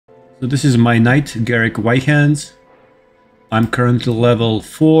So this is my knight, Garrick Whitehands. I'm currently level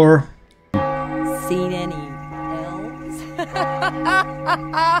 4. Seen any elves?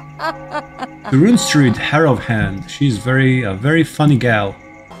 The Rune Street, Harrow Hand. She's a very funny gal.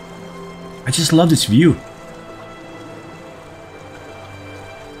 I just love this view.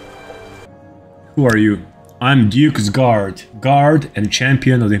 Who are you? I'm Duke's Guard. Guard and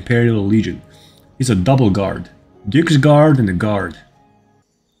champion of the Imperial Legion. He's a double guard. Duke's Guard and a guard.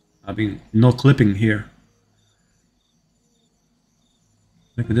 I mean, no clipping here.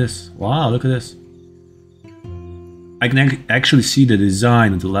 Look at this. Wow, look at this. I can actually see the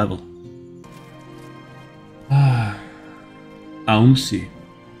design of the level. Ah, Aumsi.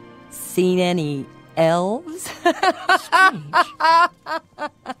 Seen any elves?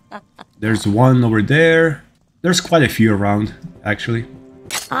 There's one over there. There's quite a few around, actually.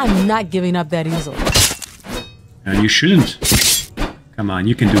 I'm not giving up that easily. And you shouldn't. Come on,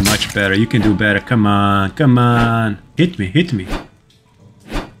 you can do much better. You can do better. Come on, come on. Hit me, hit me.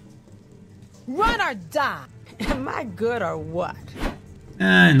 Run or die. Am I good or what?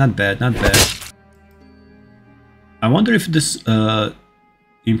 Not bad, not bad. I wonder if this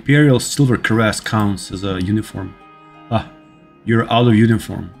Imperial Silver Caress counts as a uniform. Ah, you're out of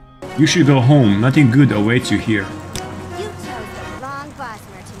uniform. You should go home. Nothing good awaits you here. You chose the wrong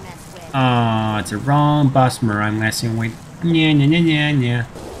Bosmer to mess with. Ah, it's the wrong Bosmer I'm messing with. Nya, nya, nya, nya, nya.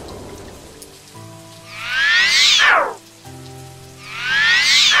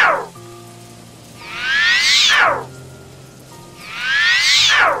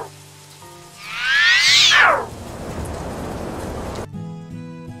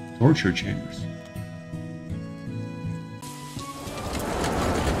 Torture chambers.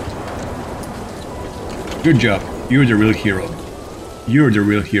 Good job. You're the real hero. You're the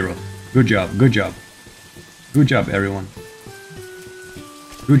real hero. Good job. Good job. Good job, everyone.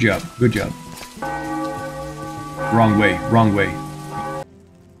 Good job. Good job. Wrong way. Wrong way.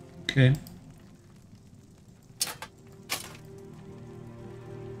 Okay.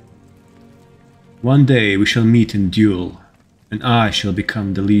 One day we shall meet in duel. And I shall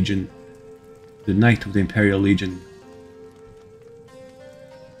become the Legion, the Knight of the Imperial Legion.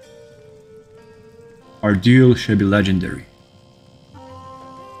 Our duel shall be legendary.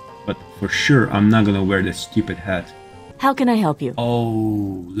 But for sure, I'm not gonna wear this stupid hat. How can I help you?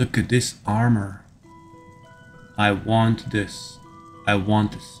 Oh, look at this armor. I want this. I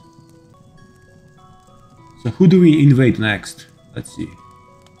want this. So who do we invade next? Let's see.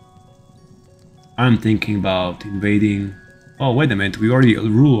 I'm thinking about invading... Oh, wait a minute, we already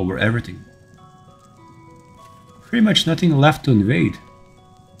rule over everything. Pretty much nothing left to invade.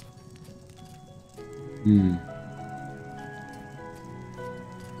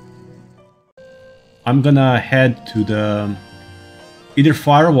 I'm gonna head to the either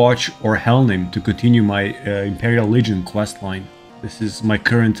Firewatch or Helnim to continue my Imperial Legion questline. This is my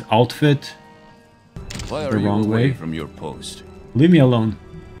current outfit. Why The are you wrong away way. from your post? Leave me alone.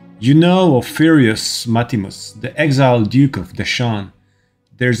 You know of Furious Matimus, the exiled Duke of Deshan.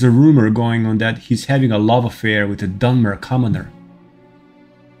 There's a rumor going on that he's having a love affair with a Dunmer commoner.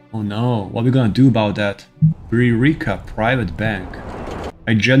 Oh no, what are we gonna do about that? Eureka Private Bank.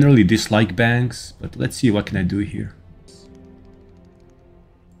 I generally dislike banks, but let's see what can I do here. This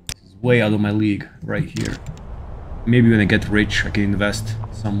is way out of my league, right here. Maybe when I get rich, I can invest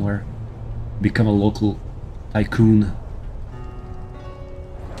somewhere. Become a local tycoon.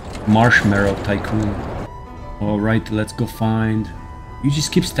 Marshmallow tycoon. Alright, let's go find... You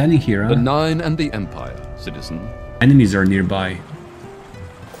just keep standing here, huh? The Nine and the Empire, citizen. Enemies are nearby.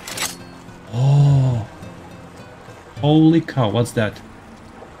 Oh! Holy cow, what's that?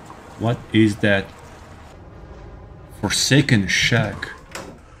 What is that? Forsaken Shack.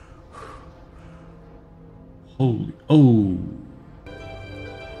 Holy... Oh!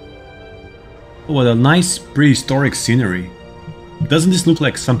 Oh, what a nice prehistoric scenery. Doesn't this look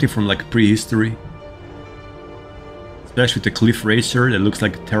like something from like prehistory? Especially with the cliff racer that looks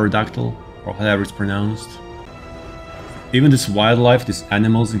like a pterodactyl, or however it's pronounced. Even this wildlife, these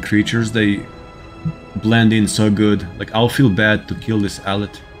animals and creatures, they blend in so good. Like, I'll feel bad to kill this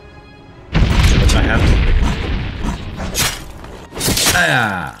owlet. But I have to.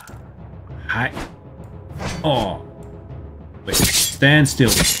 Ah! Hi. Oh. Wait, stand still.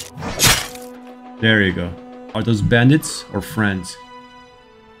 There you go. Are those bandits or friends?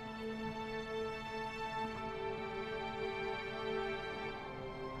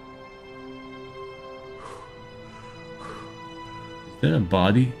 Is that a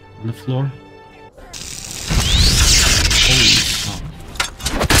body on the floor? Holy cow.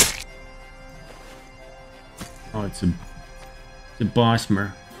 Oh, it's a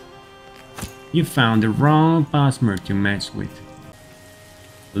Bosmer. You found the wrong password to mess with.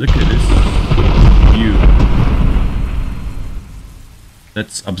 Look at this view.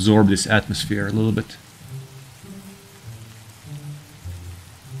 Let's absorb this atmosphere a little bit.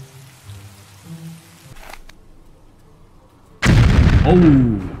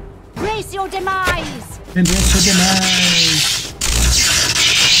 Oh! Brace your demise! Embrace your demise!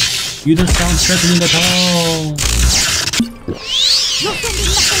 You don't sound threatening at all! You're sending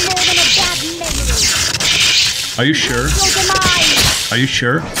nothing more than a bad memory! Are you sure? Your demise! Are you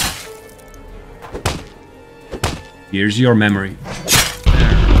sure? Here's your memory.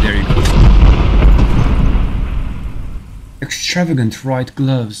 There you go. Extravagant white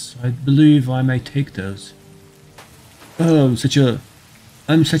gloves. I believe I may take those. Oh,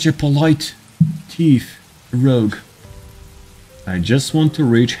 I'm such a polite thief, rogue. I just want to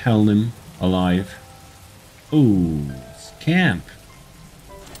reach Helm alive. Oh, scamp.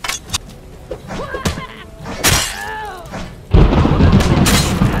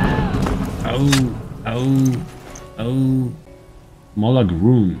 Oh.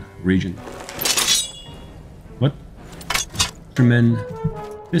 Malagroon region. What? Man,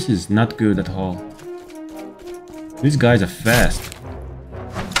 this is not good at all. These guys are fast.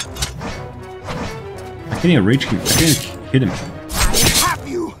 I can't even reach him. I can't hit him. I have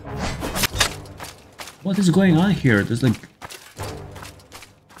you. What is going on here? There's like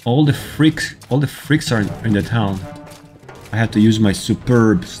all the freaks are in the town. I have to use my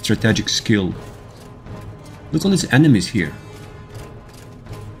superb strategic skill. Look at all these enemies here.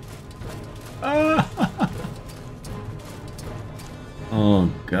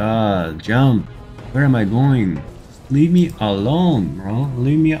 Oh god, jump. Where am I going? Leave me alone, bro.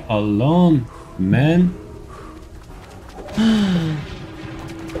 Leave me alone, man.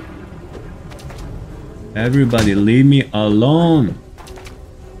 Everybody, leave me alone.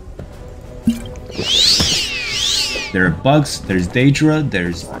 There are bugs, there's Daedra,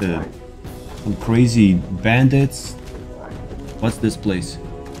 there's some crazy bandits. What's this place?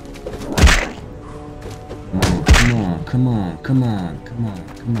 Come on.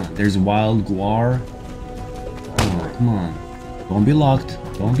 There's wild guar. Come on. Don't be locked.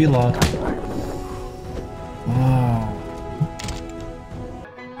 Wow.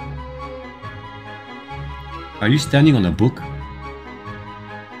 Are you standing on a book?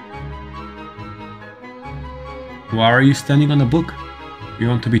 Why are you standing on a book? You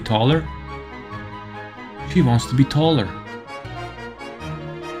want to be taller? She wants to be taller.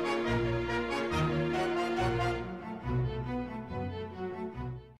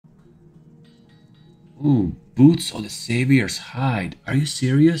 Ooh, boots on the Savior's hide. Are you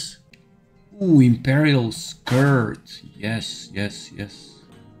serious? Ooh, Imperial skirt. Yes.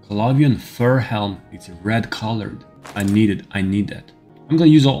 Calavian fur helm. It's red colored. I need it. I need that. I'm gonna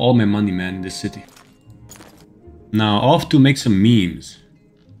use all my money, man, in this city. Now, off to make some memes.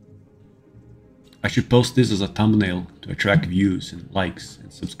 I should post this as a thumbnail to attract views and likes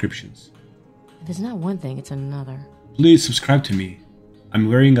and subscriptions. If it's not one thing, it's another. Please subscribe to me. I'm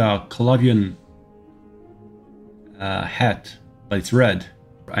wearing a Calavian hat, but it's red.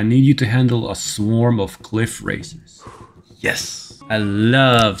 I need you to handle a swarm of cliff racers. Yes! I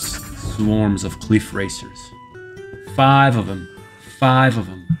love swarms of cliff racers. 5 of them. 5 of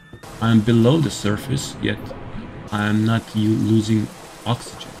them. I'm below the surface, yet I'm not losing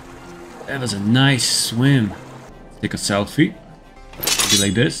oxygen. That was a nice swim. Take a selfie. Be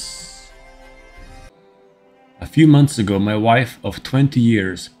like this. A few months ago, my wife of 20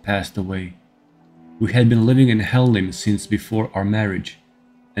 years passed away. We had been living in Helm since before our marriage,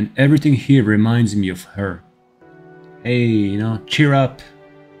 and everything here reminds me of her. Hey, you know, cheer up.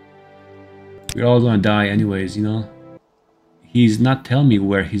 We're all gonna die anyways, you know. He's not telling me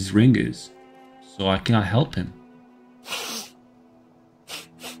where his ring is, so I cannot help him.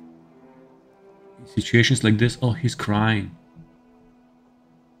 In situations like this, oh, he's crying.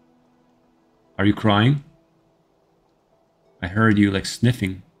 Are you crying? I heard you like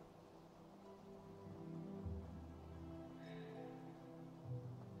sniffing.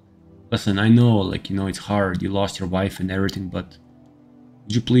 Listen, I know, like, you know, it's hard. You lost your wife and everything, but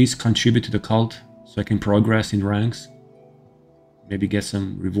would you please contribute to the cult so I can progress in ranks? Maybe get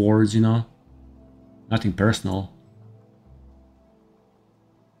some rewards, you know? Nothing personal.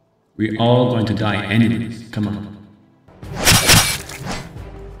 We're all going to die anyways. Come on.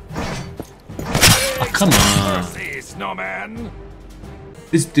 Oh, come on. Snowman.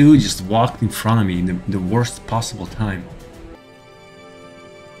 This dude just walked in front of me in the worst possible time.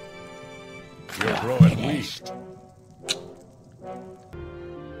 You're growing weak.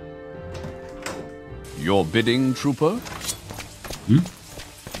 Your bidding, trooper?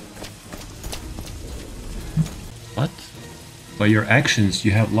 By your actions,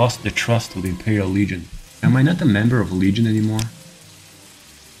 you have lost the trust of the Imperial Legion. Am I not a member of Legion anymore?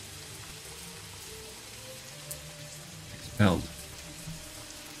 Expelled.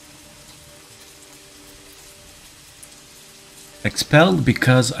 Expelled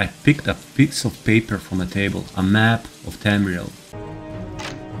because I picked a piece of paper from a table, a map of Tamriel.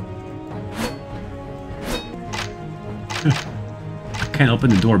 I can't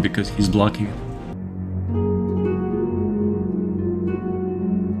open the door because he's blocking it.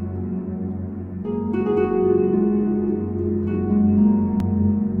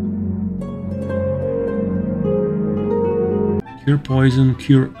 Cure poison,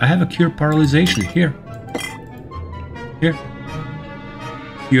 cure... I have a cure paralyzation, here. Here.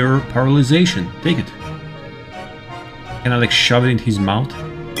 Cure paralyzation, take it. Can I like shove it in his mouth?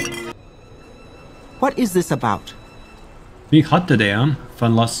 What is this about? Being hot today, huh?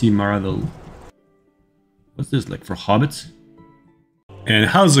 Fanlassi Maravel. What's this, like for hobbits? And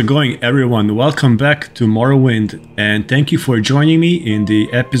how's it going, everyone? Welcome back to Morrowind, and thank you for joining me in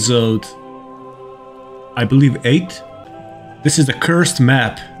the episode, I believe 8? This is the cursed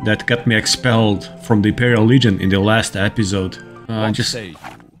map that got me expelled from the Imperial Legion in the last episode.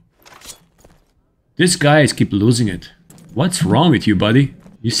 These guys keep losing it. What's wrong with you, buddy?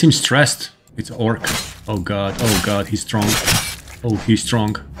 You seem stressed. It's Orc. Oh god, he's strong. Oh, he's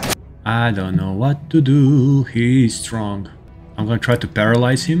strong. I don't know what to do, he's strong. I'm gonna try to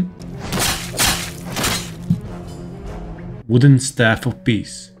paralyze him. Wooden Staff of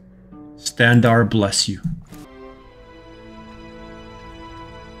Peace. Standar bless you.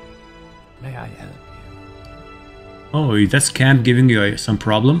 May I help you? Oh, is that scamp giving you some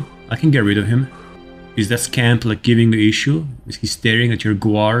problem? I can get rid of him. Is that scamp like giving you issue? Is he staring at your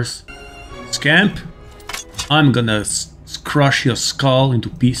guars? Scamp, I'm gonna crush your skull into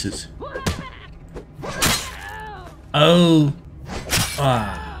pieces. Oh.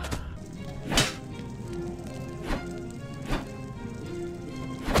 Ah.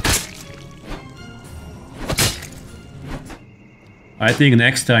 I think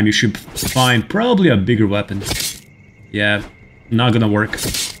next time you should find probably a bigger weapon. Yeah, not gonna work.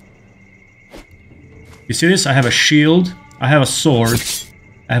 You see this? I have a shield, I have a sword,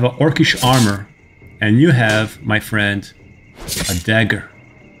 I have an orcish armor, and you have, my friend, a dagger.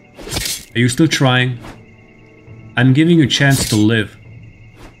 Are you still trying? I'm giving you a chance to live.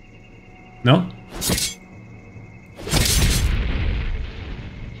 No?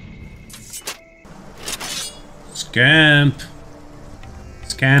 Scamp!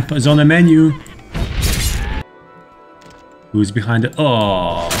 Scamp is on the menu. Who's behind it?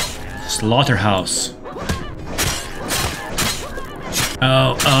 Oh, slaughterhouse.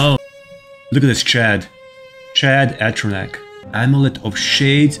 Oh. Look at this Chad. Chad Atronak. Amulet of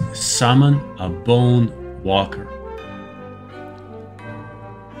Shades, summon a Bone Walker.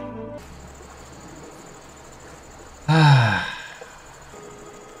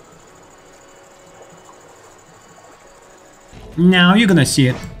 Now you're gonna see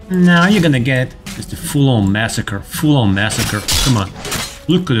it. Now you're gonna get it's the full-on massacre. Full-on massacre. Come on.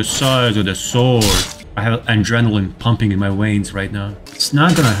 Look at the size of the sword. I have adrenaline pumping in my veins right now. It's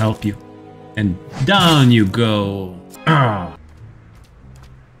not gonna help you. And down you go. Ah.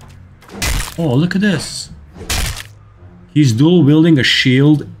 Oh, look at this. He's dual wielding a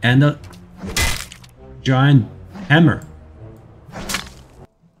shield and a giant hammer.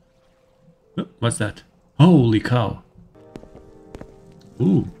 Oh, what's that? Holy cow.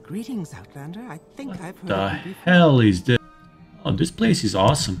 Ooh. Greetings, Outlander. I think I've heard The of you before. hell is this? Oh, this place is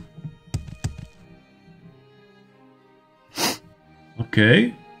awesome.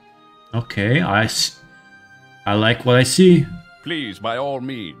 Okay. Okay, I like what I see. Please, by all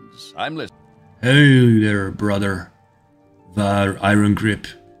means. I'm listening. Hey there, brother. Var Iron Grip.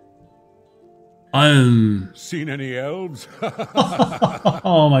 Seen any elves?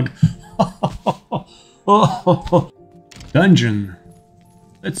 Oh my god. Dungeon.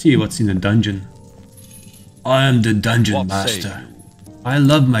 Let's see what's in the dungeon. I am the dungeon What say master. I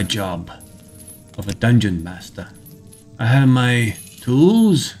love my job of a dungeon master. I have my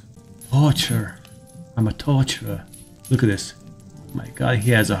tools. Torture. I'm a torturer. Look at this. My god, he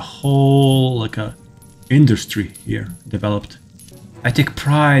has a whole like a industry here developed. I take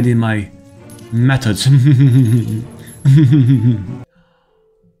pride in my methods.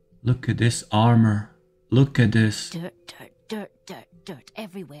 Look at this armor. Look at this. Dirt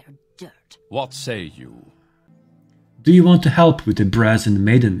everywhere, dirt. What say you? Do you want to help with the Brazen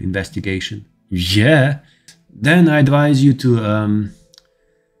Maiden investigation? Yeah. Then I advise you to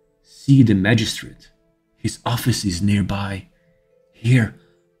see the magistrate. His office is nearby. Here,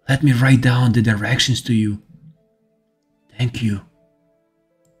 let me write down the directions to you. Thank you.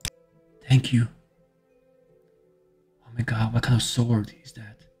 Thank you. Oh my god, what kind of sword is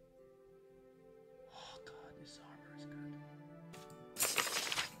that? Oh god, this armor is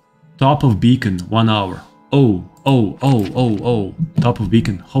good. Top of beacon, 1 hour. Oh. Top of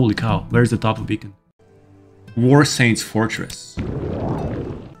beacon. Holy cow, where's the top of beacon? War Saints Fortress.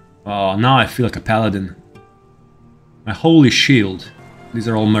 Oh, now I feel like a paladin. My holy shield. These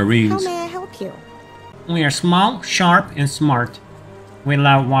are all marines. How may I help you? We are small, sharp, and smart. We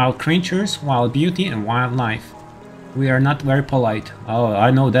love wild creatures, wild beauty, and wildlife. We are not very polite. Oh,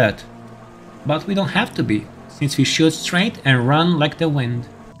 I know that. But we don't have to be, since we shoot straight and run like the wind.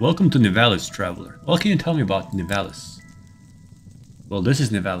 Welcome to Nivalis, traveler. What can you tell me about Nivalis? Well, this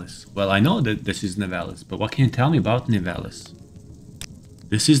is Nivalis. Well, I know that this is Nivalis, but what can you tell me about Nivalis?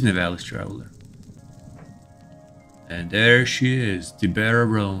 This is Nivalis, traveler. And there she is, Tibera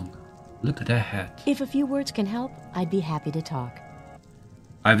Roan. Look at that hat. If a few words can help, I'd be happy to talk.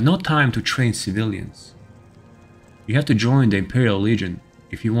 I have no time to train civilians. You have to join the Imperial Legion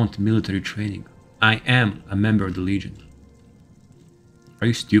if you want military training. I am a member of the Legion. Are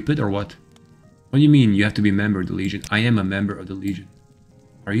you stupid or what? What do you mean you have to be a member of the Legion? I am a member of the Legion.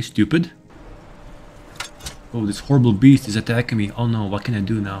 Are you stupid? Oh, this horrible beast is attacking me. Oh no, what can I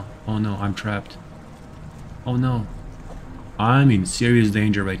do now? Oh no, I'm trapped. Oh no. I'm in serious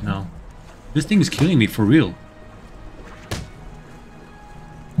danger right now. This thing is killing me for real.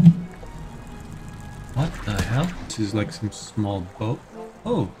 What the hell? This is like some small boat.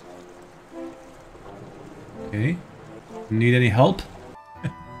 Oh. Okay. Need any help?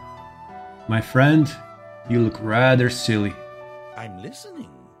 My friend, you look rather silly. I'm listening.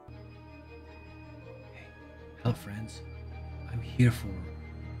 Hey, hello friends. I'm here for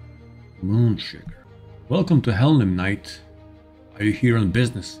Moon Sugar. Welcome to Helm Knight. Are you here on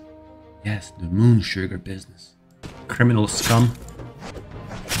business? Yes, the Moon Sugar business. Criminal scum.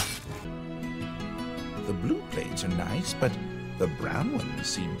 The blue plates are nice, but the brown ones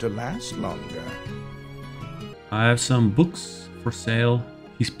seem to last longer. I have some books for sale.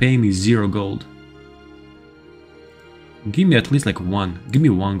 He's paying me 0 gold. Give me at least like 1. Give me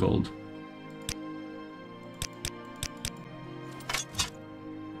 1 gold.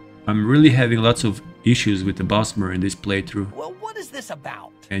 I'm really having lots of issues with the Bosmer in this playthrough. Well, what is this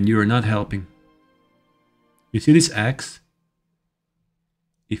about? And you are not helping. You see this axe?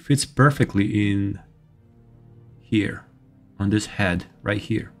 It fits perfectly in here. On this head, right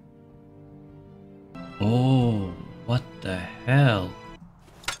here. Oh, what the hell?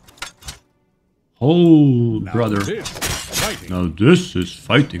 Oh, brother. Now this is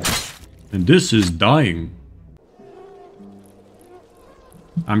fighting. And this is dying.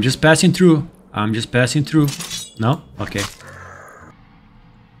 I'm just passing through. I'm just passing through. No? Okay.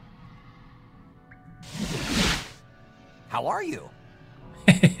 How are you?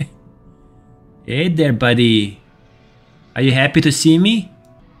 Hey there, buddy. Are you happy to see me?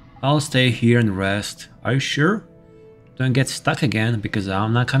 I'll stay here and rest. Are you sure? Don't get stuck again, because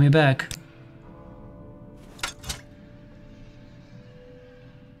I'm not coming back.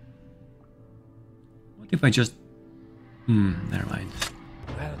 What if I just... never mind.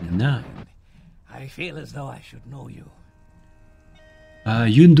 Welcome. No. I feel as though I should know you.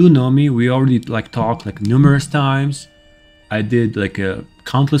 You do know me. We already talked numerous times. I did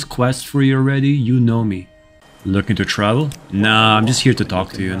countless quests for you already. You know me. Looking to travel? Nah, I'm just here to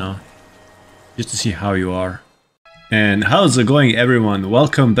talk to you now. Just to see how you are. And how's it going, everyone?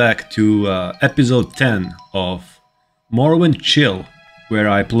 Welcome back to episode 10 of Morrowind Chill, where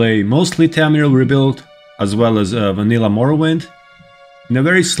I play mostly Tamriel Rebuild, as well as Vanilla Morrowind, in a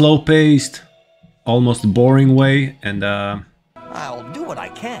very slow-paced, almost boring way, and I'll do what I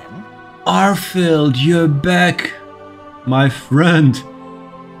can. Arfield, you're back! My friend,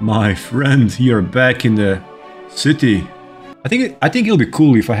 you're back in the city. I think it'll be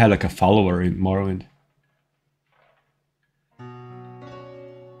cool if I had a follower in Morrowind.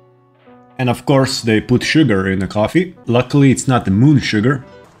 And of course they put sugar in the coffee. Luckily it's not the moon sugar.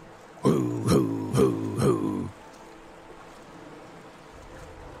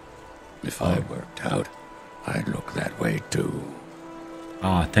 If I worked out, I'd look that way too.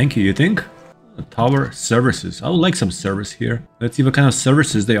 Ah, thank you, you think? Tower services. I would like some service here. Let's see what kind of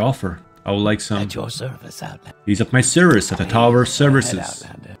services they offer. I would like some... At your service, Outlander. He's at my service at the Tower Services.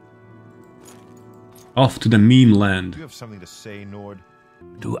 Off to the meme land. Do you have something to say, Nord?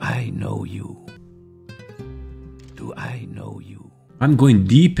 Do I know you? Do I know you? I'm going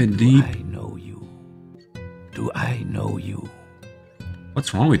deep and deep. Do I know you? Do I know you?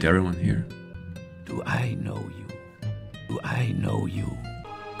 What's wrong with everyone here? Do I know you? Do I know you?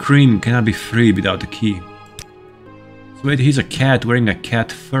 Cringe cannot be free without the key. So wait, he's a cat wearing a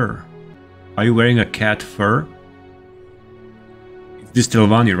cat fur. Are you wearing a cat fur? It's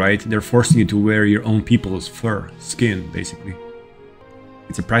Distelvani, right? They're forcing you to wear your own people's fur, skin, basically.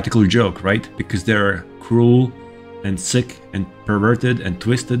 It's a practical joke, right? Because they're cruel and sick and perverted and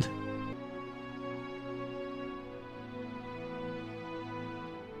twisted.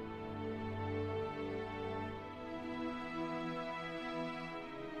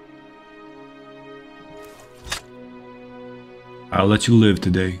 I'll let you live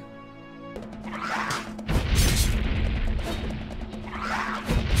today.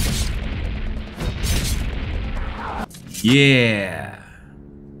 Yeah.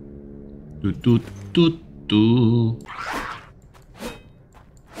 Do do do do.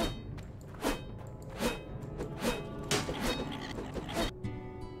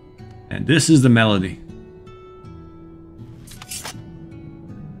 And this is the melody.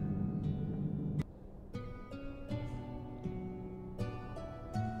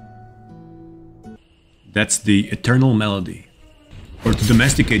 That's the eternal melody. Or to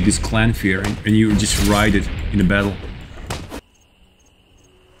domesticate this clan fear and you just ride it in a battle.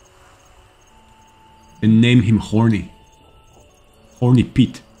 And name him Horny. Horny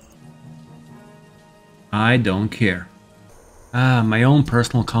Pete. I don't care. Ah, my own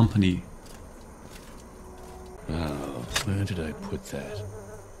personal company. Oh, where did I put that?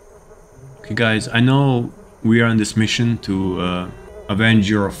 Okay guys, I know we are on this mission to avenge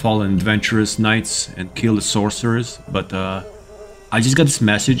your fallen adventurous knights and kill the sorcerers, but I just got this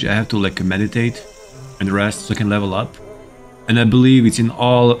message. I have to like meditate and rest so I can level up. And I believe it's in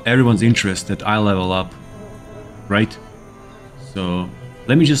everyone's interest that I level up, right? So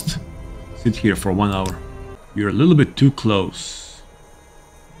let me just sit here for 1 hour. You're a little bit too close.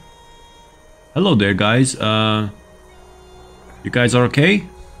 Hello there, guys. You guys are okay?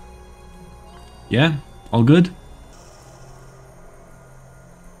 Yeah? All good?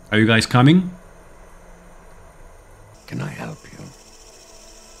 Are you guys coming? Can I help you?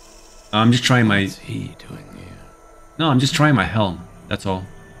 I'm just trying my... What's he doing here? No, I'm just trying my helm. That's all.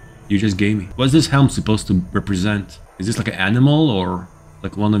 You just gave me. What's this helm supposed to represent? Is this like an animal or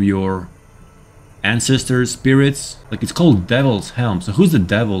like one of your ancestors, spirits? Like it's called Devil's Helm. So who's the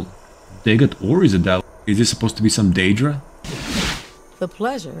devil? Dagot or is a devil? Is this supposed to be some Daedra? The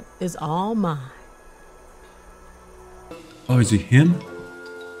pleasure is all mine. Oh, is it him?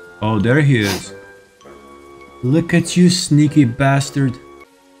 Oh, there he is. Look at you, sneaky bastard.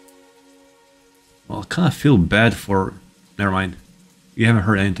 Well, I kind of feel bad for... Never mind. You haven't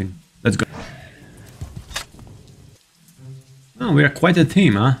heard anything. Let's go. Oh, we are quite a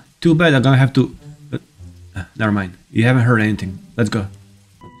team, huh? Too bad I'm gonna have to... never mind. You haven't heard anything. Let's go.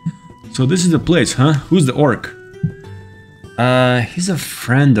 So this is the place, huh? Who's the orc? He's a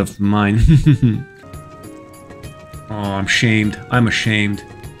friend of mine. Oh, I'm ashamed. I'm ashamed.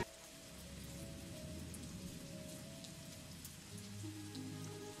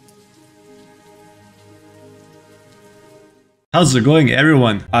 How's it going,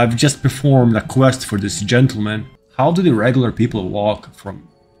 everyone? I've just performed a quest for this gentleman. How do the regular people walk from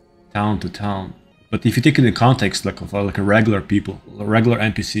town to town? But if you take it in context like of like a regular people, regular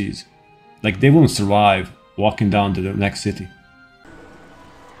NPCs, like they won't survive walking down to the next city.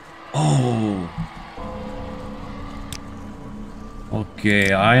 Oh.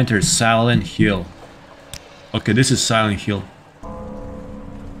 Okay, I entered Silent Hill. Okay, this is Silent Hill.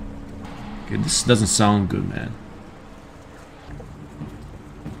 Okay, this doesn't sound good, man.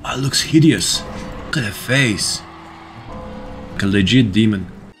 Oh, it looks hideous. Look at that face. Like a legit demon.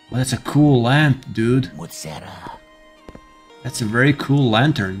 Oh, that's a cool lamp, dude. What's that? That's a very cool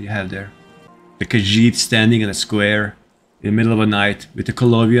lantern you have there. The Khajiit standing in a square in the middle of a night with a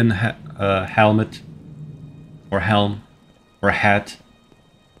Colovian helmet or helm or a hat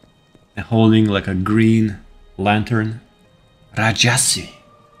and holding like a green lantern. Rajasi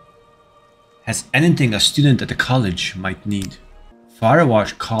has anything a student at the college might need.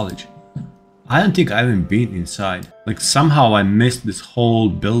 Firewatch College. I don't think I haven't been inside. Like somehow I missed this whole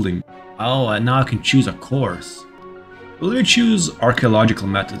building. Oh, and now I can choose a course. Will you choose archaeological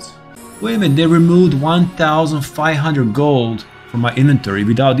methods? Wait a minute, they removed 1,500 gold from my inventory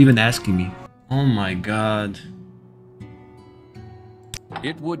without even asking me. Oh my god.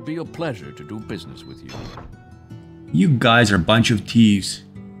 It would be a pleasure to do business with you. You guys are a bunch of thieves.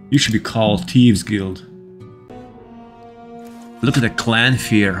 You should be called Thieves Guild. Look at the clan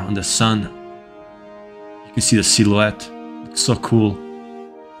fear on the sun. You can see the silhouette. It's so cool.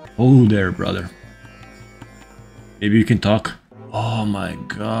 Oh there, brother. Maybe you can talk. Oh my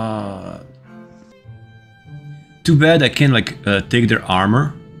god. Too bad I can't like take their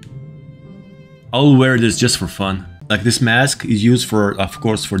armor. I'll wear this just for fun. Like this mask is used for, of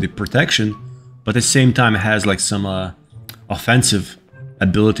course, for the protection, but at the same time it has like some offensive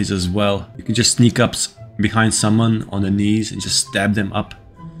abilities as well. You can just sneak up behind someone on the knees and just stab them up.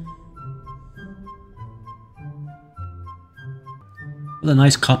 What a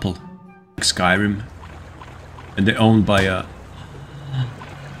nice couple. Like Skyrim. And they're owned by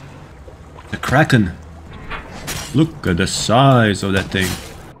the Kraken. Look at the size of that thing.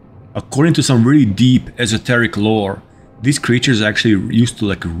 According to some really deep esoteric lore, these creatures actually used to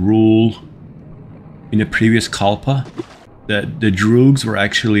like rule in the previous Kalpa. The Droogs were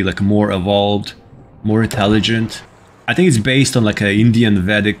actually like more evolved, more intelligent. I think it's based on like an Indian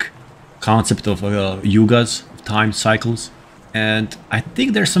Vedic concept of yugas, of time cycles. And I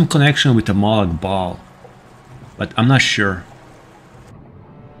think there's some connection with the Malak Baal, but I'm not sure.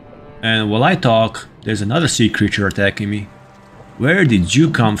 And while I talk, there's another sea creature attacking me. Where did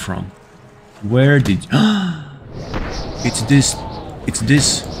you come from? Where did... It's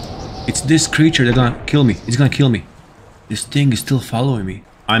this creature that's gonna kill me. It's gonna kill me. This thing is still following me.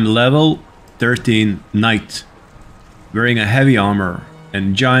 I'm level 13 knight, wearing a heavy armor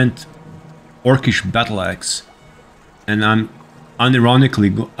and giant orcish battle axe. And I'm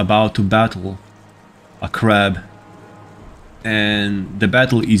unironically about to battle a crab. And the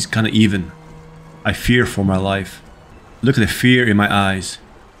battle is kind of even. I fear for my life. Look at the fear in my eyes.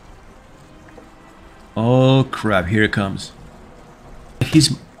 Oh crap, here it comes.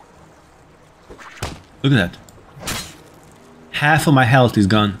 Look at that. Half of my health is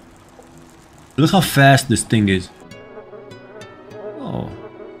gone. Look how fast this thing is. Oh.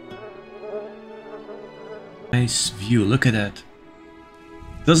 Nice view, look at that.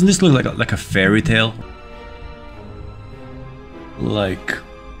 Doesn't this look like a fairy tale? Like,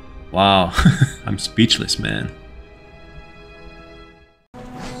 wow. I'm speechless, man.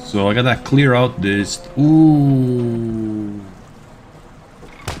 So I gotta clear out this. Ooh.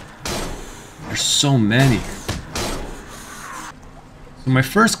 There's so many. So my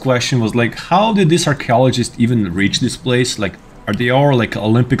first question was like, how did this archaeologist even reach this place? Like, are they all like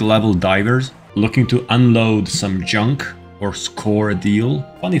Olympic level divers looking to unload some junk or score a deal?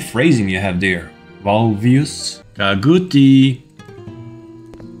 Funny phrasing you have there. Valvius. Kaguti.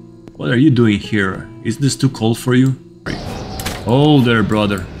 What are you doing here? Is this too cold for you? Hold there,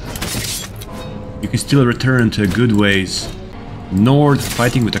 brother. You can still return to good ways. Nord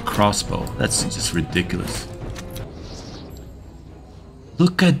fighting with a crossbow. That's just ridiculous.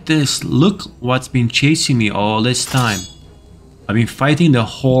 Look at this. Look what's been chasing me all this time. I've been fighting the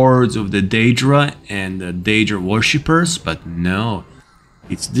hordes of the Daedra and the Daedra worshippers, but no.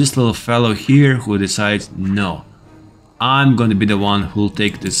 It's this little fellow here who decides, no. I'm gonna be the one who'll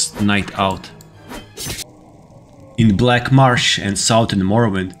take this night out. In Black Marsh and southern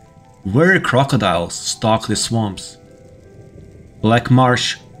Morrowind, were crocodiles stalk the swamps. Black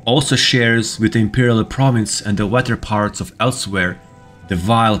Marsh also shares with the Imperial Province and the wetter parts of elsewhere the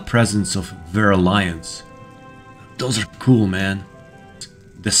vile presence of veralions. Those are cool, man.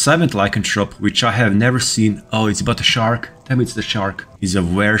 The 7th lycanthrope, which I have never seen, oh, it's about a shark, tell me it's the shark, is a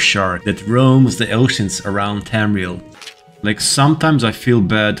were shark that roams the oceans around Tamriel. Like, sometimes I feel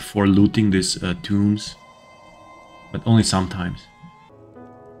bad for looting these tombs, but only sometimes.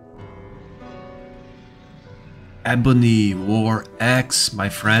 Ebony War Axe, my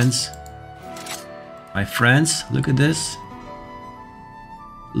friends. My friends, look at this.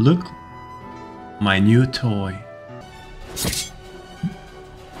 Look, my new toy.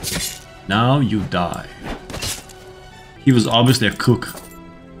 Now you die. He was obviously a cook.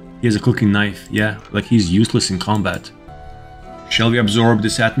 He has a cooking knife, yeah, like he's useless in combat. Shall we absorb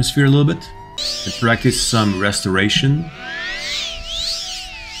this atmosphere a little bit and practice some restoration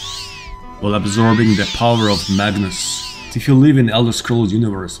while absorbing the power of Magnus? If you live in the Elder Scrolls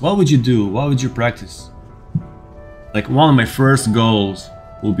universe, what would you do? What would you practice? Like, one of my first goals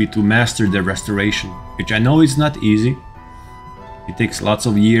will be to master the restoration, which I know is not easy. It takes lots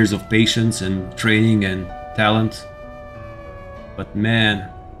of years of patience and training and talent. But man,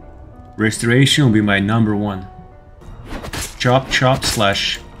 restoration will be my number one. Chop, chop,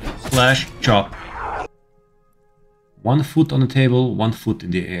 slash, slash, chop. 1 foot on the table, 1 foot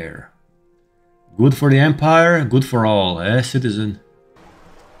in the air. Good for the Empire, good for all, eh, citizen?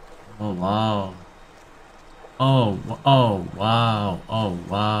 Oh, wow. Oh, oh, wow, oh,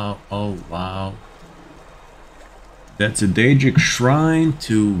 wow, oh, wow. That's a Daedric shrine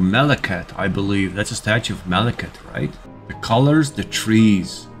to Malakat, I believe. That's a statue of Malakat, right? The colors, the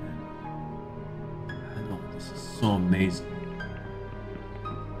trees. I know, this is so amazing.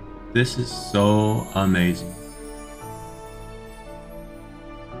 This is so amazing.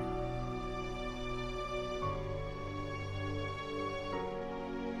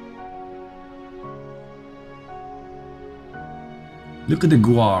 Look at the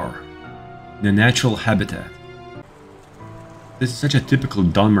guar, the natural habitat. This is such a typical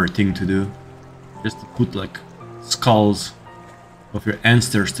Dunmer thing to do. Just to put like skulls of your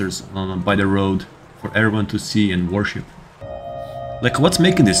ancestors by the road for everyone to see and worship. Like, what's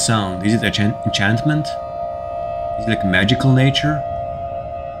making this sound? Is it enchantment? Is it like magical nature?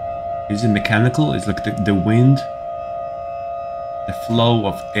 Is it mechanical? Is it like the wind? The flow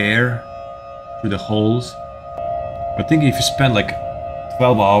of air through the holes? I think if you spend like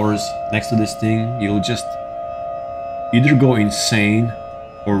 12 hours next to this thing, you'll just either go insane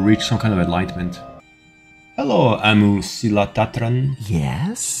or reach some kind of enlightenment. Hello, Amu Silatatran.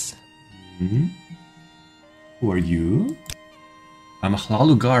 Yes? Who are you? I'm a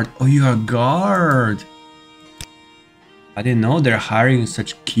Hlalu guard. Oh, you're a guard. I didn't know they're hiring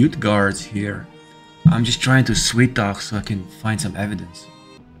such cute guards here. I'm just trying to sweet talk so I can find some evidence.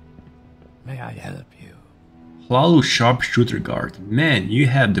 May I help you? Hlalu sharpshooter guard. Man, you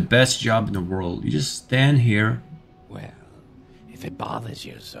have the best job in the world. You just stand here. Well, if it bothers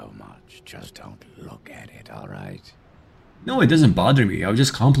you so much, just don't look at it, alright? No, it doesn't bother me. I was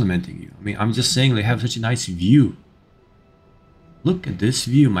just complimenting you. I mean, I'm just saying they have such a nice view. Look at this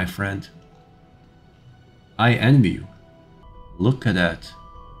view, my friend. I envy you. Look at that.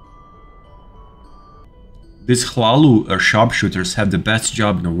 These Hlalu or sharpshooters have the best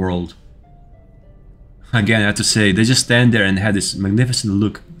job in the world. Again, I have to say, they just stand there and have this magnificent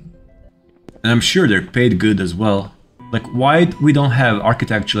look. And I'm sure they're paid good as well. Like, why we don't have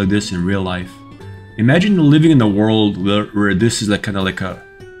architecture like this in real life? Imagine living in a world where this is like kind of like a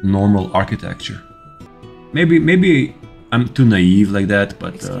normal architecture. Maybe I'm too naive like that,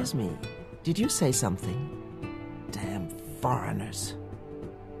 but Excuse me, did you say something? Damn foreigners.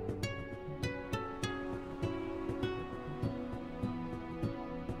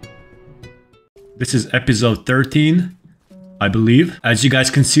 This is episode 13, I believe. As you guys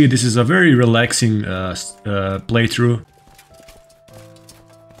can see, this is a very relaxing playthrough.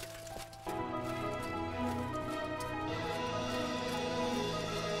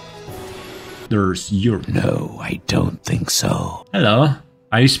 There's Europe. No, I don't think so. Hello,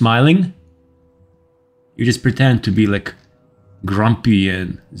 are you smiling? You just pretend to be like grumpy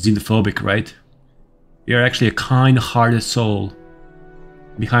and xenophobic, right? You're actually a kind-hearted soul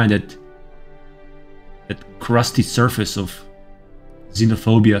behind that crusty surface of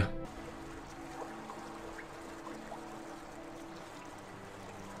xenophobia.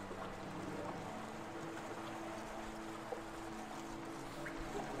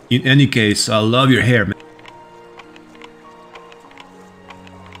 In any case, I love your hair, man.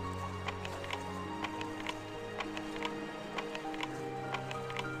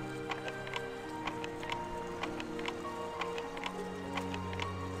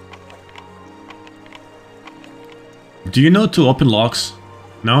 Do you know to open locks?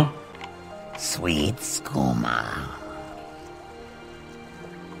 No? Sweet skooma.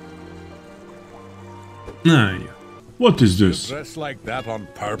 Nah, yeah. What is this? Dress like that on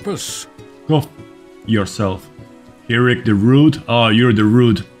purpose? Go f yourself. Eric the Rude? Oh, you're the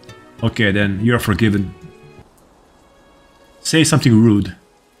rude. Okay, then you're forgiven. Say something rude.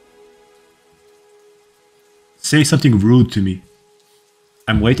 Say something rude to me.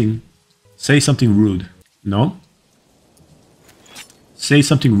 I'm waiting. Say something rude. No? Say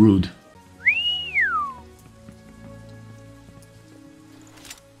something rude.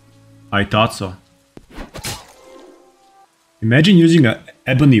 I thought so. Imagine using an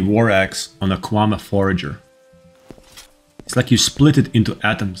ebony war axe on a Kwama forager. It's like you split it into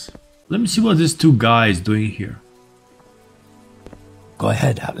atoms. Let me see what these two guys doing here. Go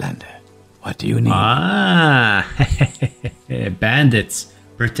ahead, Outlander. What do you need? Ah, bandits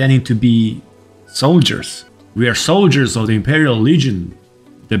pretending to be soldiers. We are soldiers of the Imperial Legion.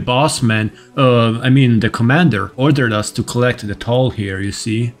 The boss man, the commander, ordered us to collect the toll here, you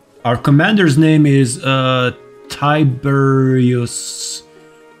see. Our commander's name is, Tiberius.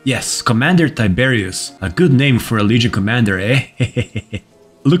 Yes, Commander Tiberius. A good name for a Legion commander, eh?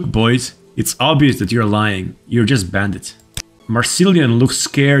 Look, boys, it's obvious that you're lying. You're just bandits. Marcelian looks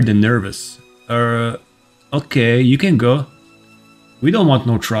scared and nervous. Okay, you can go. We don't want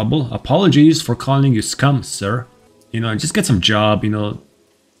no trouble. Apologies for calling you scum, sir. You know, just get some job, you know.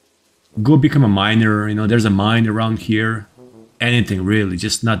 Go become a miner, you know, there's a mine around here. Anything really,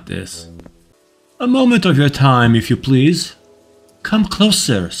 just not this. A moment of your time, if you please. Come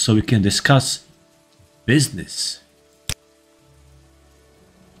closer so we can discuss business.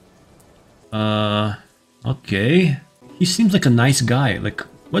 Okay. He seems like a nice guy. Like,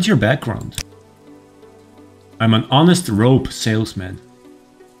 what's your background? I'm an honest rope salesman.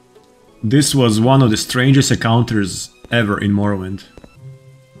 This was one of the strangest encounters ever in Morrowind.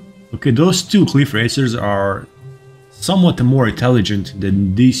 Okay, those two cliff racers are somewhat more intelligent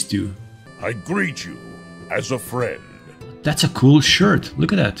than these two. I greet you as a friend. That's a cool shirt.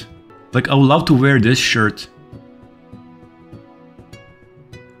 Look at that. Like, I would love to wear this shirt.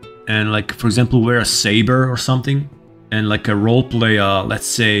 And like, for example, wear a saber or something. And like a roleplay, let's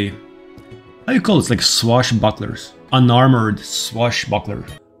say, how do you call it? It's like swashbucklers. Unarmored swashbuckler.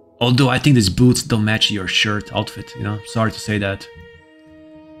 Although I think these boots don't match your shirt outfit, you know? Sorry to say that.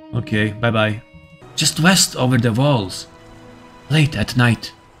 Okay, bye-bye. Just west over the walls. Late at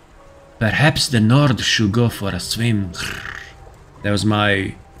night. Perhaps the Nord should go for a swim. That was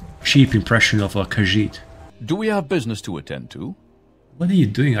my cheap impression of a Khajiit. Do we have business to attend to? What are you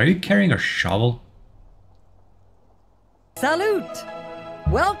doing? Are you carrying a shovel? Salute!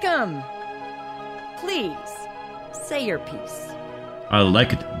 Welcome! Please, say your piece. I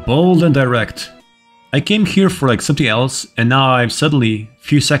like it. Bold and direct. I came here for like something else, and now I'm suddenly, a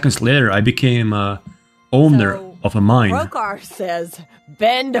few seconds later, I became owner of a mine. Brokar says,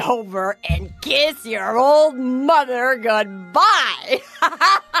 bend over and kiss your old mother goodbye!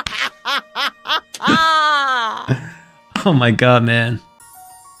 Oh my god, man.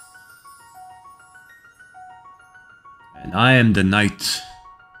 And I am the knight.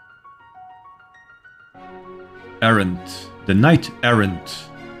 Errant. The knight errant.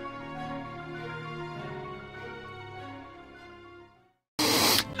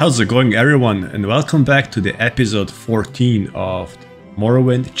 How's it going, everyone, and welcome back to the episode 14 of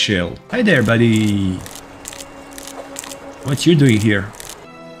Morrowind Chill. Hi there, buddy. What you doing here?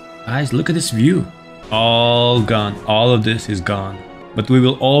 Guys, look at this view. All gone. All of this is gone. But we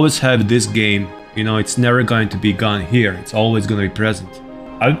will always have this game. You know, it's never going to be gone here. It's always going to be present.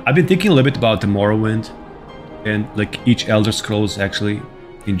 I've been thinking a little bit about the Morrowind and like each Elder Scrolls actually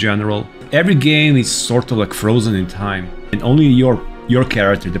in general. Every game is sort of like frozen in time, and only your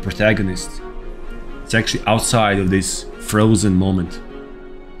character, the protagonist, is actually outside of this frozen moment.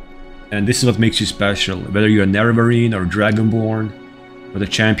 And this is what makes you special, whether you're a Nerevarine or Dragonborn or the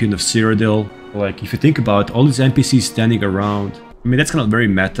champion of Cyrodiil. Like, if you think about it, all these NPCs standing around, I mean, that's kind of very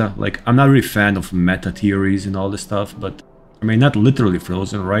meta. Like, I'm not really a fan of meta theories and all this stuff, but I mean, not literally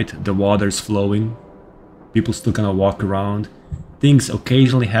frozen, right? The water's flowing, people still kind of walk around, things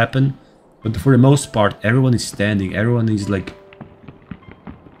occasionally happen, but for the most part, everyone is standing, everyone is like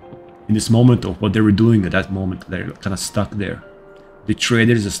in this moment of what they were doing at that moment. They're kind of stuck there. The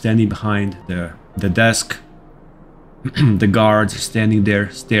traders are standing behind the desk. The guards are standing there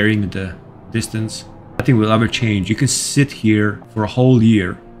staring at the distance. Nothing will ever change. You can sit here for a whole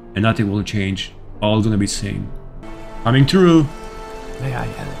year and nothing will change. All gonna be the same. Coming through. May I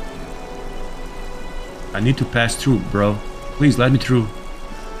help you? I need to pass through, bro. Please let me through.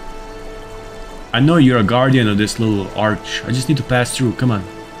 I know you're a guardian of this little arch. I just need to pass through. Come on.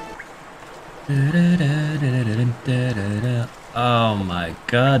 Oh my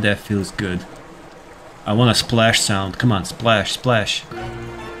god, that feels good. I want a splash sound. Come on, splash, splash.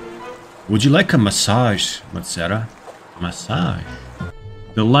 Would you like a massage, Matsera? Massage.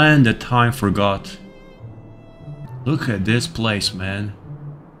 The land that time forgot. Look at this place, man.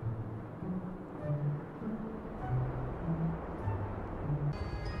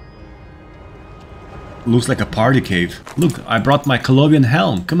 Looks like a party cave. Look, I brought my Colovian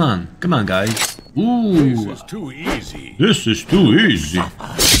helm. Come on, guys. Ooh. This is too easy. This is too easy.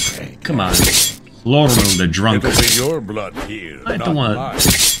 Come on. Lormel the drunk. It'll be your blood here. I don't want.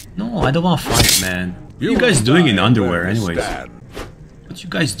 No, I don't want to fight, man. What are you guys doing in underwear, anyways? What you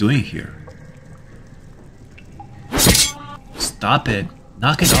guys doing here? Stop it.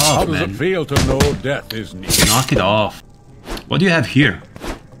 Knock it off, How does man. it feel to know death is near? Knock it off. What do you have here?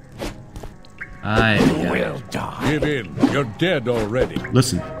 You will die. Give in. You're dead already.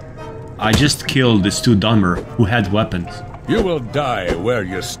 Listen, I just killed these two Dunmer who had weapons. You will die where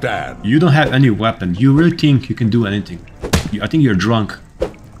you stand. You don't have any weapon. You really think you can do anything? I think you're drunk.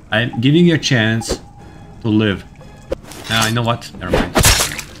 I'm giving you a chance to live. Now, you know what? Never mind.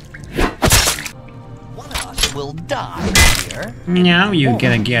 One of us will die here. Now you're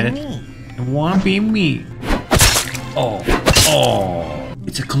gonna get it. It won't be me. Oh.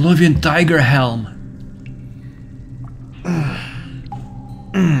 It's a Colovian tiger helm.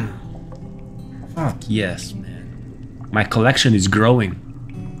 Fuck yes, man. My collection is growing.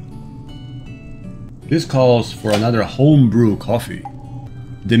 This calls for another homebrew coffee.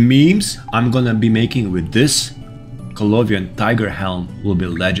 The memes I'm gonna be making with this Colovian tiger helm will be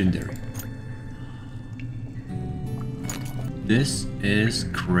legendary. This is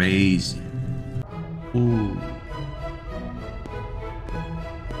crazy. Ooh.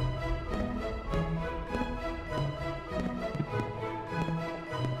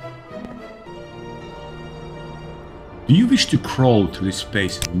 Do you wish to crawl through this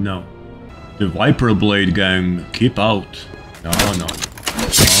space? No. The Viper Blade gang, keep out. No, no, no,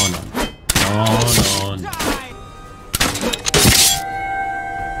 no, no, no.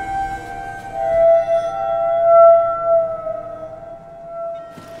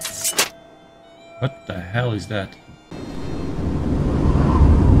 What the hell is that?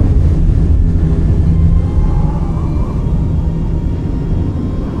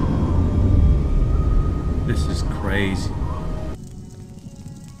 This is crazy.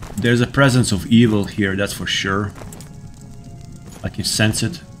 There's a presence of evil here, that's for sure. I can sense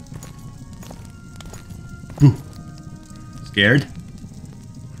it. Ooh. Scared?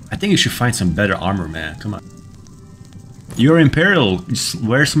 I think you should find some better armor, man. Come on. You're Imperial. Just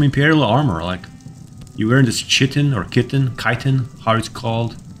wear some Imperial armor, like... You wearing this chitin or kitten, how it's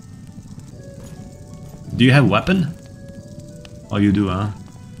called. Do you have weapon? Oh, you do, huh?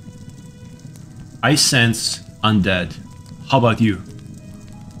 I sense undead. How about you?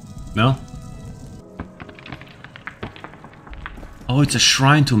 No? Oh, it's a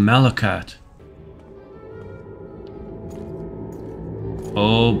shrine to Malakat.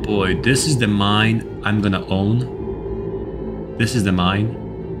 Oh boy, this is the mine I'm gonna own. This is the mine.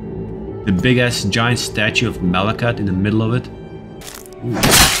 The big ass giant statue of Malakat in the middle of it. Ooh.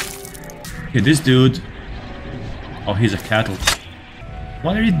 Okay, this dude. Oh, he's a cattle.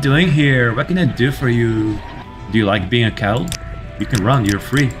 What are you doing here? What can I do for you? Do you like being a cattle? You can run, you're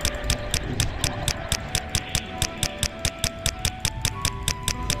free.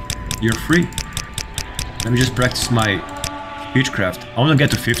 You're free. Let me just practice my speechcraft. I want to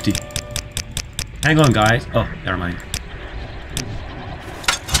get to 50. Hang on, guys. Oh, never mind.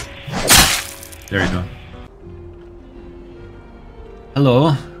 There you go.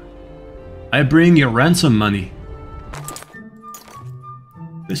 Hello. I bring your ransom money.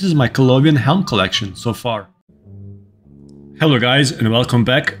 This is my Colovian helm collection so far. Hello guys and welcome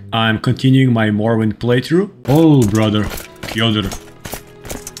back. I'm continuing my Morrowind playthrough. Oh brother, Kyodr.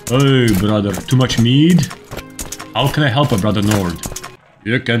 Hey brother, too much mead? How can I help a brother Nord?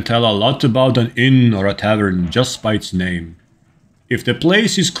 You can tell a lot about an inn or a tavern just by its name. If the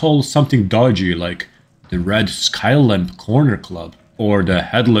place is called something dodgy like the Red Skylamp Corner Club or the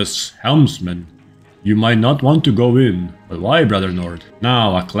Headless Helmsman, you might not want to go in. But why, brother Nord?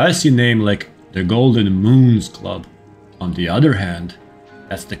 Now, a classy name like the Golden Moons Club, on the other hand,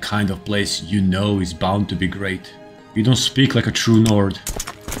 that's the kind of place you know is bound to be great. You don't speak like a true Nord.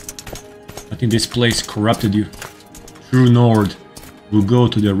 I think this place corrupted you. True Nord will go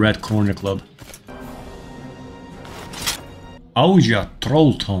to the Red Corner Club. Auja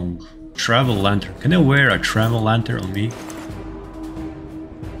Trolltongue. Travel lantern. Can I wear a travel lantern on me?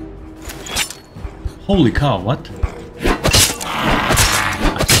 Holy cow, what?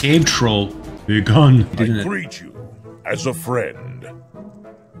 A cave troll. Begun. I greet you as a friend.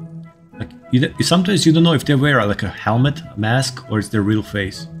 Like, sometimes you don't know if they wear like a helmet, a mask, or it's their real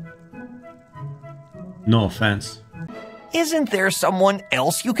face. No offense. Isn't there someone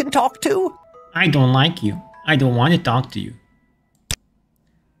else you can talk to? I don't like you. I don't want to talk to you.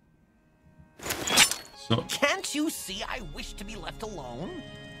 So, can't you see I wish to be left alone?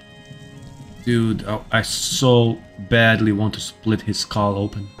 Dude, I so badly want to split his skull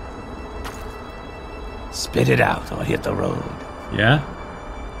open. Spit it out or hit the road. Yeah?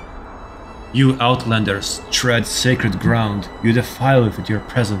 You outlanders tread sacred ground. You defile it with your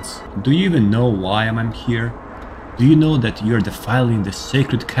presence. Do you even know why I'm here? Do you know that you're defiling the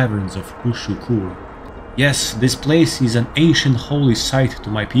sacred caverns of Ushukur? Yes, this place is an ancient holy site to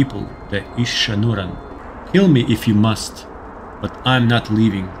my people, the Ishanuran. Kill me if you must, but I'm not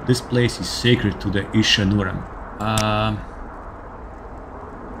leaving. This place is sacred to the Ishanuran.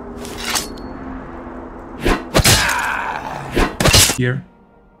 Here.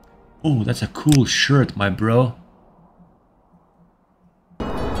 Oh, that's a cool shirt, my bro.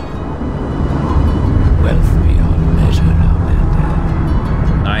 Wealth beyond measure,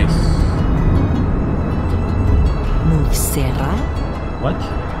 Outlander. Nice. Sarah? What?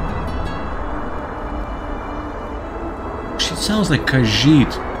 She sounds like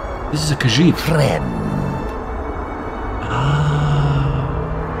Khajiit. This is a Khajiit. Friend.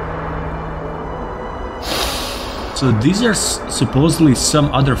 So these are supposedly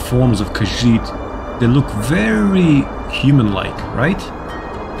some other forms of Khajiit. They look very human-like, right?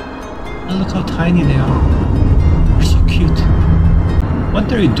 And look how tiny they are. They're so cute.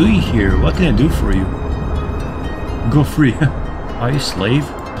 What are you doing here? What can I do for you? Go free. Are you a slave?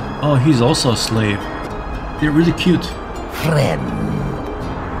 Oh, he's also a slave. They're really cute. Friend.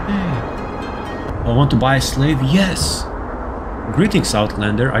 Hey. I want to buy a slave? Yes. Greetings,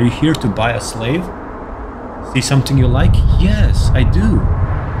 Outlander. Are you here to buy a slave? See something you like? Yes, I do.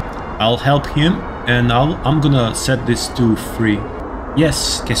 I'll help him, and I'm gonna set this two free.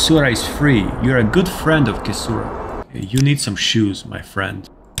 Yes, Kesura is free. You're a good friend of Kesura. You need some shoes, my friend.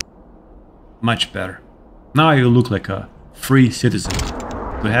 Much better. Now you look like a free citizen.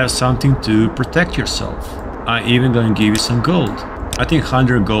 You have something to protect yourself. I'm even gonna give you some gold. I think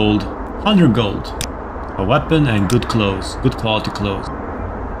 100 gold. 100 gold. A weapon and good clothes. Good quality clothes.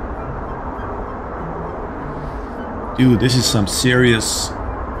 Dude, this is some serious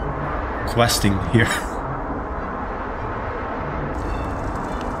questing here.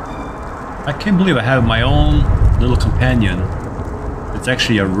 I can't believe I have my own little companion. It's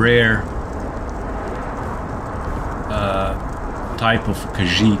actually a rare type of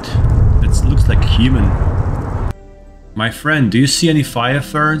Khajiit. It looks like human. My friend, do you see any fire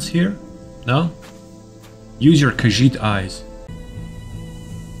ferns here? No? Use your Khajiit eyes.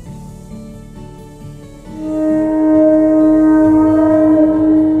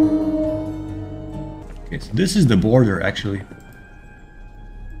 Okay, so this is the border actually.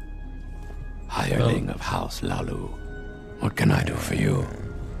 Hireling of House Lalu. What can I do for you?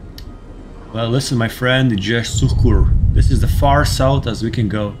 Well, listen, my friend, Sukur. This is the far south as we can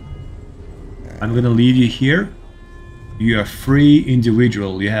go. I'm gonna leave you here. You are a free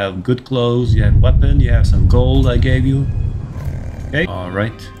individual. You have good clothes, you have weapon, you have some gold I gave you. Okay?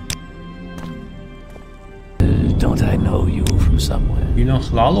 Alright. Don't I know you from somewhere? You know,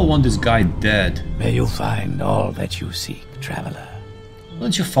 Lalo want this guy dead. May you find all that you seek, traveler. Why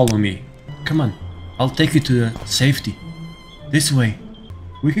don't you follow me? Come on, I'll take you to the safety. This way.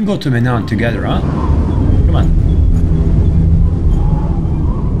 We can go to Menan together, huh? Come on.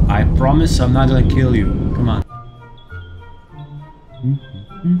 I promise I'm not gonna kill you. Come on.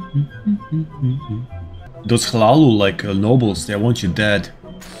 Those Halalu, like nobles, they want you dead.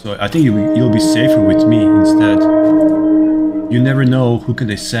 So I think you'll be safer with me instead. You never know who can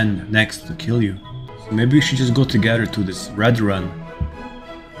they send next to kill you. So maybe we should just go together to this Red Run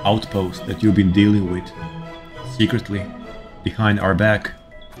outpost that you've been dealing with secretly behind our back.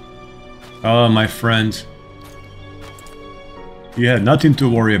 Oh, my friend. You had nothing to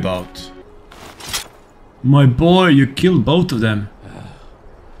worry about. My boy, you killed both of them.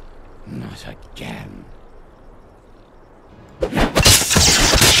 Not again.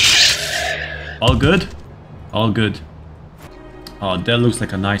 All good? All good. Oh, that looks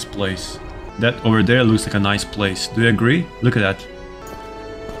like a nice place. That over there looks like a nice place. Do you agree? Look at that.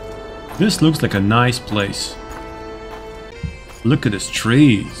 This looks like a nice place. Look at these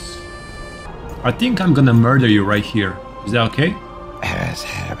trees. I think I'm gonna murder you right here. Is that okay?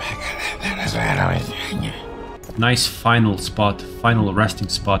 Nice final spot, final resting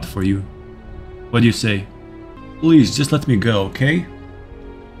spot for you. What do you say? Please, just let me go, okay?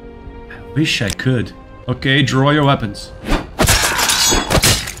 I wish I could. Okay, draw your weapons.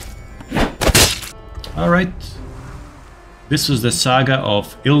 Alright. This was the saga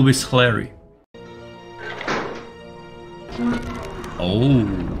of Ylvis Hleri. Oh.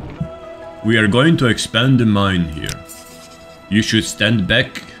 We are going to expand the mine here. You should stand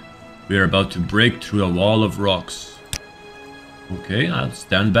back. We are about to break through a wall of rocks. Okay, I'll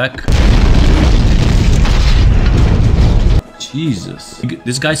stand back. Jesus.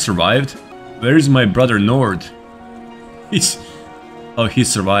 This guy survived? Where is my brother Nord? Oh, he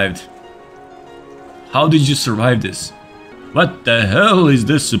survived. How did you survive this? What the hell is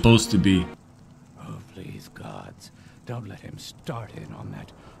this supposed to be? Oh, please, gods, don't let him start in on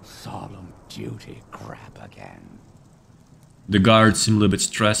that solemn duty crap again. The guards seem a little bit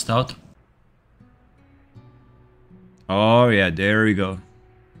stressed out. Oh yeah, there we go.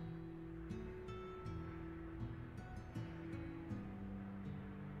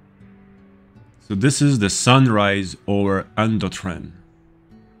 So this is the sunrise over Andotren.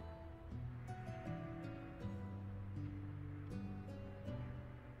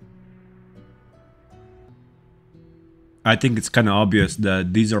 I think it's kind of obvious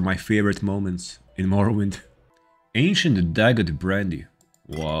that these are my favorite moments in Morrowind. Ancient Dagged Brandy.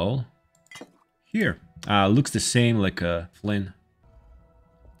 Well, here. Looks the same like a Flynn.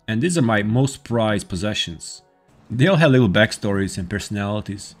 And these are my most prized possessions. They all have little backstories and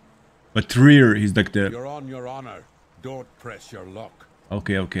personalities. But Trier, he's like the... You're on your honor. Don't press your luck.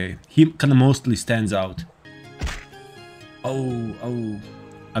 Okay, okay. He kind of mostly stands out. Oh.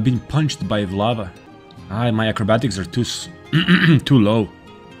 I've been punched by lava. My acrobatics are too too low.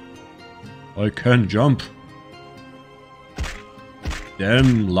 I can't jump.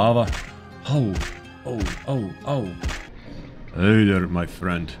 Damn lava. Oh. Hey there, my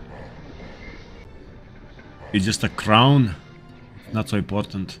friend. It's just a crown. Not so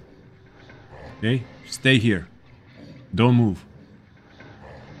important. Okay, Stay here. Don't move.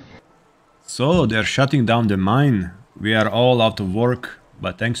 So, they're shutting down the mine. We are all out of work,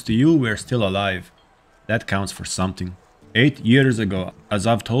 but thanks to you, we're still alive. That counts for something. 8 years ago, as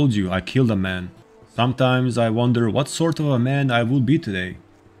I've told you, I killed a man. Sometimes I wonder what sort of a man I would be today,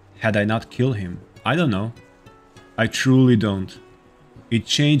 had I not killed him. I don't know. I truly don't. It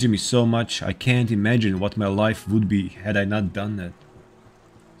changed me so much, I can't imagine what my life would be had I not done that.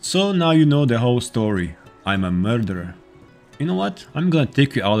 So now you know the whole story. I'm a murderer. You know what? I'm gonna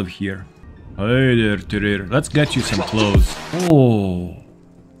take you out of here. Hey there, Tyrir. Let's get you some clothes. Oh.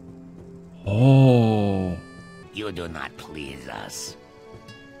 Oh. You do not please us.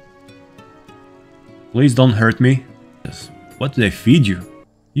 Please don't hurt me. What do they feed you?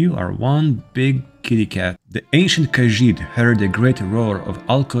 You are one big kitty cat. The ancient Khajiit heard the great roar of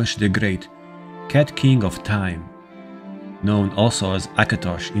Alkosh the Great, Cat King of Time, known also as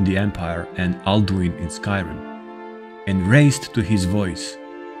Akatosh in the Empire and Alduin in Skyrim, and raised to his voice.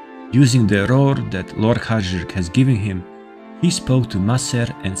 Using the roar that Lord Khazir has given him, he spoke to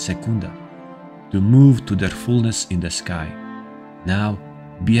Maser and Secunda to move to their fullness in the sky. Now,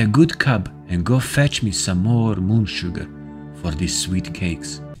 be a good cub and go fetch me some more moon sugar for these sweet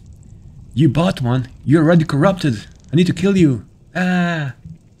cakes. You bought one. You're already corrupted. I need to kill you. Ah.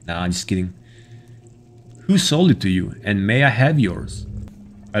 Nah, I'm just kidding. Who sold it to you, and may I have yours?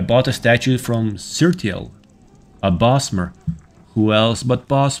 I bought a statue from Sirtiel, a Bosmer. Who else but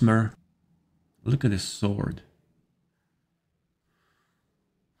Bosmer? Look at this sword.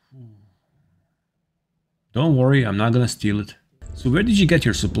 Don't worry, I'm not gonna steal it. So where did you get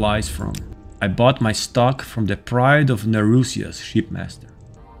your supplies from? I bought my stock from the Pride of Nerusia's shipmaster.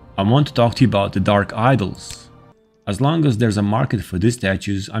 I want to talk to you about the Dark Idols. As long as there's a market for these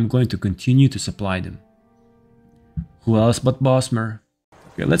statues, I'm going to continue to supply them. Who else but Bosmer?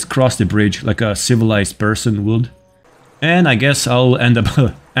 Okay, let's cross the bridge like a civilized person would. And I guess I'll end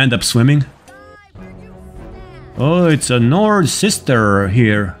up swimming. Oh, it's a Nord sister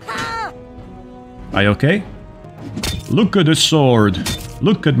here. Are you okay? Look at the sword.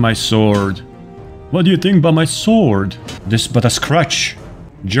 Look at my sword. What do you think about my sword? This but a scratch.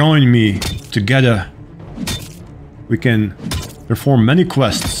 Join me. Together we can perform many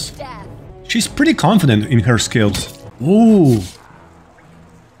quests. She's pretty confident in her skills. Ooh.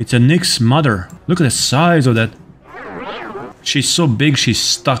 It's a Nick's mother. Look at the size of that. She's so big she's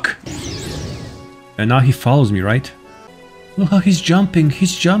stuck. And now he follows me, right? Look how he's jumping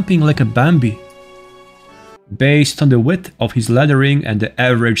like a Bambi. Based on the width of his lettering and the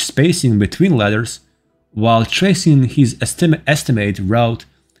average spacing between letters, while tracing his estimated route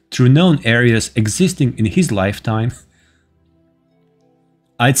through known areas existing in his lifetime,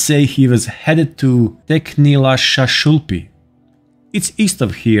 I'd say he was headed to Teknila Shashulpi. It's east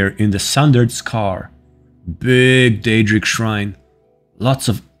of here in the Sundered Scar. Big Daedric shrine. Lots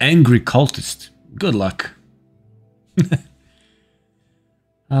of angry cultists. Good luck.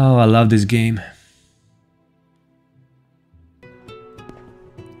 Oh, I love this game.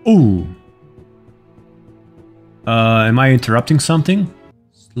 Ooh. Am I interrupting something?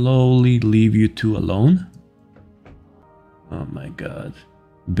 Slowly leave you two alone? Oh my god.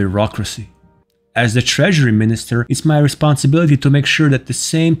 Bureaucracy. As the Treasury Minister, it's my responsibility to make sure that the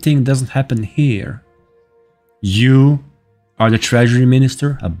same thing doesn't happen here. You are the Treasury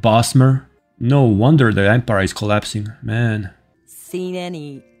Minister? A Bosmer? No wonder the Empire is collapsing, man. Seen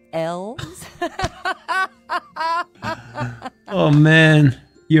any elves? Oh man,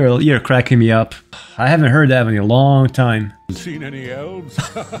 you're cracking me up. I haven't heard that in a long time. Seen any elves?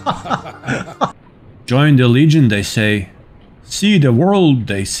 Join the Legion, they say. See the world,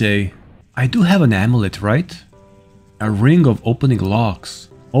 they say. I do have an amulet, right? A ring of opening locks.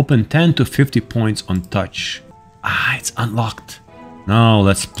 Open 10 to 50 points on touch. Ah, it's unlocked. Now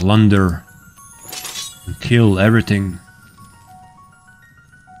let's plunder and kill everything.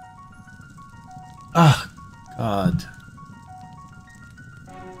 Ah, God.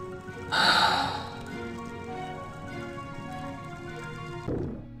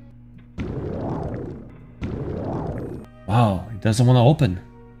 Wow, it doesn't want to open.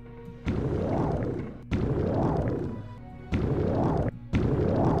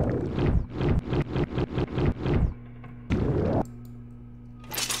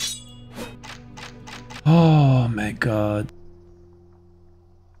 Oh my god.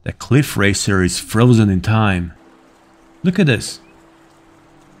 The cliff racer is frozen in time. Look at this.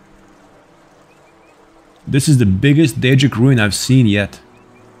 This is the biggest Daedric ruin I've seen yet.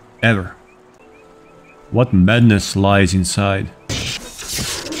 Ever. What madness lies inside?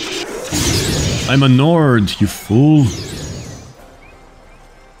 I'm a Nord, you fool.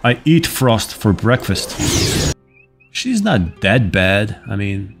 I eat Frost for breakfast. She's not that bad. I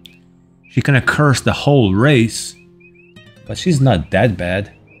mean, she kinda cursed the whole race. But she's not that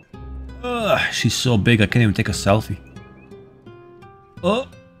bad. Ugh, she's so big I can't even take a selfie. Oh,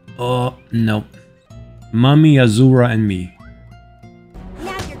 no. Mommy, Azura, and me.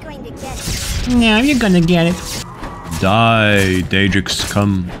 Now you're going to get it. Now you're gonna get it. Die, Daedrix,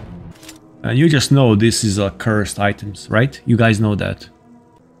 come. And you just know this is a cursed items, right? You guys know that.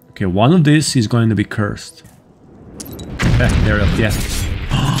 Okay, one of these is going to be cursed. There, yeah.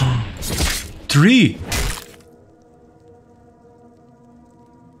 3!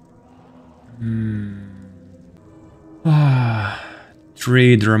 Ah,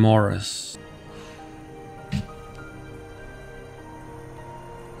 3 Dramoras.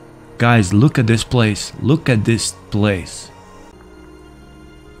 Guys, look at this place. Look at this place.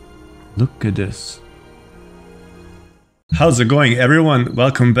 Look at this. How's it going, everyone?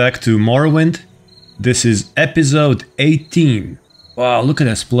 Welcome back to Morrowind. This is episode 18. Wow, look at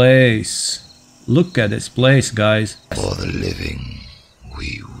this place. Look at this place, guys. For the living,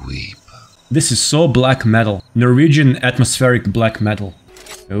 we weep. This is so black metal. Norwegian atmospheric black metal.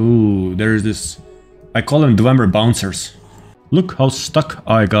 Oh, there's this... I call them Dwemer bouncers. Look how stuck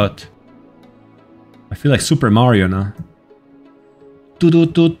I got. I feel like Super Mario now.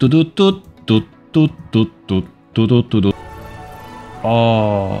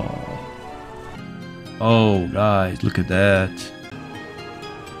 Oh. Oh, guys, look at that.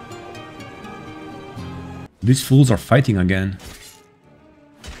 These fools are fighting again.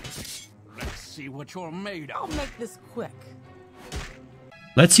 Let's see what you're made I'll of. make this quick.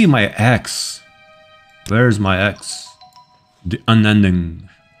 Let's see my axe. Where's my axe? The unending.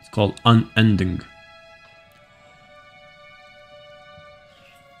 It's called unending.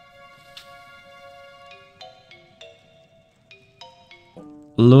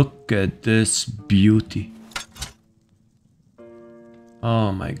 Look at this beauty.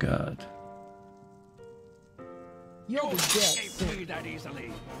 Oh my god. You'll be dead Escape soon. me that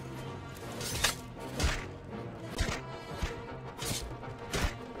easily.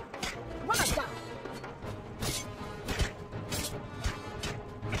 Run it down.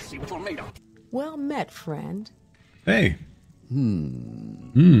 Let's see what you're made of. Well met, friend. Hey.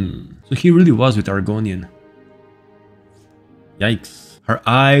 So he really was with Argonian. Yikes. Her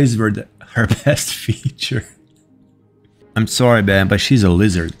eyes were her best feature. I'm sorry, man, but she's a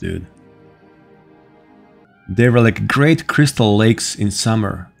lizard, dude. They were like great crystal lakes in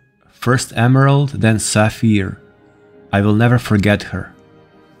summer. First emerald, then sapphire. I will never forget her.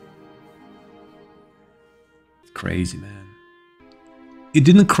 It's crazy, man. It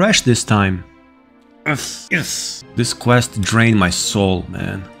didn't crash this time. Yes. This quest drained my soul,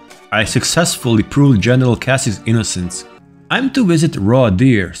 man. I successfully proved General Cassie's innocence. I'm to visit Raw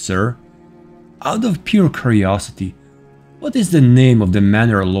Deer, sir. Out of pure curiosity, what is the name of the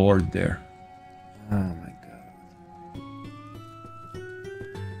manor lord there? Oh my god.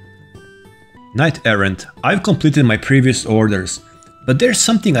 Knight Errant, I've completed my previous orders, but there's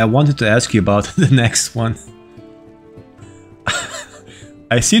something I wanted to ask you about the next one.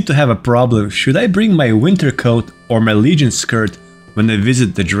 I seem to have a problem. Should I bring my winter coat or my legion skirt when I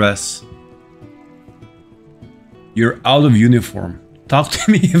visit the dress? You're out of uniform. Talk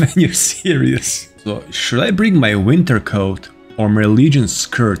to me when you're serious. So, should I bring my winter coat or my legion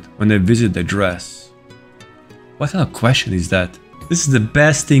skirt when I visit the dress? What kind of question is that? This is the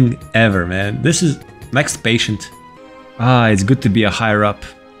best thing ever, man. This is Max Patient. Ah, it's good to be a higher up.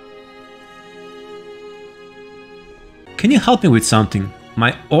 Can you help me with something?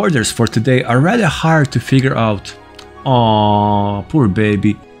 My orders for today are rather hard to figure out. Aww, poor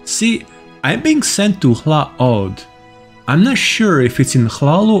baby. See, I'm being sent to Hla Od. I'm not sure if it's in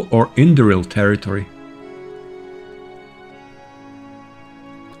Hlalu or Indoril territory.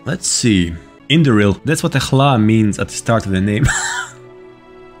 Let's see. Indoril, that's what the Hla means at the start of the name.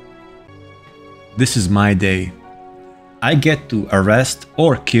 This is my day. I get to arrest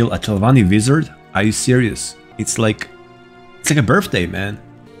or kill a Telvanni wizard? Are you serious? It's like a birthday, man.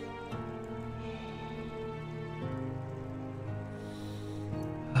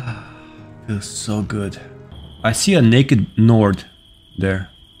 Feels so good. I see a naked Nord there.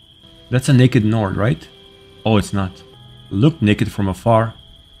 That's a naked Nord, right? Oh, it's not. Look naked from afar.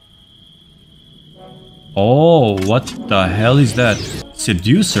 Oh, what the hell is that?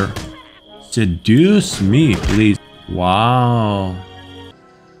 Seducer? Seduce me, please. Wow.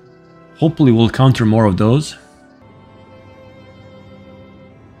 Hopefully we'll counter more of those.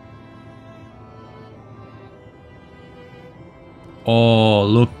 Oh,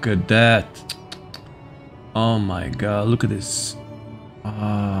 look at that. Oh my god, look at this.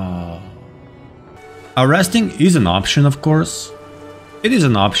 Arresting is an option, of course. It is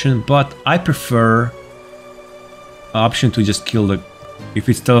an option, but I prefer option to just kill the... If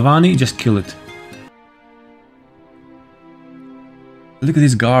it's Telvanni, just kill it. Look at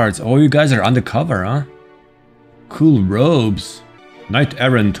these guards. Oh, you guys are undercover, huh? Cool robes. Knight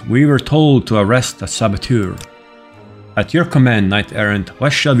Errant, we were told to arrest a saboteur. At your command, Knight Errant,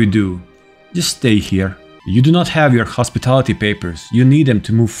 what shall we do? Just stay here. You do not have your hospitality papers. You need them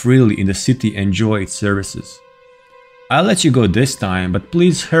to move freely in the city and enjoy its services. I'll let you go this time, but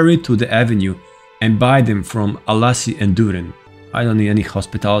please hurry to the avenue and buy them from Alassi and Durin. I don't need any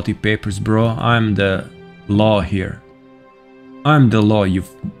hospitality papers, bro. I'm the law here. I'm the law, you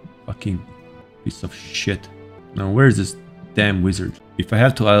fucking piece of shit. Now, where's this damn wizard? If I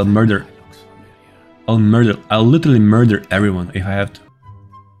have to, I'll murder. I'll literally murder everyone if I have to.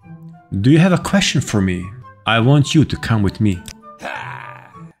 Do you have a question for me? I want you to come with me.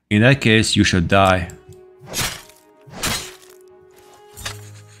 In that case, you should die.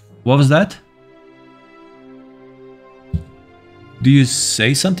 What was that? Do you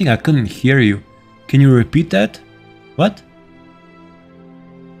say something? I couldn't hear you. Can you repeat that? What?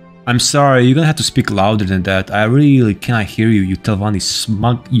 I'm sorry, you're gonna have to speak louder than that. I really cannot hear you, you Telvanni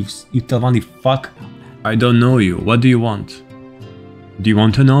smug, you Telvanni fuck. I don't know you. What do you want? Do you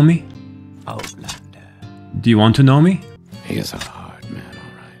want to know me? Outlander. Do you want to know me? He is a hard man,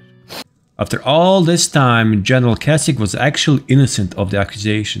 alright. After all this time, General Kasich was actually innocent of the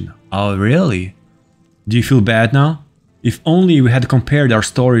accusation. Oh, really? Do you feel bad now? If only we had compared our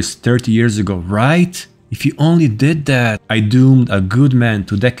stories 30 years ago, right? If you only did that. I doomed a good man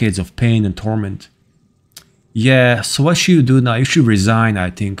to decades of pain and torment. Yeah, so what should you do now? You should resign,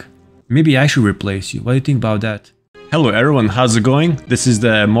 I think. Maybe I should replace you. What do you think about that? Hello everyone, how's it going? This is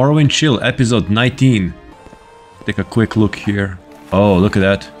the Morrowind Chill, episode 19. Take a quick look here. Oh, look at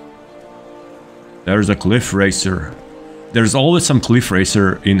that. There's a cliff racer. There's always some cliff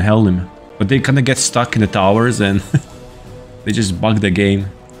racer in Helm, but they kinda get stuck in the towers and they just bug the game.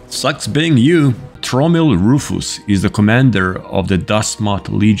 Sucks being you. Tromil Rufus is the commander of the Dustmoth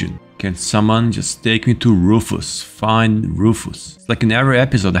Legion. Can someone just take me to Rufus? Find Rufus. It's like in every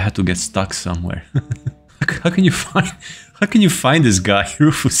episode I had to get stuck somewhere. How can you find this guy,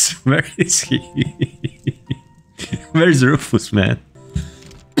 Rufus? Where is he? Where's Rufus, man?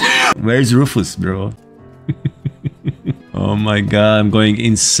 Where's Rufus, bro? Oh my god, I'm going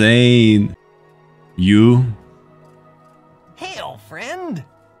insane. You? Hail, friend!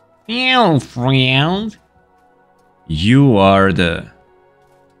 Hail, friend! You are the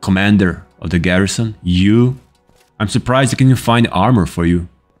commander of the garrison? You? I'm surprised I can even find armor for you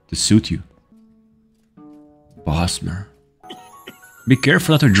to suit you. Bosmer. Be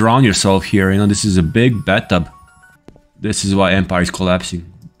careful not to drown yourself here, you know, this is a big bathtub. This is why Empire is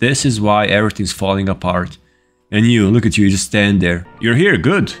collapsing. This is why everything's falling apart. And you, look at you, you just stand there. You're here,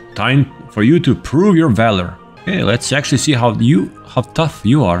 good. Time for you to prove your valor. Okay, let's actually see how tough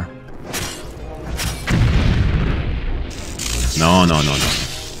you are. No.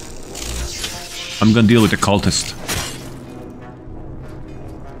 I'm gonna deal with the cultist.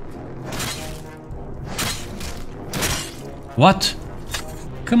 What?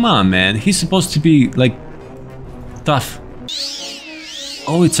 Come on, man. He's supposed to be, like, tough.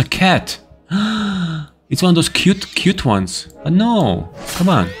 Oh, it's a cat. It's one of those cute ones. But no. Come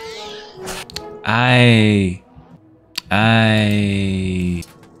on.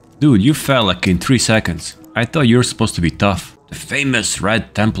 Dude, you fell like in 3 seconds. I thought you were supposed to be tough. The famous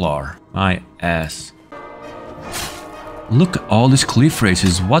Red Templar. My ass. Look at all these cliff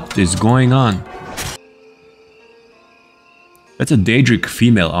races. What is going on? That's a Daedric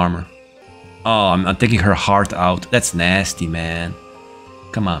female armor. Oh, I'm taking her heart out. That's nasty, man.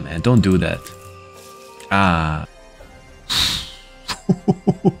 Come on, man. Don't do that. Ah.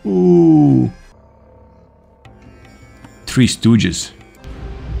 Three Stooges.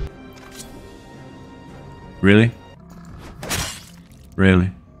 Really?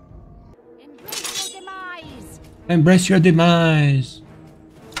 Really? Embrace your demise.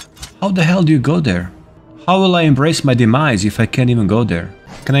 How the hell do you go there? How will I embrace my demise if I can't even go there?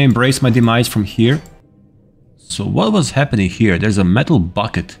 Can I embrace my demise from here? So what was happening here? There's a metal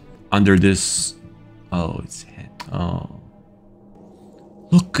bucket under this... Oh, it's... Oh.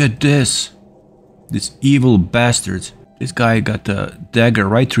 Look at this. This evil bastard. This guy got the dagger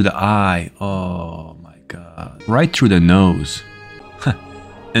right through the eye. Oh my god. Right through the nose.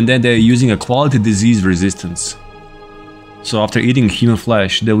 And then they're using a quality disease resistance. So after eating human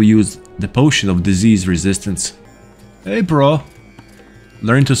flesh, they will use the potion of disease resistance. Hey bro.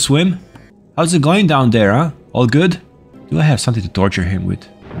 Learn to swim? How's it going down there, huh? All good? Do I have something to torture him with?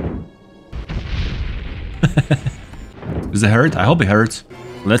 Does it hurt? I hope it hurts.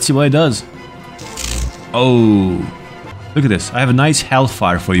 Let's see what it does. Oh, look at this. I have a nice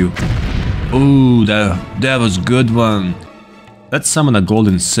hellfire for you. Oh, that was a good one. Let's summon a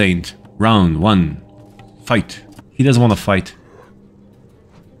golden saint. Round 1. Fight. He doesn't want to fight.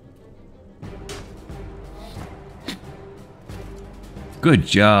 Good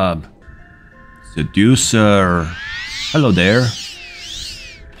job. Seducer. Hello there.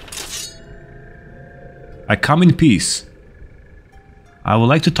 I come in peace. I would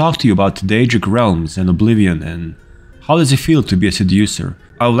like to talk to you about Daedric realms and Oblivion and how does it feel to be a seducer.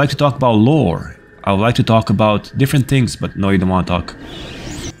 I would like to talk about lore. I would like to talk about different things, but no, you don't want to talk.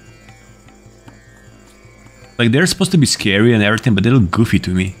 Like, they're supposed to be scary and everything, but they look goofy to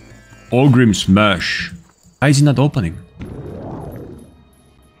me. Orgrim Smash. Why is he not opening?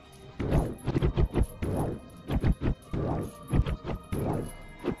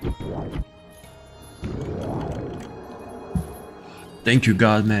 Thank you,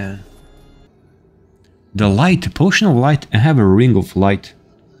 God, man. The light, potion of light, and have a ring of light.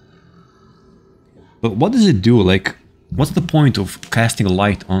 But what does it do? Like, what's the point of casting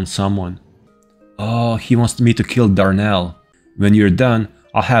light on someone? Oh, he wants me to kill Darnell. When you're done,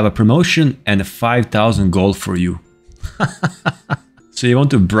 I'll have a promotion and 5,000 gold for you. So you want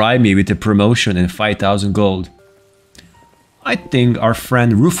to bribe me with a promotion and 5,000 gold? I think our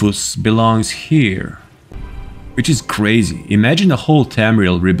friend Rufus belongs here. Which is crazy. Imagine a whole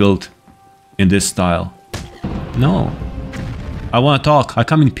Tamriel rebuilt in this style. No. I want to talk. I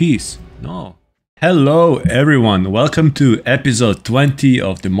come in peace. No. Hello everyone. Welcome to episode 20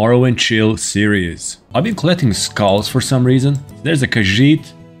 of the Morrowind Chill series. I've been collecting skulls for some reason. There's a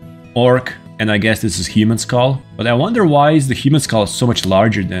Khajiit, Orc, and I guess this is human skull. But I wonder why is the human skull so much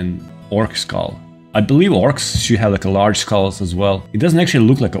larger than Orc skull. I believe orcs should have like a large skulls as well. It doesn't actually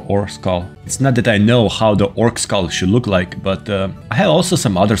look like an orc skull. It's not that I know how the orc skull should look like, but I have also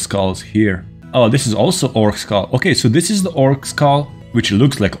some other skulls here. Oh, this is also orc skull. Okay, so this is the orc skull, which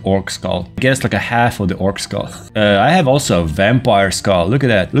looks like orc skull. I guess like a half of the orc skull. I have also a vampire skull. Look at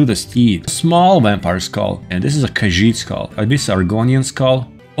that. Look at the teeth. Small vampire skull. And this is a Khajiit skull. This is Argonian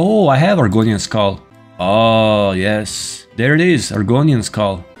skull. Oh, I have Argonian skull. Oh, yes. There it is. Argonian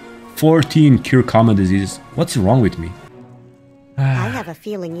skull. 14 cure common diseases. What's wrong with me? I have a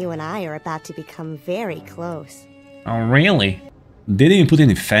feeling you and I are about to become very close. Oh, really? They didn't even put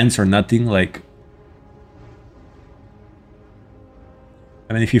any fence or nothing, like...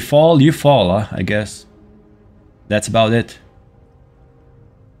 I mean, if you fall, huh, I guess. That's about it.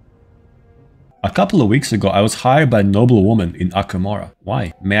 A couple of weeks ago, I was hired by a noble woman in Akamora.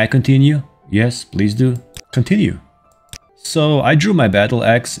 Why? May I continue? Yes, please do. Continue. So I drew my battle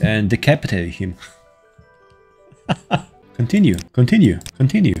axe and decapitated him. Continue, continue,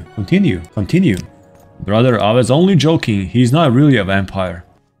 continue, continue, continue. Brother, I was only joking. He's not really a vampire.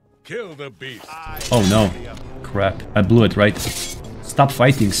 Kill the beast. Oh no. Crap. I blew it, right? Stop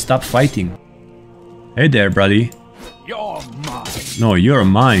fighting, stop fighting. Hey there, buddy. You're mine. No, you're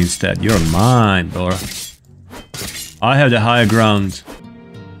mine instead. You're mine, bro. I have the higher ground.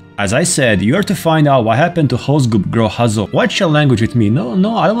 As I said, you are to find out what happened to Hosgub Grohazo. Watch your language with me. No,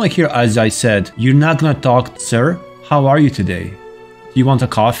 I don't want to hear as I said. You're not gonna talk, sir. How are you today? Do you want a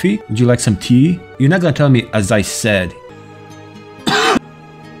coffee? Would you like some tea? You're not gonna tell me as I said.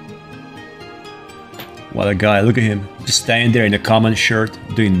 What a guy, look at him. Just standing there in a common shirt,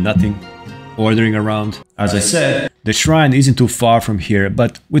 doing nothing. Ordering around. As I said, the shrine isn't too far from here,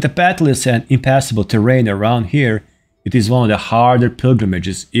 but with the pathless and impassable terrain around here, it is one of the harder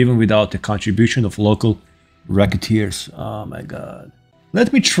pilgrimages, even without the contribution of local racketeers. Oh my god.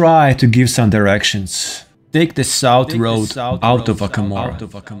 Let me try to give some directions. Take the south road out of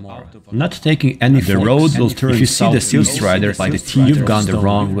Akamora. Not taking any the road will turn. If you see the Seal Strider by the teeth, you've gone the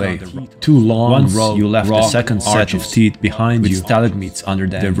wrong way. Too long. Once you left the second set of teeth behind you, with stalagmites under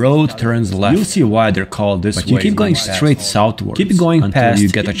them. The road turns left. You'll see why they're called this way. But you keep going straight southward. Keep going until you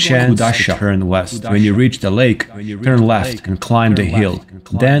get a chance to turn west. When you reach the lake, turn left and climb the hill.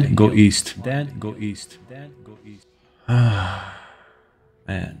 Then go east.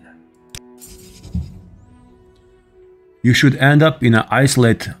 Man. You should end up in an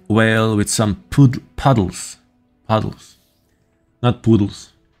isolated whale with some puddles. Puddles. Not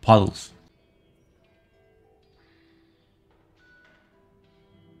poodles. Puddles.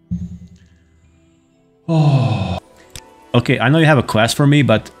 Oh. Okay, I know you have a quest for me,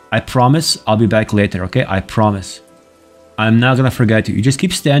 but I promise I'll be back later, okay? I promise. I'm not gonna forget you. You just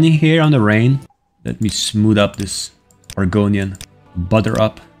keep standing here on the rain. Let me smooth up this Argonian. Butter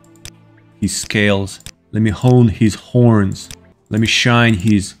up his scales. Let me hone his horns. Let me shine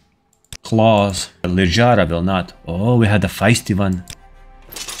his claws. Lejara will not. Oh, we had a feisty one.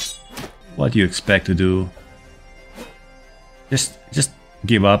 What do you expect to do? Just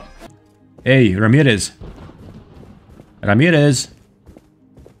give up. Hey, Ramirez. Ramirez.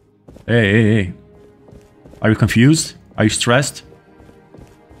 Hey. Are you confused? Are you stressed?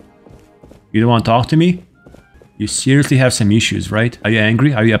 You don't want to talk to me? You seriously have some issues, right? Are you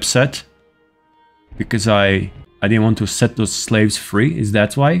angry? Are you upset? Because I didn't want to set those slaves free? Is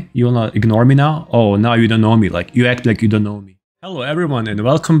that why? You wanna ignore me now? Oh, now you don't know me. Like, you act like you don't know me. Hello everyone and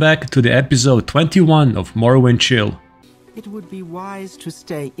welcome back to the episode 21 of Morrowind Chill. It would be wise to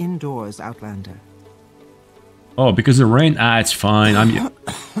stay indoors, Outlander. Oh, because of rain? Ah, it's fine. I'm...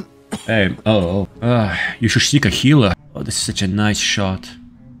 Hey, you should seek a healer. Oh, this is such a nice shot.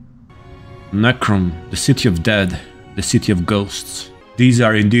 Necrom, the city of dead, the city of ghosts. These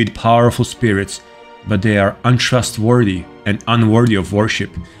are indeed powerful spirits, but they are untrustworthy and unworthy of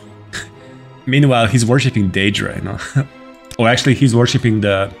worship. Meanwhile, he's worshipping Daedra, you know. Oh, actually, he's worshipping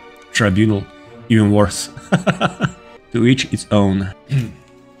the tribunal. Even worse. To each its own.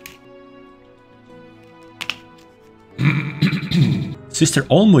 Sister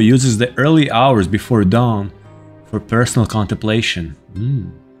Olmo uses the early hours before dawn for personal contemplation.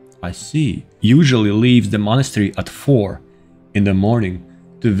 I see. Usually leaves the monastery at 4 in the morning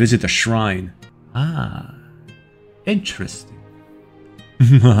to visit a shrine. Ah, interesting.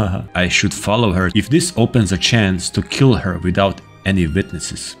 I should follow her if this opens a chance to kill her without any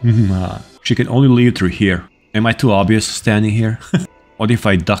witnesses. She can only leave through here. Am I too obvious standing here? What if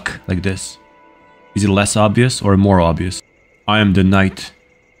I duck like this? Is it less obvious or more obvious? I am the night.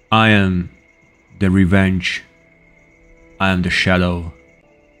 I am the revenge. I am the shadow.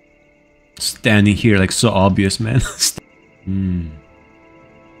 Standing here like so obvious, man.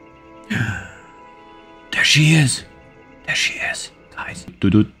 There she is. There she is, guys.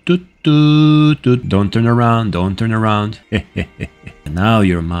 Don't turn around. Don't turn around. Now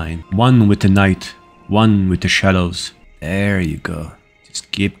you're mine. One with the night. One with the shadows. There you go.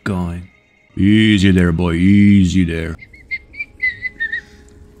 Just keep going. Easy there, boy. Easy there.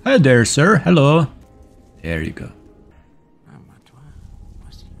 Hi there, sir. Hello. There you go.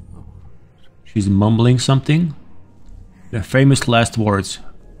 She's mumbling something. The famous last words.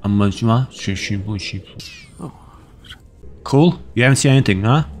 Cool? You haven't seen anything,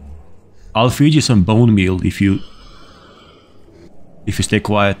 huh? I'll feed you some bone meal if you stay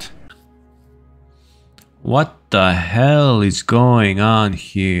quiet. What the hell is going on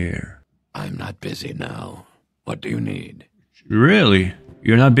here? I'm not busy now. What do you need? Really?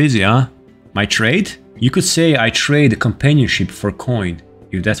 You're not busy, huh? My trade? You could say I trade companionship for coin,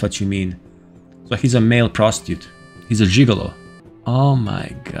 if that's what you mean. So he's a male prostitute. He's a gigolo. Oh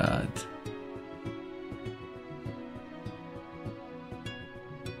my god.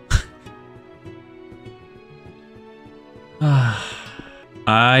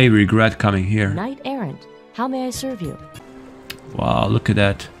 I regret coming here. Knight errant. How may I serve you? Wow, look at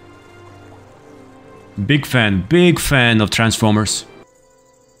that. Big fan of Transformers.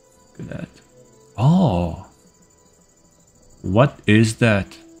 Look at that. Oh. What is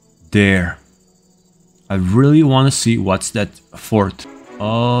that? There. I really want to see what's that fort.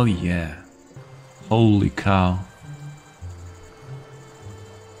 Oh yeah. Holy cow.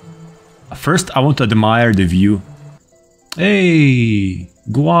 First I want to admire the view. Hey,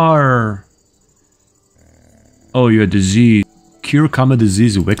 Guar. Oh, you're a disease. Cure common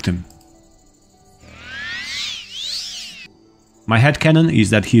disease victim. My headcanon is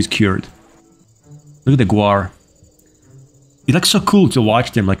that he is cured. Look at the Guar. It's like so cool to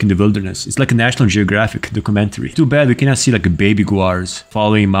watch them like in the wilderness. It's like a National Geographic documentary. Too bad we cannot see like a baby Guars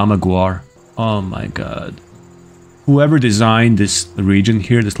following Mama Guar. Oh my god. Whoever designed this region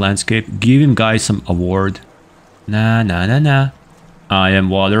here, this landscape, give him guys some award. Na na na na. I am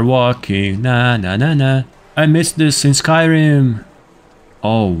water walking. Na na na na. I missed this in Skyrim.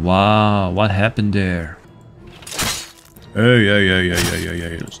 Oh wow, what happened there? Hey.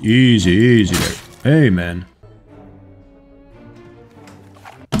 Easy there. Hey man.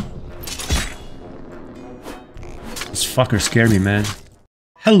 This fucker scared me, man.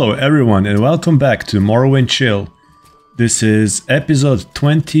 Hello everyone and welcome back to Morrowind Chill. This is episode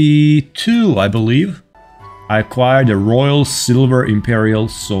 22, I believe. I acquired a Royal Silver Imperial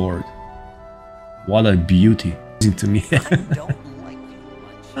Sword. What a beauty. To me.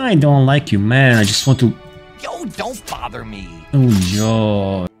 I don't like you, man. I just want to... Yo, don't bother me. Oh,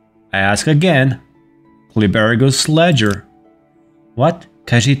 yo. I ask again. Liberago's Ledger. What?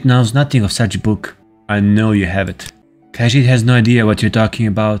 Khajiit knows nothing of such book. I know you have it. Khajiit has no idea what you're talking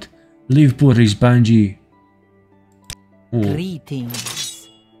about. Leave poor Rizbanji. Greetings.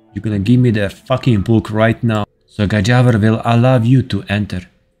 You're gonna give me the fucking book right now, so Gajavr will allow you to enter.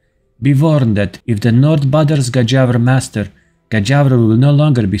 Be warned that if the Nord bothers Gajavr Master, Gajavr will no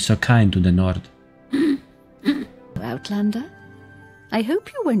longer be so kind to the Nord. Outlander, I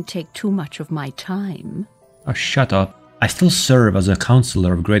hope you won't take too much of my time. Oh, shut up. I still serve as a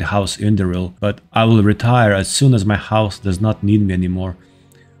counselor of Great House Inderil, but I will retire as soon as my house does not need me anymore.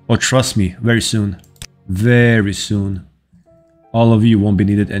 Oh, trust me, very soon. Very soon. All of you won't be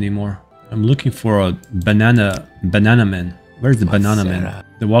needed anymore. I'm looking for a banana man. Where's the banana man?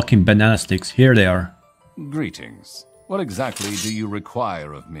 The walking banana sticks. Here they are. Greetings. What exactly do you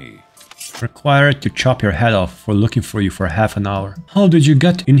require of me? Required to chop your head off for looking for you for half an hour. How did you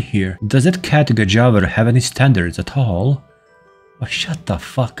get in here? Does that cat Gajavr have any standards at all? Oh, shut the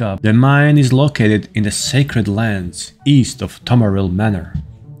fuck up. The mine is located in the Sacred Lands, east of Tomaril Manor.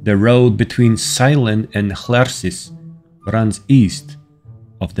 The road between Silent and Hlersis runs east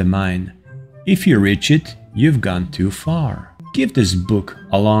of the mine. If you reach it, you've gone too far. Give this book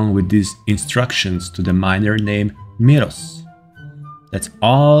along with these instructions to the miner named Miros. That's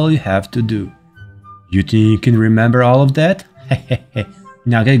all you have to do. You think you can remember all of that? Hehehe.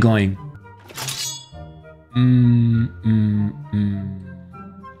 Now get going.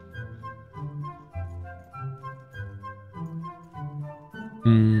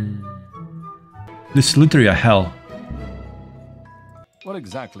 This is literally a hell. What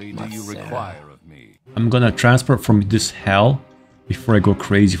exactly do you require of me? I'm gonna transport from this hell before I go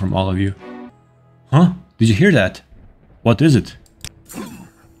crazy from all of you. Huh? Did you hear that? What is it?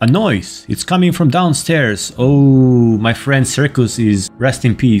 A noise! It's coming from downstairs. Oh, my friend Circus is rest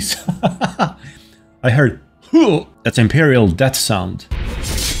in peace. I heard, "Hoo!" That's Imperial death sound.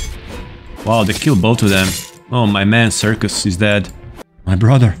 Wow, they killed both of them. Oh, my man Circus is dead. My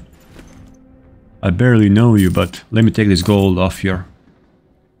brother. I barely know you, but let me take this gold off your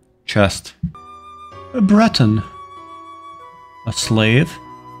chest. A Breton. A slave?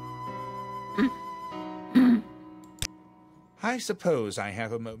 I suppose I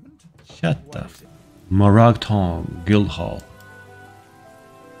have a moment. Shut up. Moragtong Guildhall.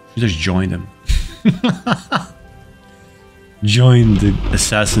 Should just join them. Join the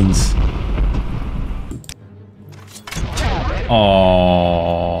assassins.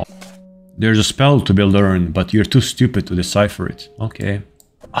 Oh, there's a spell to be learned, but you're too stupid to decipher it. Okay.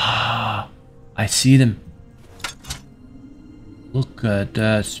 Ah, I see them. Look at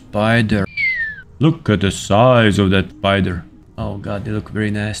that spider. Look at the size of that spider. Oh god, they look very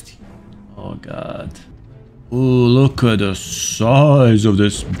nasty. Oh god. Oh, look at the size of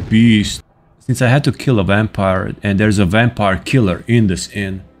this beast. Since I had to kill a vampire, and there's a vampire killer in this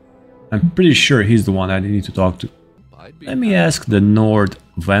inn, I'm pretty sure he's the one I need to talk to. Let me ask the Nord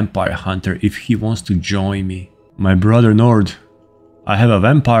vampire hunter if he wants to join me. My brother Nord, I have a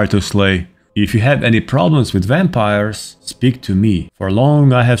vampire to slay. If you have any problems with vampires, speak to me. For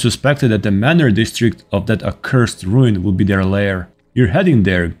long I have suspected that the manor district of that accursed ruin will be their lair. You're heading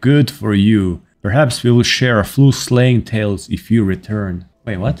there, good for you. Perhaps we will share a few slaying tales if you return.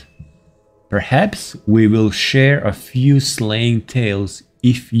 Wait, what? Perhaps we will share a few slaying tales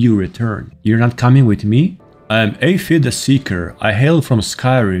if you return. You're not coming with me? I am Aphid the Seeker. I hail from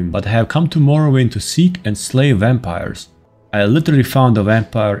Skyrim, but I have come to Morrowind to seek and slay vampires. I literally found a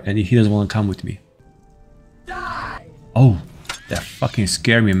vampire and he doesn't want to come with me. Die! Oh, that fucking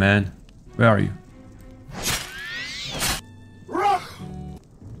scared me, man. Where are you?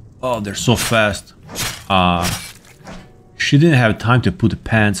 Oh, they're so fast. She didn't have time to put the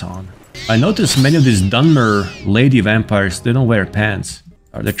pants on. I noticed many of these Dunmer lady vampires, they don't wear pants.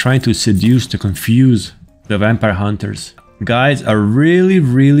 They're trying to seduce, to confuse the vampire hunters. Guys, I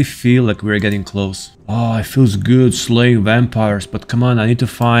really feel like we're getting close. Oh, it feels good slaying vampires, but come on, I need to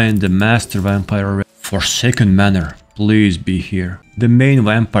find the master vampire already. Forsaken Manor, please be here. The main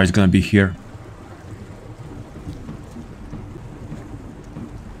vampire is gonna be here.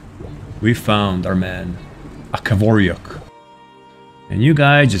 We found our man, a Kavoriok. And you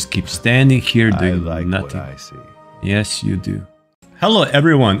guys just keep standing here doing nothing. What I see. Yes, you do. Hello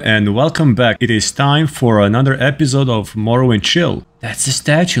everyone and welcome back. It is time for another episode of Morrowind Chill. That's the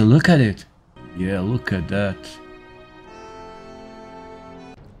statue, look at it. Yeah, look at that.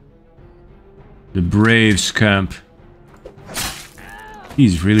 The brave scamp.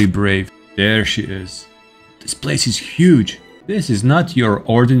 He's really brave. There she is. This place is huge. This is not your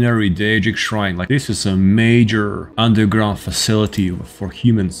ordinary Daedric shrine. Like, this is a major underground facility for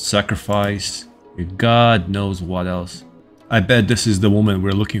human sacrifice. God knows what else. I bet this is the woman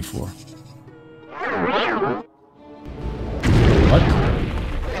we're looking for. What?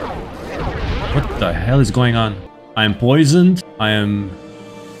 What the hell is going on? I am poisoned. I am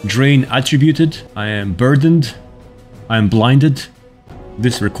drain attributed. I am burdened. I am blinded.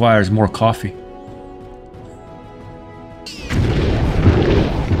 This requires more coffee.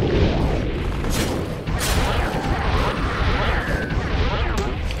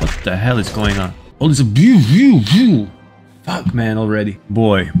 What the hell is going on? Oh, there's a view. Fuck, man, already.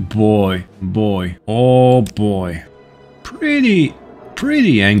 Boy. Oh, boy.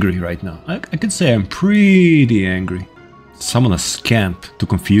 Pretty angry right now. I could say I'm pretty angry. Summon a scamp to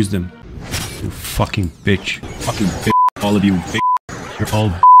confuse them. You fucking bitch. Fucking bitch. All of you bitch. You're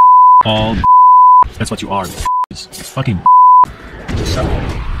all That's what you are. Fucking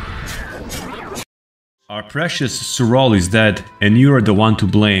Our precious Sorol is dead, and you're the one to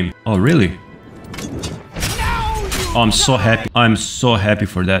blame. Oh, really? Oh, I'm so happy. I'm so happy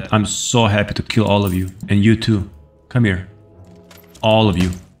for that. I'm so happy to kill all of you. And you too. Come here. All of you.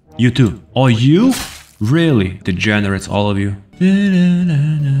 You too. Oh, you? Really? Degenerates, all of you.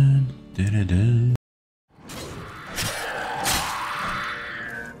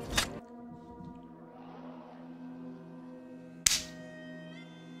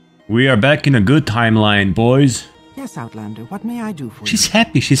 We are back in a good timeline, boys. Yes, Outlander, what may I do for you? She's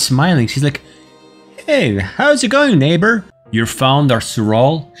happy, she's smiling, she's like, hey, how's it going, neighbor? You found our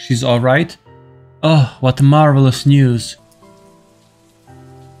Sorol? She's alright? Oh, what marvelous news.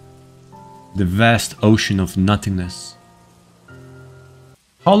 The vast ocean of nothingness.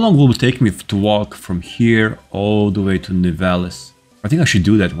 How long will it take me to walk from here all the way to Nivalis? I think I should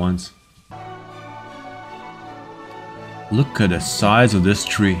do that once. Look at the size of this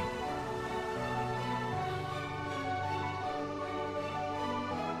tree.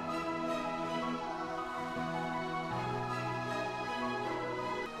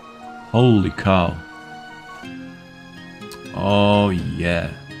 Holy cow. Oh yeah.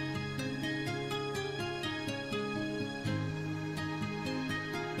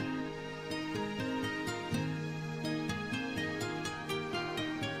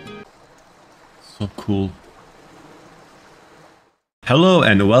 So cool. Hello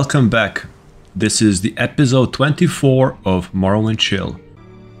and welcome back. This is the episode 24 of Morrowind Chill.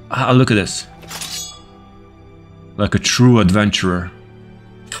 Ah, look at this. Like a true adventurer.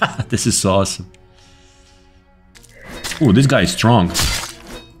 This is so awesome. Oh, this guy is strong.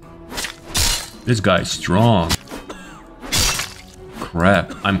 This guy is strong.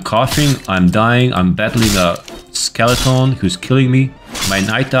 Crap. I'm coughing, I'm dying, I'm battling a skeleton who's killing me. My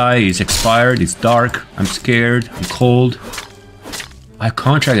night eye is expired, it's dark, I'm scared, I'm cold. I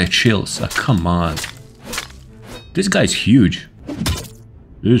contracted chills. Come on. This guy's huge.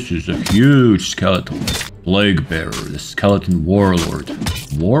 This is a huge skeleton. Plague Bearer, the skeleton warlord.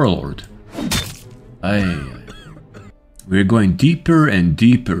 Warlord? We're going deeper and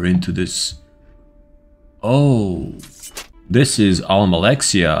deeper into this. Oh. This is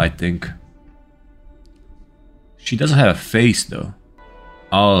Almalexia, I think. She doesn't have a face though.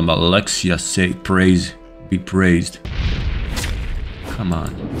 Almalexia, say praise, be praised. Come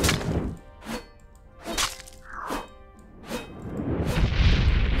on.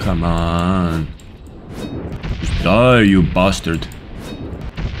 Come on. Just die, you bastard.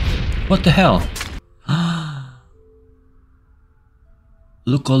 What the hell?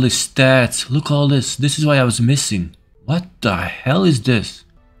 Look all these stats. Look all this. This is why I was missing. What the hell is this?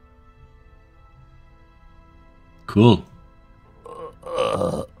 Cool.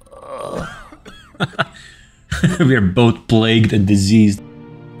 We are both plagued and diseased.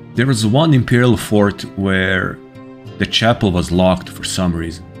 There was one Imperial fort where the chapel was locked for some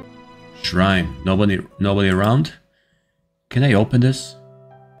reason. Shrine. Nobody around? Can I open this?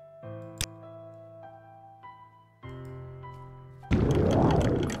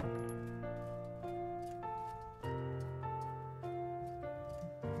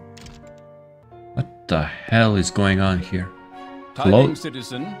 What the hell is going on here? Hello?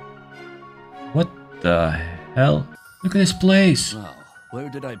 Citizen. What the hell? Look at this place. Well, where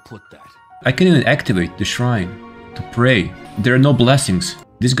did I put that? I can even activate the shrine to pray. There are no blessings.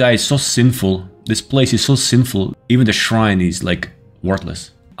 This guy is so sinful. This place is so sinful. Even the shrine is like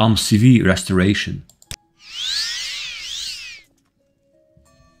worthless. CV restoration.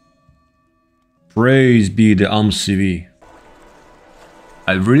 Praise be the CV.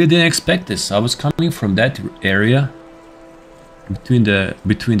 I really didn't expect this. I was coming from that area between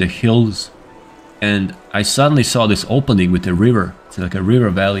the hills, and I suddenly saw this opening with a river. It's like a river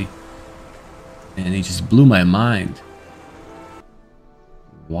valley, and it just blew my mind.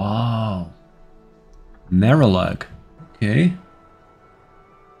 Wow. Marilag. Okay.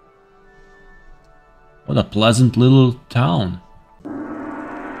 What a pleasant little town.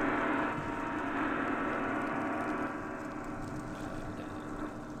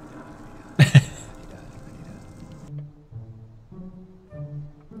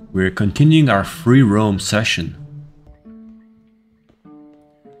 We're continuing our free roam session.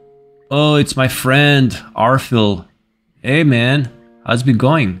 Oh, it's my friend, Arphil. Hey man, how's it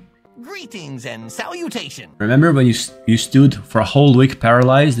going? Greetings and salutation. Remember when you stood for a whole week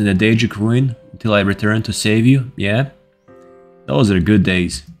paralyzed in the Daedric ruin until I returned to save you? Yeah? Those are good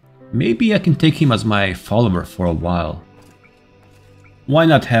days. Maybe I can take him as my follower for a while. Why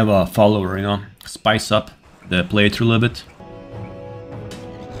not have a follower, you know? Spice up the playthrough a little bit.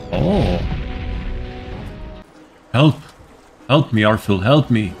 Oh. Help. Help me, Arphil, help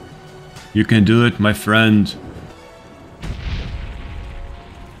me. You can do it, my friend.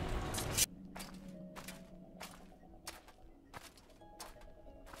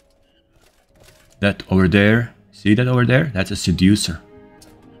 That over there, see that over there? That's a seducer.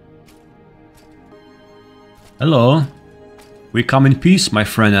 Hello. We come in peace, my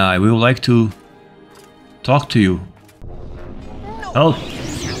friend and I. We would like to talk to you. Help.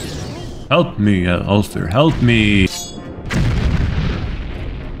 Help me, Ulfir. Help me.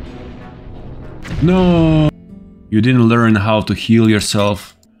 No. You didn't learn how to heal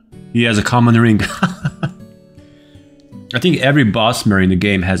yourself. He has a common ring. I think every bossmer in the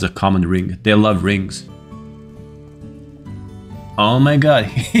game has a common ring. They love rings. Oh my god.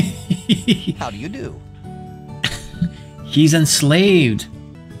 How do you do? He's enslaved.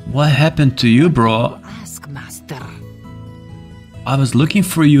 What happened to you, bro? Ask, master. I was looking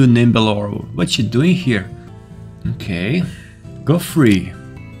for you, Nimbalor. What you doing here? Okay. Go free.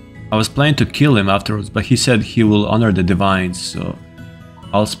 I was planning to kill him afterwards, but he said he will honor the divines, so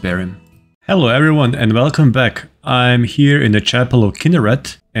I'll spare him. Hello everyone and welcome back. I'm here in the Chapel of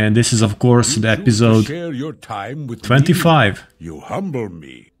Kinneret, and this is of course the episode Share your time with 25 me. You humble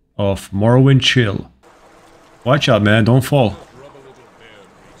me. Of Morrowind Chill. Watch out man, don't fall.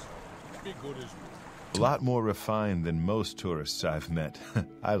 A lot more refined than most tourists I've met.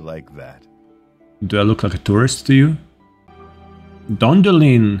 I like that. Do I look like a tourist to you?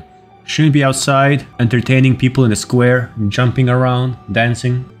 Dondolin! Shouldn't be outside, entertaining people in the square, jumping around,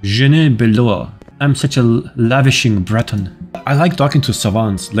 dancing. Je ne below. I'm such a lavishing Breton. I like talking to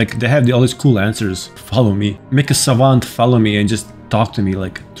savants, like they have all these cool answers. Follow me. Make a savant follow me and just talk to me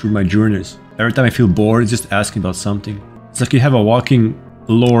like through my journeys. Every time I feel bored, just ask me about something. It's like you have a walking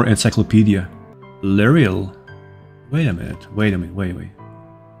lore encyclopedia. Lyriel? Wait a minute, wait.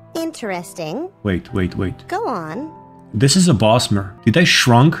 Interesting. Wait. Go on. This is a bossmer. Did I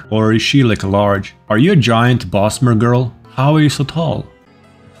shrunk or is she like large? Are you a giant bossmer girl? How are you so tall?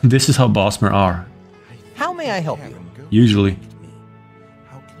 This is how bossmer are. How may I help you? Usually.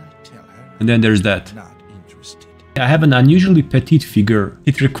 And then there's that. I have an unusually petite figure.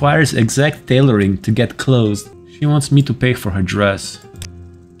 It requires exact tailoring to get clothes. She wants me to pay for her dress.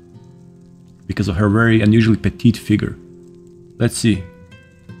 Because of her very unusually petite figure. Let's see.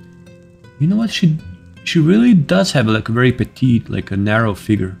 You know what? She really does have like a very petite, like a narrow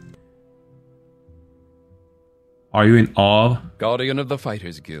figure. Are you in awe? Guardian of the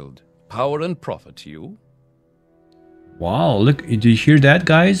Fighters Guild. Power and profit to you. Wow, look, did you hear that,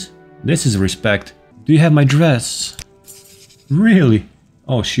 guys? This is respect. Do you have my dress? Really?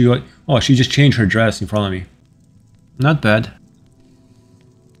 Oh, she just changed her dress in front of me. Not bad.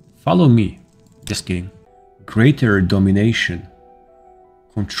 Follow me. Just kidding. Greater domination.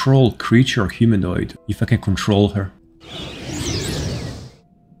 Control creature or humanoid, if I can control her.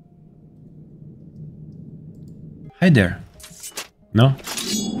 Hi there. No?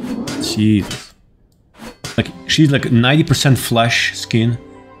 Jesus. Like, she's like 90% flesh skin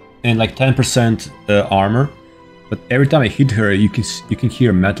and like 10% armor. But every time I hit her, you can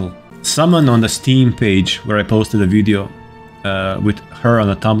hear metal. Someone on the Steam page where I posted a video with her on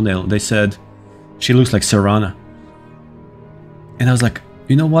the thumbnail, they said she looks like Serana. And I was like,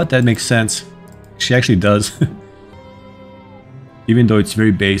 you know what? That makes sense. She actually does. Even though it's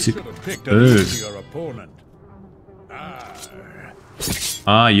very basic.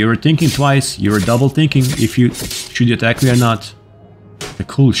 Ah, you were thinking twice. You were double thinking if you should you attack me or not. A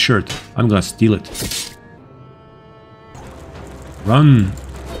cool shirt. I'm gonna steal it. Run.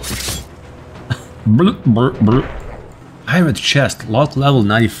 Pirate chest. Lock level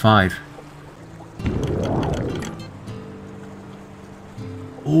 95.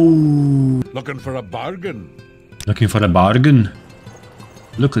 Ooh. Looking for a bargain. Looking for a bargain?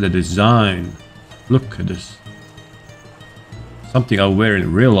 Look at the design. Look at this. Something I'll wear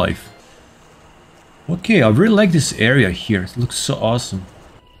in real life. Okay, I really like this area here. It looks so awesome.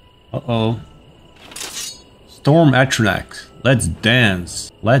 Uh-oh. Storm Atronax. Let's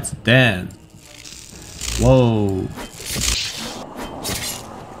dance. Let's dance. Whoa.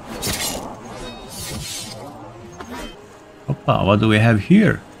 Opa, what do we have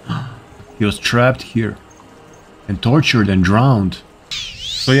here? He was trapped here and tortured and drowned.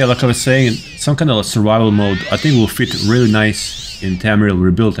 So yeah, like I was saying, some kind of a survival mode I think will fit really nice in Tamriel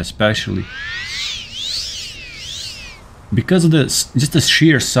Rebuilt, especially because of just the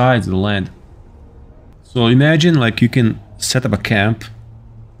sheer size of the land. So imagine like you can set up a camp,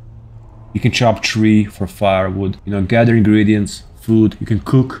 you can chop tree for firewood, you know, gather ingredients, food, you can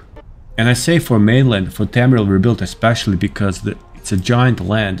cook. And I say for mainland, for Tamriel Rebuilt especially, because it's a giant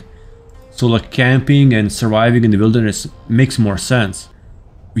land. So like camping and surviving in the wilderness makes more sense.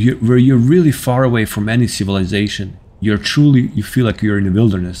 Where you're really far away from any civilization. You feel like you're in the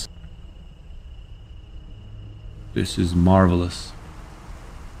wilderness. This is marvelous.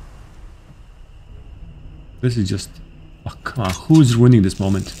 This is just... Oh, come on, who's ruining this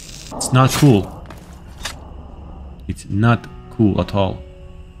moment? It's not cool. It's not cool at all.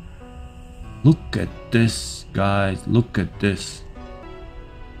 Look at this, guys. Look at this.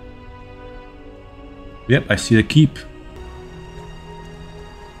 Yep, I see the keep.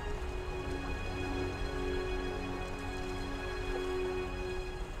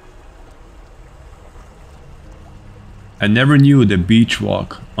 I never knew the beach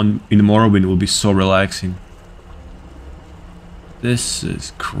walk in Morrowind would be so relaxing. This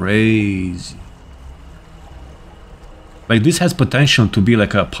is crazy. Like, this has potential to be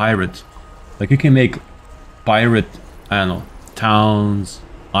like a pirate. Like, you can make pirate, I don't know, towns,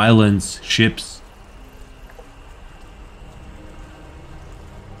 islands, ships.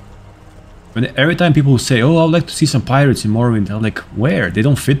 But every time people say, oh, I'd like to see some pirates in Morrowind, I'm like, where? They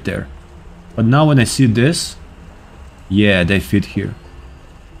don't fit there. But now when I see this, yeah, they fit here.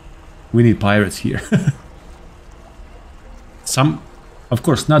 We need pirates here. Some, of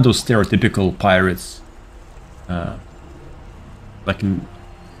course, not those stereotypical pirates. Like in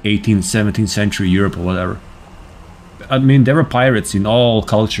 18th, 17th century Europe or whatever. I mean, there were pirates in all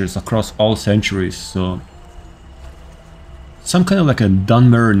cultures across all centuries, so... Some kind of like a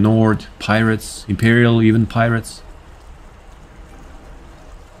Dunmer, Nord pirates, Imperial even pirates.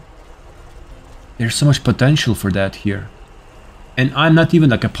 There's so much potential for that here. And I'm not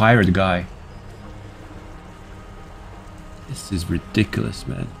even like a pirate guy. This is ridiculous,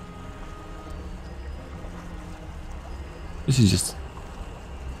 man. This is just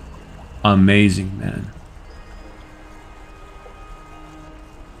amazing, man.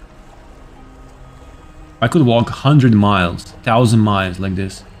 I could walk 100 miles, 1,000 miles like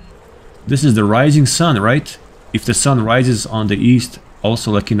this. This is the rising sun, right? If the sun rises on the east, also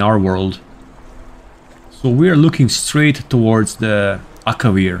like in our world. So we're looking straight towards the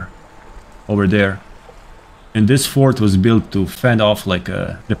Akavir over there. And this fort was built to fend off like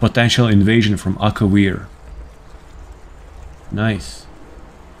the potential invasion from Akavir. Nice.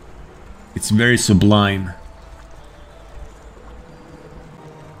 It's very sublime.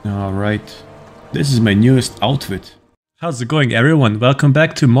 Alright. This is my newest outfit. How's it going, everyone? Welcome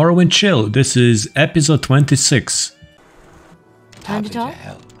back to Morrowind Chill. This is episode 26. Time to talk?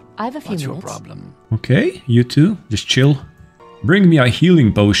 I have a few minutes. What's your problem? Okay, you two, just chill. Bring me a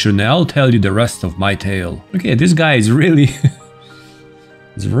healing potion and I'll tell you the rest of my tale. Okay, this guy is really...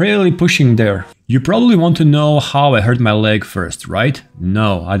 is really pushing there. You probably want to know how I hurt my leg first, right?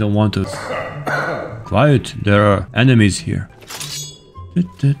 No, I don't want to. Quiet, there are enemies here.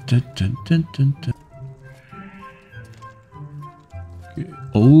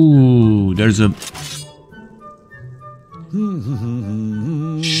 Oh, there's a...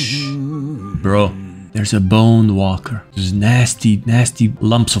 Shh. Bro, there's a bone walker. There's nasty, nasty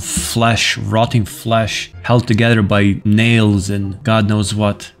lumps of flesh, rotting flesh, held together by nails and God knows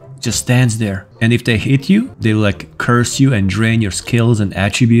what. Just stands there. And if they hit you, they like curse you and drain your skills and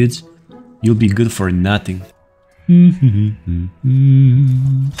attributes. You'll be good for nothing.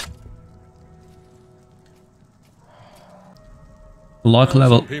 Lock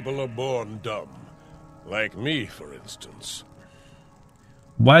level. Some people are born dumb. Like me, for instance.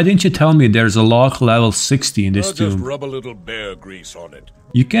 Why didn't you tell me there's a lock level 60 in this Just tomb? rub a little bear grease on it.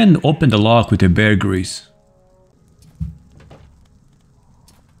 You can open the lock with a bear grease.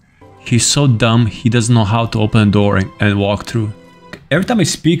 He's so dumb, he doesn't know how to open a door and walk through. Every time I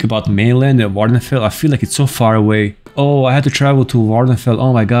speak about mainland and Wardenfell, I feel like it's so far away. Oh, I had to travel to Wardenfell,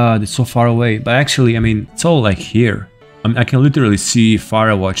 oh my god, it's so far away. But actually, I mean, it's all like here. I mean, I can literally see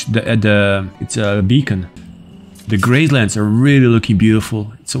Firewatch, it's a beacon. The Gracelands are really looking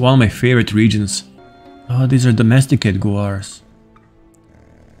beautiful. It's one of my favorite regions. Oh, these are domesticated guars.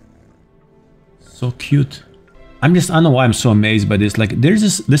 So cute. I don't know why I'm so amazed by this. Like, this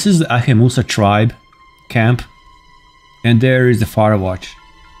is the Ahemusa tribe camp, and there is the Firewatch.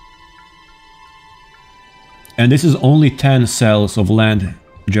 And this is only 10 cells of land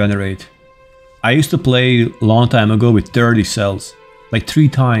generate. I used to play a long time ago with 30 cells, like 3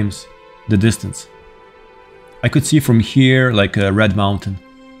 times the distance. I could see from here like Red Mountain.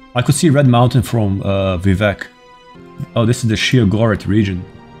 I could see Red Mountain from Vivek. Oh, this is the Sheogoret region.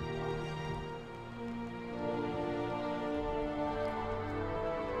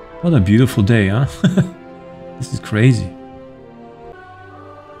 What a beautiful day, huh? This is crazy.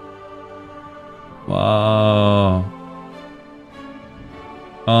 Wow.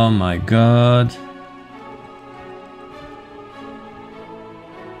 Oh my god.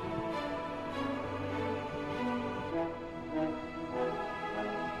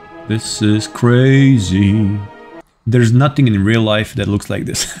 This is crazy. There's nothing in real life that looks like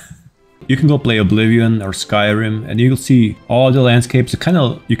this. You can go play Oblivion or Skyrim and you'll see all the landscapes. Kind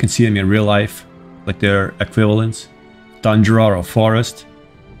of, you can see them in real life, like their equivalents, tundra or forest.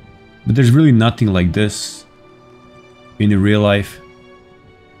 But there's really nothing like this in real life.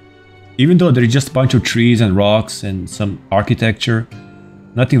 Even though there's just a bunch of trees and rocks and some architecture,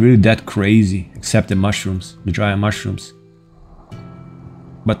 nothing really that crazy except the mushrooms, the giant mushrooms.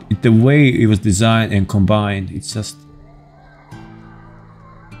 But the way it was designed and combined, it's just...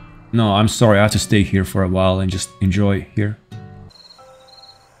 No, I'm sorry, I have to stay here for a while and just enjoy here.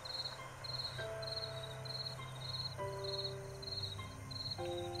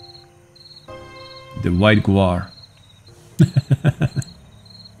 The white guar.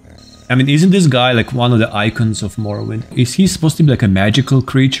 I mean, isn't this guy like one of the icons of Morrowind? Is he supposed to be like a magical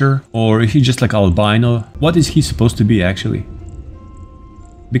creature? Or is he just like albino? What is he supposed to be actually?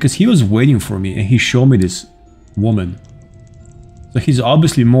 Because he was waiting for me and he showed me this woman. So he's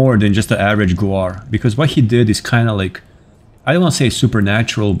obviously more than just the average guar. Because what he did is kind of like... I don't want to say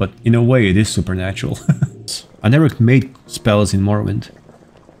supernatural, but in a way it is supernatural. I never made spells in Morrowind.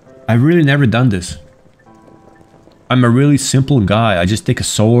 I've really never done this. I'm a really simple guy. I just take a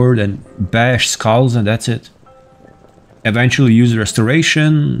sword and bash skulls and that's it. Eventually use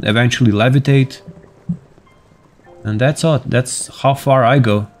restoration, eventually levitate. And that's all. That's how far I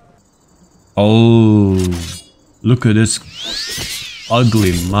go. Oh, look at this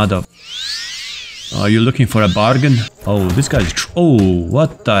ugly mother. Are you looking for a bargain? Oh, this guy's... Oh,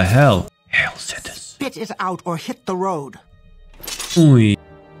 what the hell? Hell said this. Spit it out or hit the road. Oi.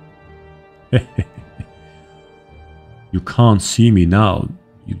 You can't see me now,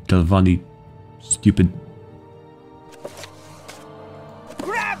 you Telvanni stupid.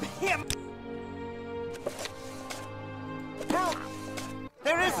 Grab him! Help!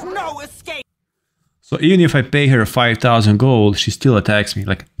 There is no escape! So even if I pay her 5,000 gold, she still attacks me,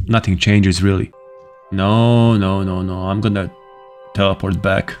 like nothing changes really. No, no, no, no, I'm gonna teleport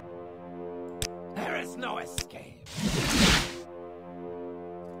back. There is no escape.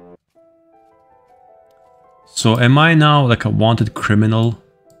 So am I now like a wanted criminal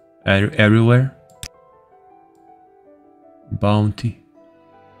everywhere? Bounty.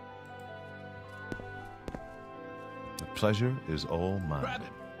 The pleasure is all mine.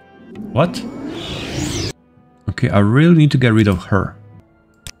 What? Okay, I really need to get rid of her.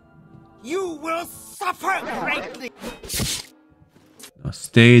 You will suffer greatly! Now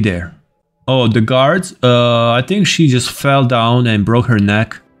stay there. Oh, the guards? I think she just fell down and broke her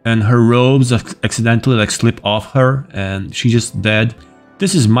neck. And her robes accidentally like slip off her and she just dead.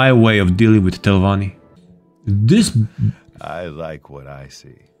 This is my way of dealing with Telvanni. I like what I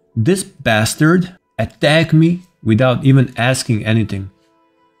see. This bastard attacked me without even asking anything.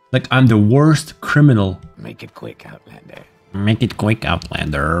 Like I'm the worst criminal. Make it quick, Outlander. Make it quick,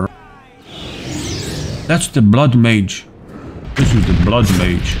 Outlander. That's the blood mage. This is the blood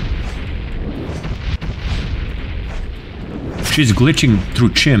mage. She's glitching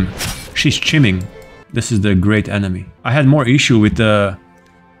through chim. She's chimming. This is the great enemy. I had more issue with the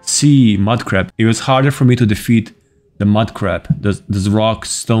sea mud crab. It was harder for me to defeat the mud crab. This rock,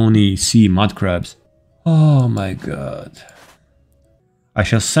 stony sea mud crabs. Oh my god. I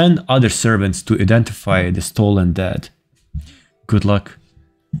shall send other servants to identify the stolen dead. Good luck.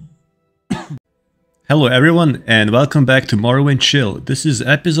 Hello everyone and welcome back to Morrowind Chill. This is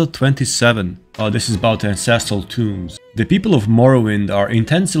episode 27. This is about ancestral tombs. The people of Morrowind are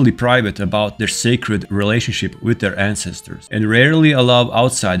intensely private about their sacred relationship with their ancestors and rarely allow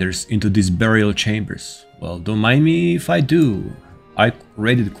outsiders into these burial chambers. Well, don't mind me if I do. I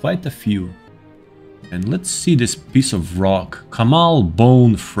raided quite a few. And let's see this piece of rock. Kamal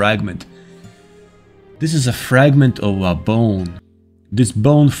bone fragment. This is a fragment of a bone. This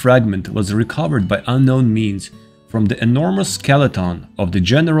bone fragment was recovered by unknown means from the enormous skeleton of the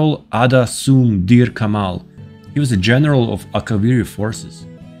General Ada Sum Dir Kamal. He was a general of Akaviri forces.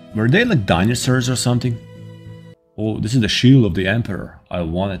 Were they like dinosaurs or something? Oh, this is the shield of the Emperor. I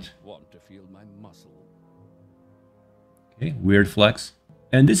want it. Want to feel my Okay, weird flex.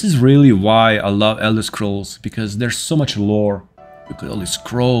 And this is really why I love Elder Scrolls, because there's so much lore. Look at all these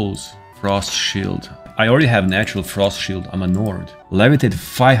scrolls. Frost Shield. I already have natural Frost Shield, I'm a Nord. Levitate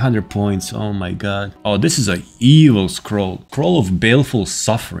 500 points, oh my god. Oh, this is a evil scroll. Scroll of baleful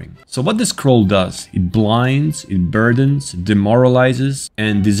suffering. So what this scroll does, it blinds, it burdens, demoralizes,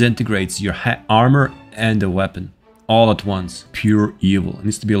 and disintegrates your armor and the weapon. All at once. Pure evil. It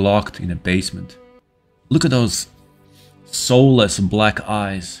needs to be locked in a basement. Look at those soulless black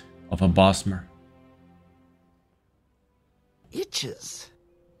eyes of a Bosmer. Itches.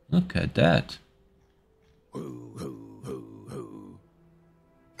 Look at that.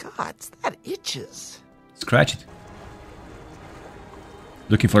 Gods, that itches. Scratch it.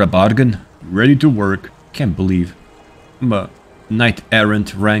 Looking for a bargain? Ready to work. Can't believe. I'm a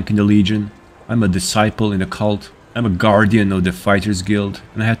knight-errant rank in the Legion. I'm a disciple in the cult. I'm a guardian of the Fighters Guild.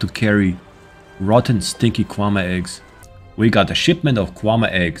 And I had to carry rotten, stinky Kwama eggs. We got a shipment of Kwama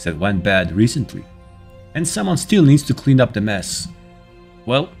eggs that went bad recently. And someone still needs to clean up the mess.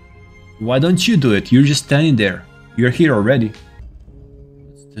 Well, why don't you do it? You're just standing there. You're here already.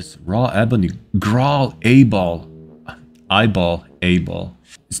 What's this? Raw ebony. Grawl A-ball. Eyeball A-ball.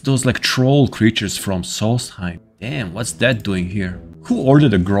 It's those like troll creatures from Solstheim. Damn, what's that doing here? Who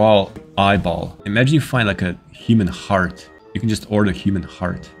ordered a Grawl eyeball? Imagine you find like a human heart. You can just order a human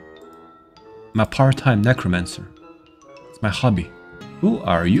heart. I'm a part-time necromancer. It's my hobby. Who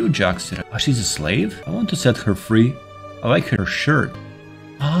are you, Jaxira? Oh, she's a slave? I want to set her free. I like her shirt.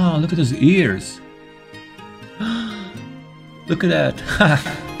 Ah, look at those ears. Look at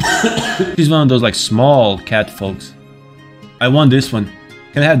that. She's one of those like small cat folks. I want this one.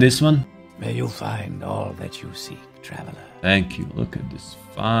 Can I have this one? May you find all that you seek, traveler. Thank you. Look at this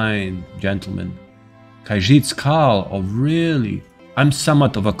fine gentleman. Khajiit's Kal. Oh, really? I'm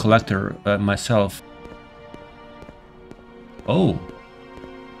somewhat of a collector myself. Oh.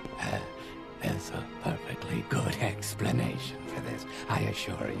 There's a perfectly good explanation for this, I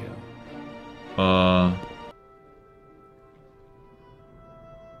assure you.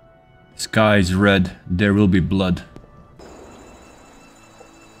 Sky is red. There will be blood.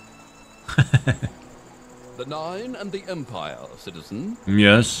 The Nine and the Empire, citizen.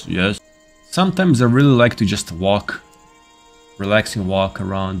 Yes, yes. Sometimes I really like to just walk. Relaxing walk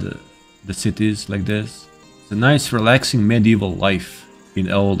around the cities like this. It's a nice relaxing medieval life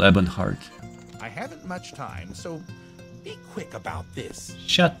in old Ebonheart. I haven't much time, so be quick about this.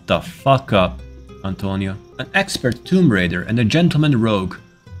 Shut the fuck up, Antonio. An expert tomb raider and a gentleman rogue.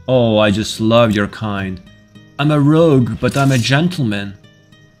 Oh, I just love your kind. I'm a rogue, but I'm a gentleman.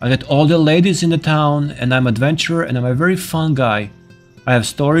 I get all the ladies in the town, and I'm an adventurer, and I'm a very fun guy. I have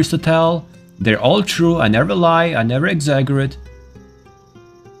stories to tell. They're all true. I never lie. I never exaggerate.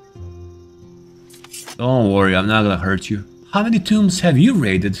 Don't worry, I'm not gonna hurt you. How many tombs have you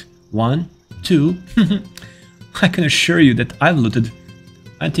raided? 1, 2. I can assure you that I've looted.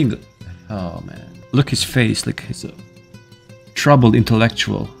 I think... Oh man. Look his face, like he's a troubled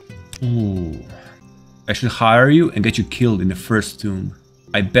intellectual. Ooh. I should hire you and get you killed in the first tomb.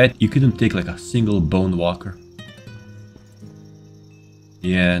 I bet you couldn't take like a single bone walker.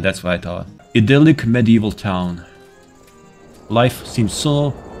 Yeah, that's what I thought. Idyllic medieval town. Life seems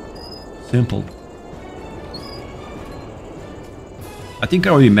so simple. I think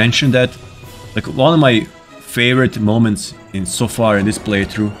I already mentioned that. Like one of my favorite moments in so far in this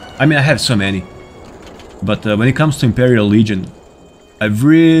playthrough. I mean, I have so many. But when it comes to Imperial Legion, I've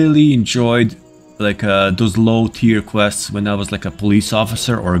really enjoyed like those low tier quests when I was like a police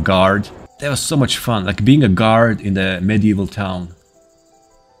officer or a guard. That was so much fun, like being a guard in the medieval town.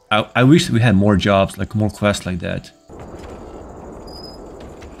 I wish we had more jobs, like more quests like that.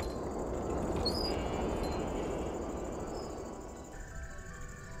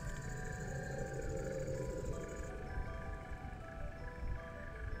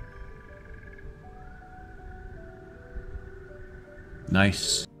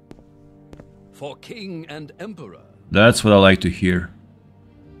 Nice. For king and emperor. That's what I like to hear.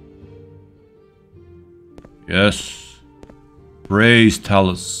 Yes. Praise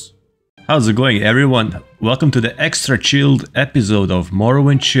Talus. How's it going, everyone? Welcome to the extra chilled episode of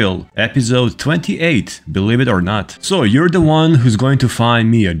Morrowind Chill, episode 28, believe it or not. So, you're the one who's going to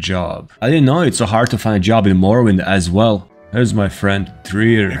find me a job. I didn't know it's so hard to find a job in Morrowind as well. There's my friend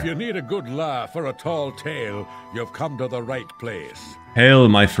Trier. If you need a good laugh or a tall tale, you've come to the right place. Hail,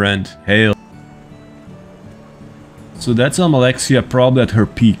 my friend, hail. So that's Alexia probably at her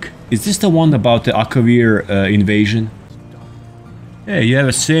peak. Is this the one about the Akavir invasion? Hey, you have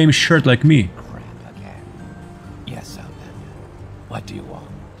the same shirt like me. Crap again. Yes, Albania. What do you want?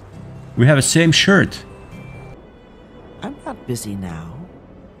 We have the same shirt. I'm busy now.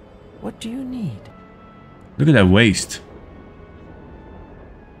 What do you need? Look at that waist.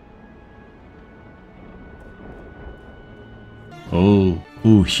 Oh,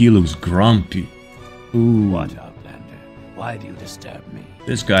 ooh, he looks grumpy. Ooh. What, Outlander? Why do you disturb me?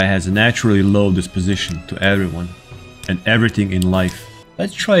 This guy has a naturally low disposition to everyone and everything in life.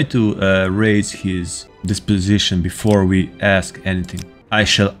 Let's try to raise his disposition before we ask anything. I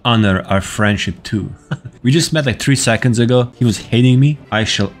shall honor our friendship too. We just met like 3 seconds ago. He was hating me. I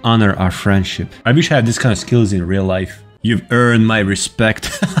shall honor our friendship. I wish I had this kind of skills in real life. You've earned my respect.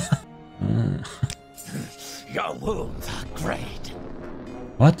 Your wounds are great.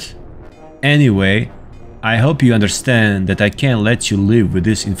 What? Anyway, I hope you understand that I can't let you live with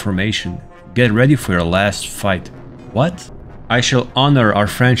this information. Get ready for your last fight. What? I shall honor our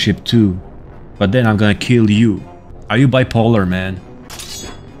friendship too, but then I'm gonna kill you. Are you bipolar, man?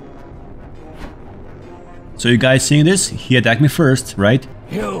 So you guys seeing this? He attacked me first, right?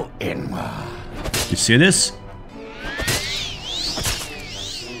 You Inma. You see this?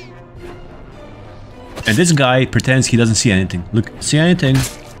 And this guy pretends he doesn't see anything. Look, see anything?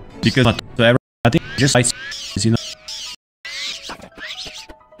 Because so everything just like, you know.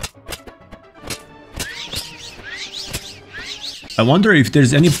 I wonder if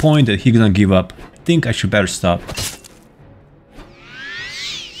there's any point that he's gonna give up. I think I should better stop.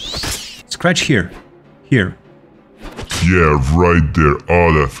 Scratch here. Here. Yeah, right there.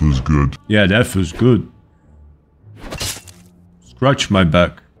 Oh, that feels good. Yeah, that feels good. Scratch my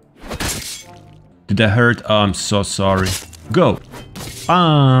back. Did that hurt? Oh, I'm so sorry. Go.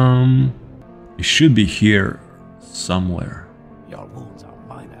 It should be here somewhere. Your wounds are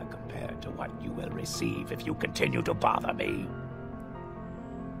minor compared to what you will receive if you continue to bother me.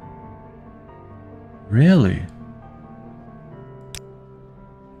 Really?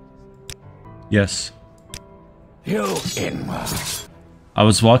 Yes. You Inma. I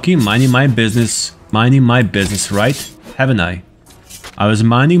was walking, minding my business, right? Haven't I? I was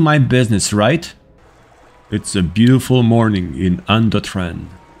minding my business, right? It's a beautiful morning in Andotran.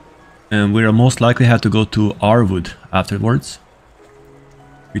 And we'll most likely have to go to Arwood afterwards.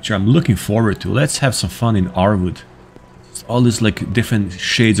 Which I'm looking forward to. Let's have some fun in Arwood. It's all these like different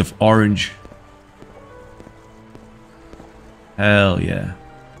shades of orange. Hell yeah.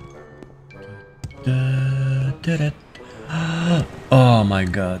 Oh my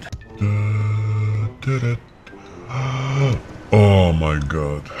god. Oh my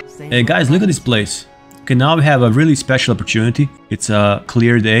god. Hey guys, look at this place. Okay, now we have a really special opportunity. It's a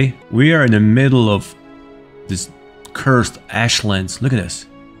clear day. We are in the middle of this cursed ashlands. Look at this.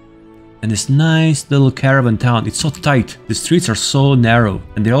 And this nice little caravan town. It's so tight. The streets are so narrow.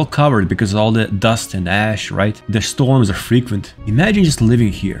 And they're all covered because of all the dust and ash, right? The storms are frequent. Imagine just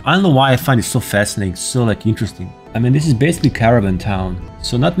living here. I don't know why I find it so fascinating, so like interesting. I mean, this is basically caravan town.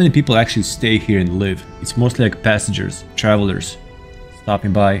 So not many people actually stay here and live. It's mostly like passengers, travelers,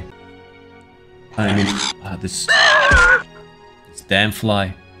 stopping by. I mean, this damn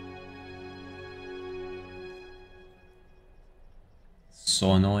fly.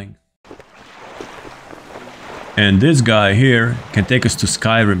 So annoying. And this guy here can take us to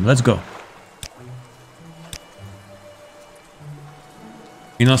Skyrim. Let's go.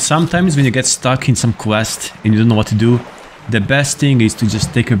 You know, sometimes when you get stuck in some quest and you don't know what to do, the best thing is to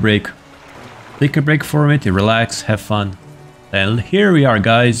just take a break. Take a break from it, relax, have fun. And here we are,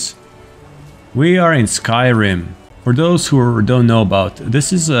 guys. We are in Skyrim. For those who don't know about,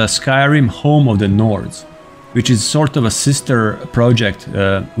 this is a Skyrim, home of the Nords, which is sort of a sister project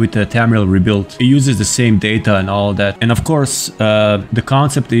with the Tamriel Rebuilt. It uses the same data and all that. And of course, the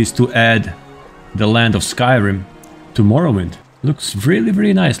concept is to add the land of Skyrim to Morrowind. Looks really,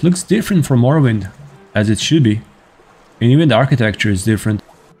 really nice. Looks different from Morrowind, as it should be. And even the architecture is different.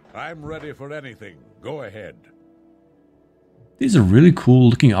 I'm ready for anything. Go ahead. These are really cool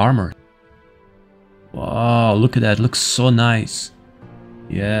looking armor. Wow, look at that. Looks so nice.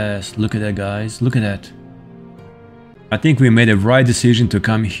 Yes, look at that, guys. Look at that. I think we made a right decision to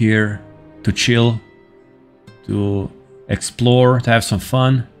come here to chill, to explore, to have some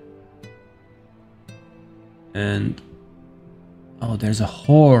fun. And oh, there's a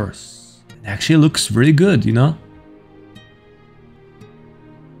horse. It actually looks really good, you know?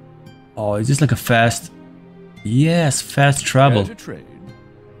 Oh, is this like a fast... Yes, fast travel.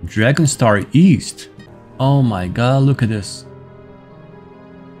 Dragonstar East. Oh my god, look at this.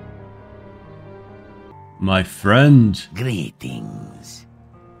 My friend. Greetings.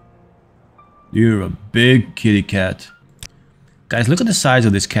 You're a big kitty cat. Guys, look at the size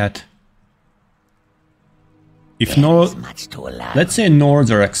of this cat. If Nord... Let's say Nords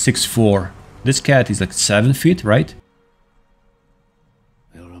are like 6'4". This cat is like 7 feet, right?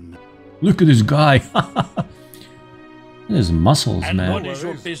 Look at this guy. His muscles, And man. what is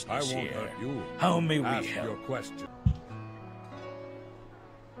your business here? How may we help?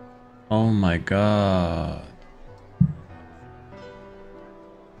 Oh my god.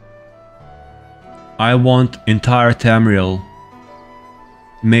 I want entire Tamriel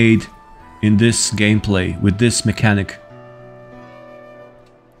made in this gameplay with this mechanic.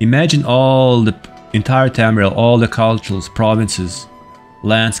 Imagine all the entire Tamriel, all the cultures, provinces,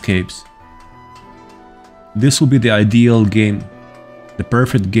 landscapes. This will be the ideal game, the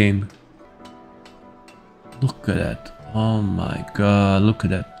perfect game. Look at that. Oh my god, look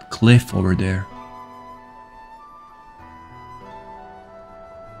at that cliff over there.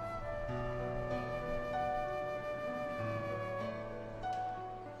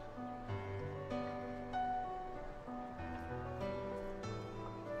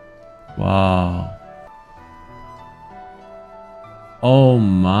 Wow. Oh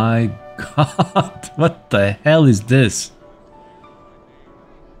my god, what the hell is this?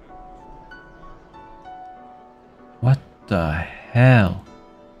 What the hell?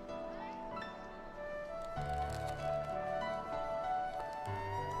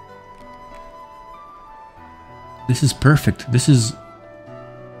 This is perfect. This is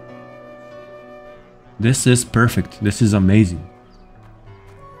perfect. This is amazing.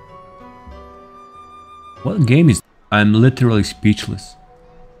 What game is... I'm literally speechless.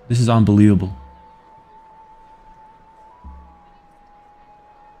 This is unbelievable.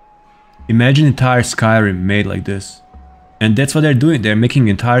 Imagine entire Skyrim made like this. And that's what they're doing. They're making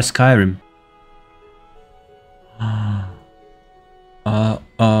entire Skyrim.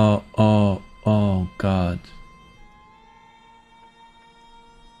 Oh god.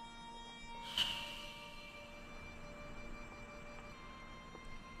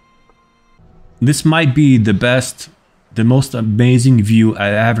 This might be the best, the most amazing view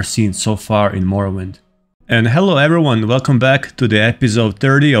I've ever seen so far in Morrowind. And hello everyone, welcome back to the episode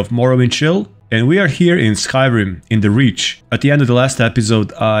 30 of Morrowind Chill. And we are here in Skyrim, in the Reach. At the end of the last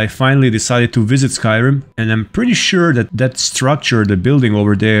episode, I finally decided to visit Skyrim. And I'm pretty sure that that structure, the building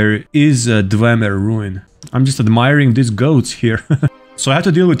over there, is a Dwemer ruin. I'm just admiring these goats here. So I have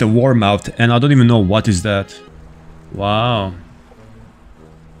to deal with the Warmouth, and I don't even know what is that. Wow.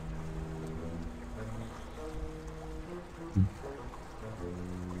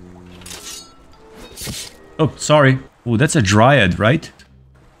 Oh, sorry. Oh, that's a Dryad, right?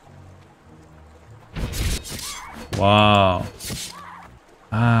 Wow.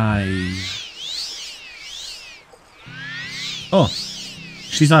 Oh,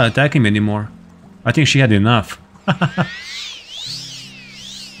 she's not attacking me anymore. I think she had enough.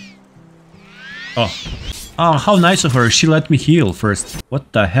 Oh. Oh, how nice of her. She let me heal first.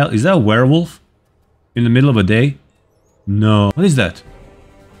 What the hell? Is that a werewolf? In the middle of a day? No. What is that?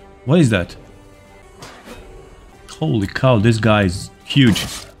 What is that? Holy cow, this guy is huge.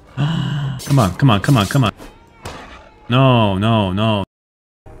 Come on, come on, come on, come on. No, no, no.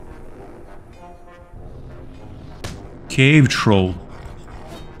 Cave troll.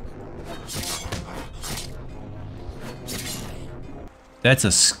 That's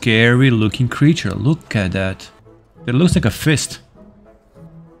a scary looking creature. Look at that. It looks like a fist.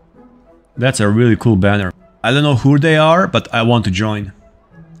 That's a really cool banner. I don't know who they are, but I want to join.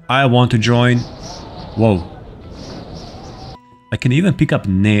 I want to join. Whoa. I can even pick up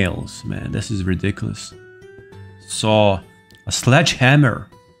nails, man. This is ridiculous. Saw a sledgehammer.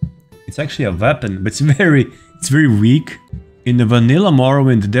 It's actually a weapon, but it's very weak. In the vanilla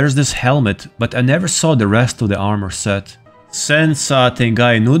Morrowind, there's this helmet, but I never saw the rest of the armor set. Sensa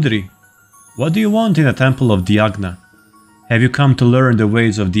Tengai Nudri. What do you want in a temple of Diagna? Have you come to learn the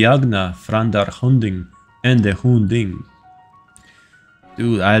ways of Diagna, Frandar Hunding, and the Hunding?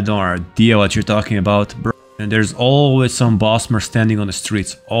 Dude, I don't have idea what you're talking about, bro. And there's always some bossmer standing on the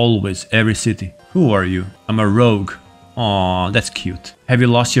streets. Always, every city. Who are you? I'm a rogue. Aw, that's cute. Have you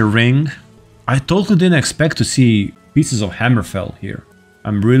lost your ring? I totally didn't expect to see pieces of Hammerfell here.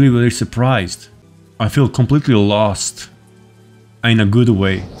 I'm really surprised. I feel completely lost. In a good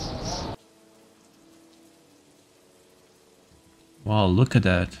way. Wow, look at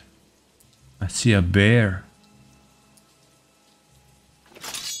that. I see a bear.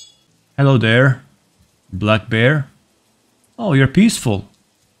 Hello there. Black bear. Oh, you're peaceful.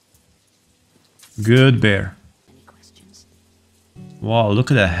 Good bear. Any questions? Wow,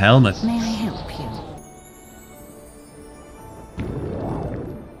 look at that helmet. May I help you?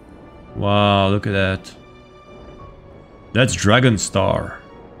 Wow, look at that. That's Dragonstar.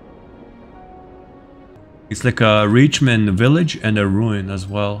 It's like a Reachman village and a ruin as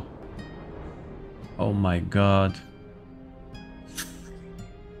well. Oh my god.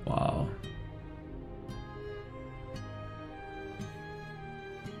 Wow.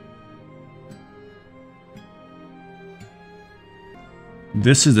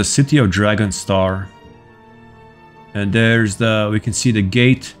 This is the city of Dragonstar. And there's we can see the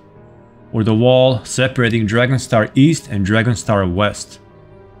gate or the wall separating Dragonstar East and Dragonstar West.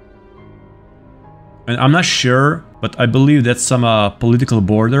 And I'm not sure, but I believe that's some political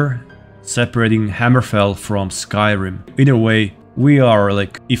border separating Hammerfell from Skyrim. Either way, we are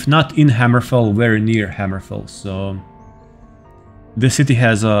like, if not in Hammerfell, very near Hammerfell. So this city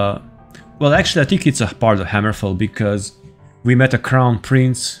has a... Well, actually, I think it's a part of Hammerfell because we met a crown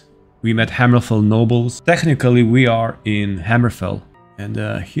prince, we met Hammerfell nobles. Technically, we are in Hammerfell.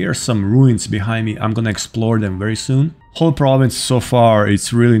 And here are some ruins behind me. I'm gonna explore them very soon. Whole province so far,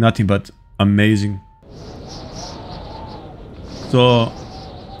 it's really nothing but amazing. So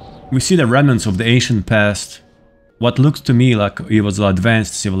we see the remnants of the ancient past. What looks to me like it was an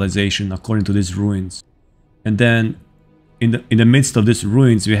advanced civilization according to these ruins. And then in the midst of these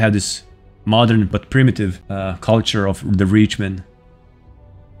ruins we have this modern but primitive culture of the Reachmen.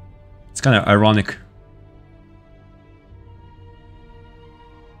 It's kind of ironic.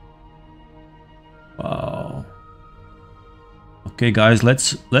 Wow. Okay guys,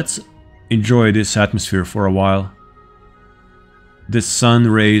 let's enjoy this atmosphere for a while. The sun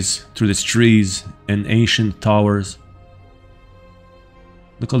rays through these trees and ancient towers.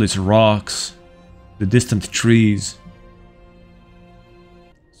 Look at all these rocks, the distant trees.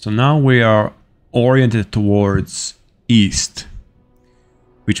 So now we are oriented towards east,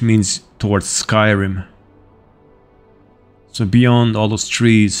 which means towards Skyrim. So beyond all those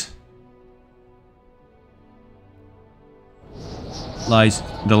trees lies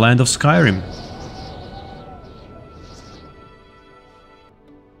the land of Skyrim.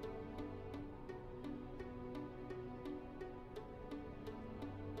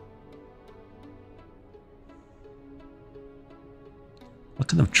 What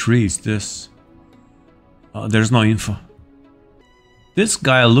kind of tree is this? There's no info. This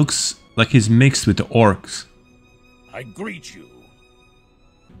guy looks like he's mixed with the orcs. I greet you.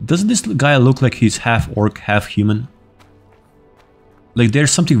 Doesn't this guy look like he's half orc, half human? Like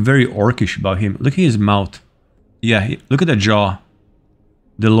there's something very orcish about him. Look at his mouth. Yeah, look at the jaw.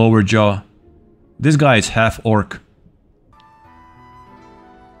 The lower jaw. This guy is half orc.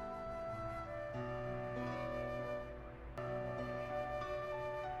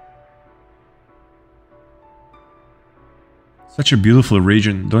 Such a beautiful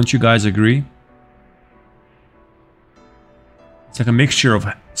region, don't you guys agree? It's like a mixture of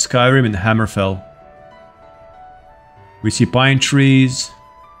Skyrim and Hammerfell. We see pine trees,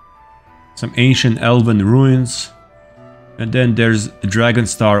 some ancient elven ruins, and then there's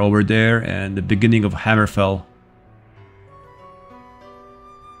Dragonstar over there and the beginning of Hammerfell.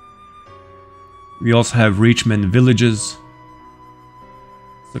 We also have Reachmen villages.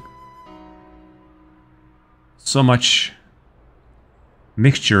 Look, so much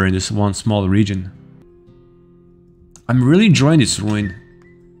mixture in this one small region. I'm really enjoying this ruin.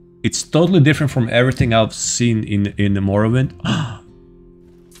 It's totally different from everything I've seen in the Morrowind.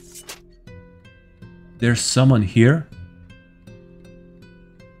 There's someone here.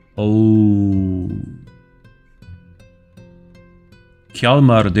 Oh,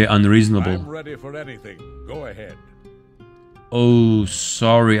 Kjalmar the Unreasonable. I'm ready for anything. Go ahead. Oh,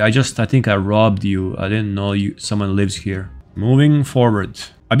 sorry. I think I robbed you. I didn't know someone lives here. Moving forward.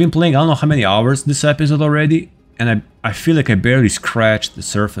 I've been playing I don't know how many hours this episode already, and I feel like I barely scratched the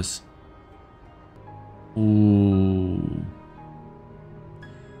surface. Ooh.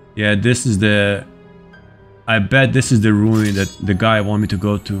 Yeah, this is the... I bet this is the ruin that the guy wanted me to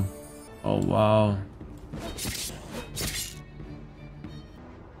go to. Oh, wow.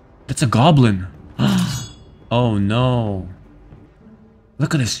 That's a goblin. Oh, no.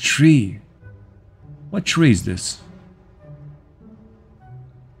 Look at this tree. What tree is this?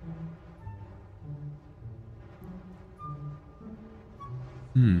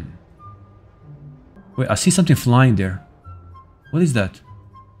 Wait, I see something flying there. What is that?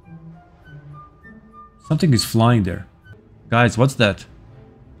 Something is flying there. Guys, what's that?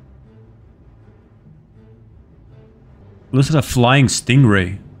 Looks like a flying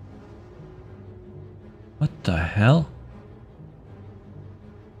stingray. What the hell?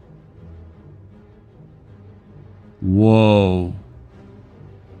 Whoa.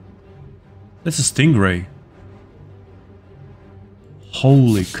 That's a stingray.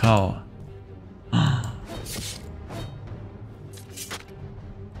 Holy cow.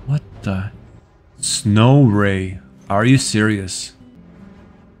 What the? Snow ray. Are you serious?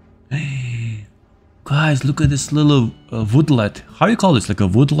 Guys, look at this little woodlet. How do you call this? Like a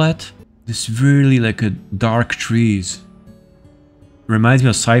woodlet? This really like a dark trees. Reminds me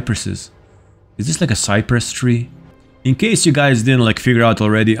of cypresses. Is this like a cypress tree? In case you guys didn't like figure out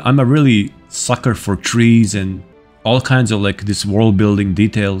already, I'm a really sucker for trees and all kinds of like this world building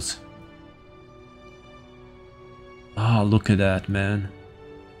details. Oh, look at that, man.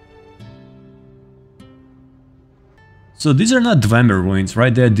 So these are not Dwemer ruins,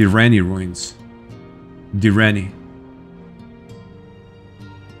 right? They're Direni ruins. Direni.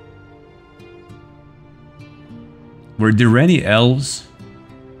 Were Direni elves?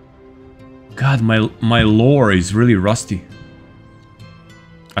 God, my lore is really rusty.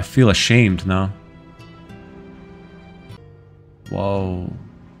 I feel ashamed now. Whoa.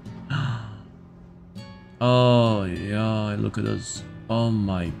 Oh, yeah, look at those. Oh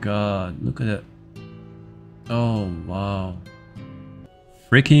my god, look at that. Oh, wow.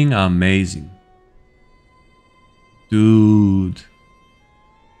 Freaking amazing. Dude.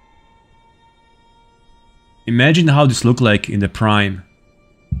 Imagine how this looked like in the prime.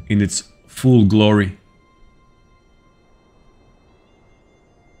 In its full glory.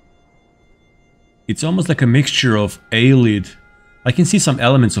 It's almost like a mixture of Aelid. I can see some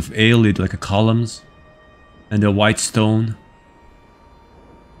elements of Aelid, like the columns and the white stone.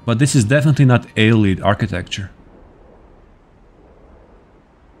 But this is definitely not Aelid architecture.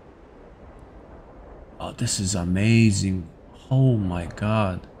 Oh, this is amazing. Oh my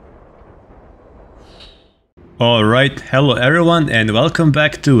god. Alright, hello everyone and welcome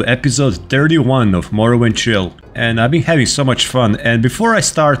back to episode 31 of Morrowind Chill. And I've been having so much fun, and before I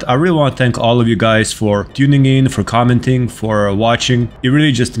start I really want to thank all of you guys for tuning in, for commenting, for watching. It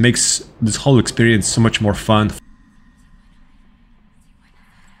really just makes this whole experience so much more fun.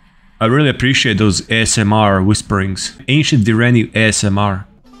 I really appreciate those ASMR whisperings. Ancient Direni ASMR.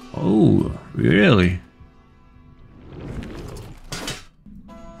 Oh, really?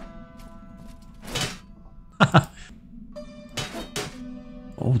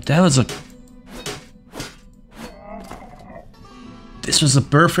 Oh, that was a... This was a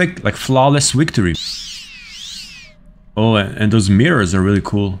perfect, like, flawless victory. Oh, and those mirrors are really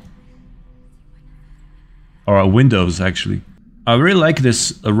cool. Or windows, actually. I really like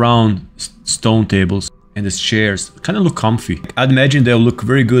this round stone tables and these chairs. Kind of look comfy. I'd imagine they'll look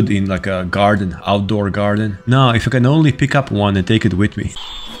very good in like a garden, outdoor garden. Now, if I can only pick up one and take it with me.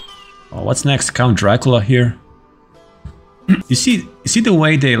 Oh, what's next? Count Dracula here. You see the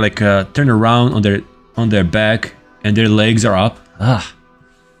way they like turn around on their back and their legs are up. Ah,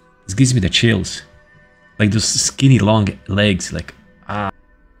 this gives me the chills. Like those skinny long legs. Like ah.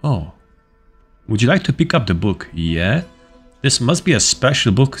 Oh, would you like to pick up the book? Yeah. This must be a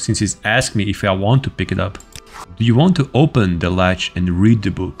special book since he's asked me if I want to pick it up. Do you want to open the latch and read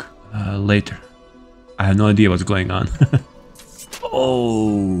the book? Later. I have no idea what's going on.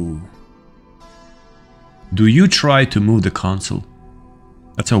 Oh. Do you try to move the console?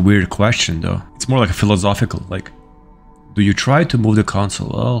 That's a weird question though. It's more like a philosophical, like, do you try to move the console?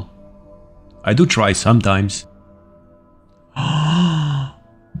 Well, I do try sometimes.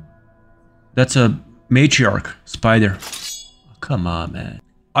 That's a matriarch spider. Come on, man.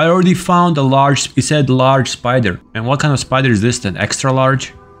 I already found a large, it said large spider. And what kind of spider is this then? Extra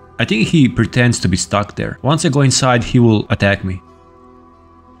large? I think he pretends to be stuck there. Once I go inside, he will attack me.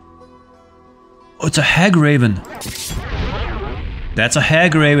 Oh, it's a hag raven. That's a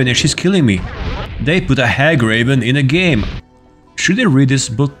hag raven and she's killing me. They put a hag raven in a game. Should I read this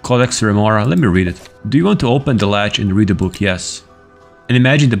book, Codex Remora? Let me read it. Do you want to open the latch and read the book? Yes. And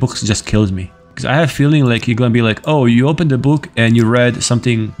imagine the book just kills me. Because I have a feeling like you're gonna be like, oh, you opened the book and you read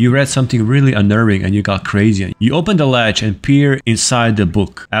something really unnerving and you got crazy. You open the latch and peer inside the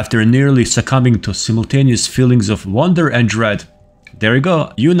book after nearly succumbing to simultaneous feelings of wonder and dread. There you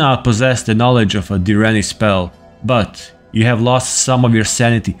go. You now possess the knowledge of a Direni spell, but you have lost some of your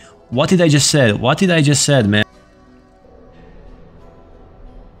sanity. What did I just say? What did I just say, man?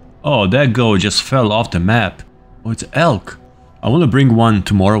 Oh, that goat just fell off the map. Oh, it's an elk. I want to bring one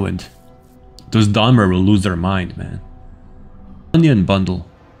to Morrowind. Those Dwemer will lose their mind, man. Onion bundle.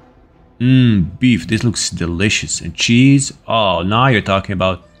 Beef. This looks delicious. And cheese. Oh, now you're talking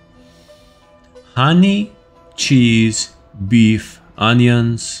about honey, cheese, beef,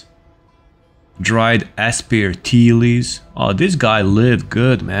 onions, dried asper tea leaves. Oh, this guy lived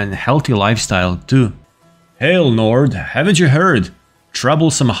good, man. Healthy lifestyle too. Hail, Nord. Haven't you heard?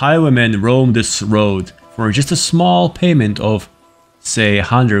 Troublesome highwaymen roam this road. For just a small payment of, say,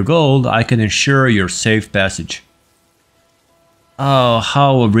 100 gold, I can ensure your safe passage. Oh,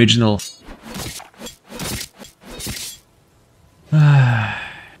 how original.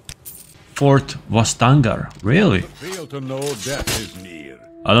 Fort Vostangar. Really? Feel to know death is near.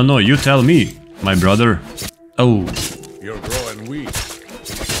 I don't know, you tell me, my brother. Oh. You're growing weak.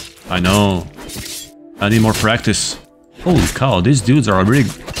 I know. I need more practice. Holy cow, these dudes are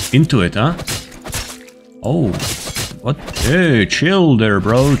really into it, huh? Oh. What? Hey, chill there,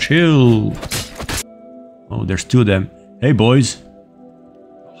 bro, chill. Oh, there's two of them. Hey, boys.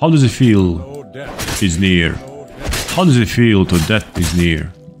 How does it feel? Is near. How does it feel to death is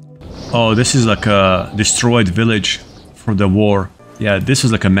near? Oh, this is like a destroyed village from the war. Yeah, this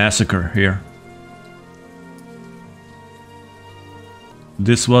is like a massacre here.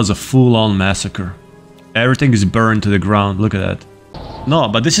 This was a full-on massacre. Everything is burned to the ground. Look at that. No,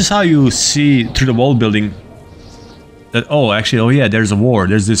 but this is how you see through the wall building that, oh, actually, oh yeah, there's a war.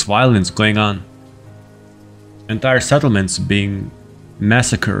 There's this violence going on. Entire settlements being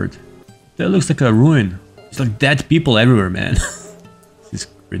massacred. That looks like a ruin. It's like dead people everywhere, man. This is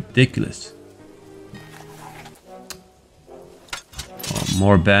ridiculous. Oh,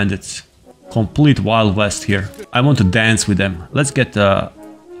 more bandits. Complete Wild West here. I want to dance with them. Let's get a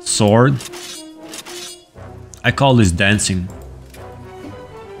sword. I call this dancing.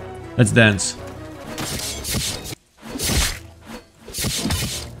 Let's dance.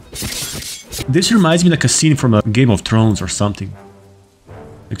 This reminds me like a scene from a Game of Thrones or something.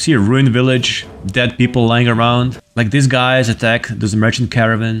 Like, see a ruined village, dead people lying around. Like, these guys attack this merchant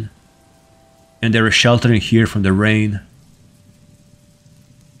caravan. And they were sheltering here from the rain.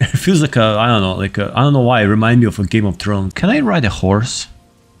 It feels like a, I don't know, like a, I don't know why it reminds me of a Game of Thrones. Can I ride a horse?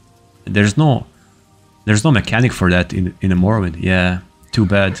 There's no mechanic for that in a Morrowind. Yeah, too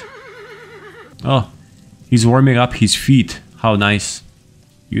bad. Oh, he's warming up his feet. How nice.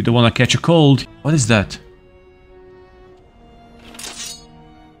 You don't want to catch a cold. What is that?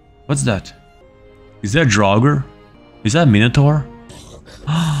 What's that? Is that Draugr? Is that Minotaur?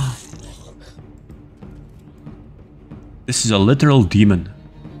 This is a literal demon.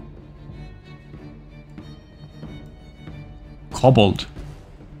 Kobold.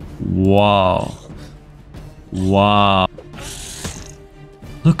 Wow. Wow.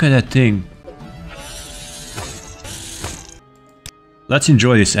 Look at that thing. Let's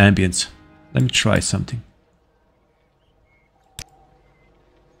enjoy this ambience. Let me try something.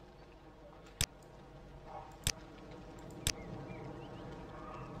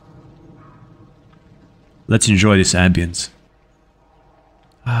 Let's enjoy this ambience.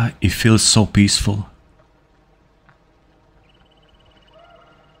 Ah, it feels so peaceful.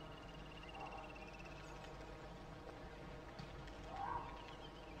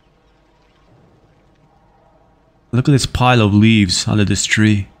 Look at this pile of leaves under this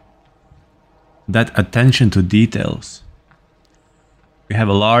tree. That attention to details. We have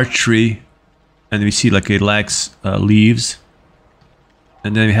a large tree and we see like it lacks leaves.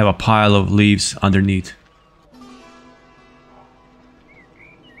 And then we have a pile of leaves underneath.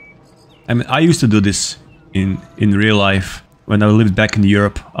 I mean, I used to do this in real life. When I lived back in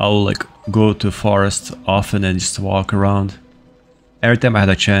Europe, I would like go to forest often and just walk around. Every time I had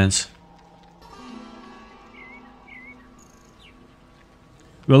a chance.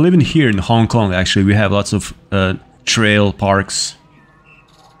 We're living here in Hong Kong, actually. We have lots of trail parks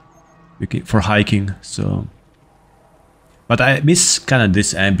for hiking, so... But I miss kind of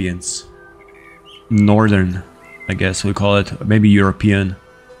this ambience. Northern, I guess we call it. Maybe European.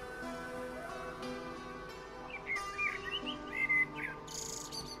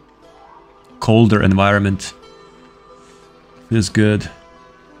 Colder environment. Feels good.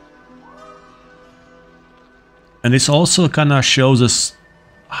 And this also kind of shows us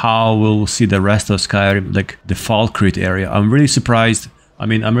how we'll see the rest of Skyrim, like the Falkreath area. I'm really surprised. I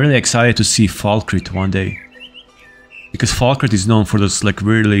mean, I'm really excited to see Falkreath one day. Because Falkreath is known for those like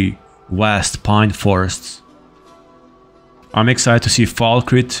really vast pine forests. I'm excited to see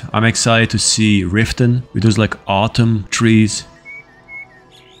Falkreath. I'm excited to see Riften with those like autumn trees.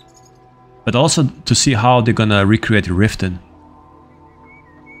 But also to see how they're gonna recreate Riften.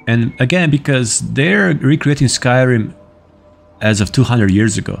 And again, because they're recreating Skyrim as of 200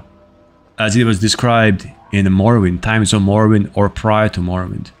 years ago, as it was described in Morrowind, Times of Morrowind, or prior to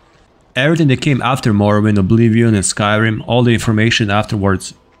Morrowind. Everything that came after Morrowind, Oblivion, and Skyrim, all the information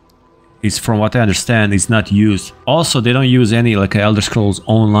afterwards is, from what I understand, is not used. Also, they don't use any like Elder Scrolls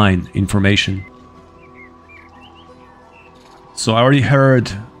Online information. So I already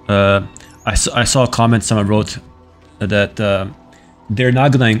heard, I saw a comment someone wrote that they're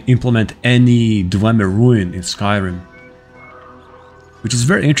not gonna implement any Dwemer ruin in Skyrim. Which is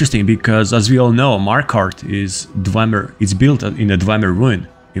very interesting because, as we all know, Markarth is Dwemer. It's built in a Dwemer ruin.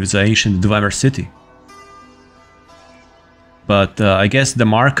 It was an ancient Dwemer city.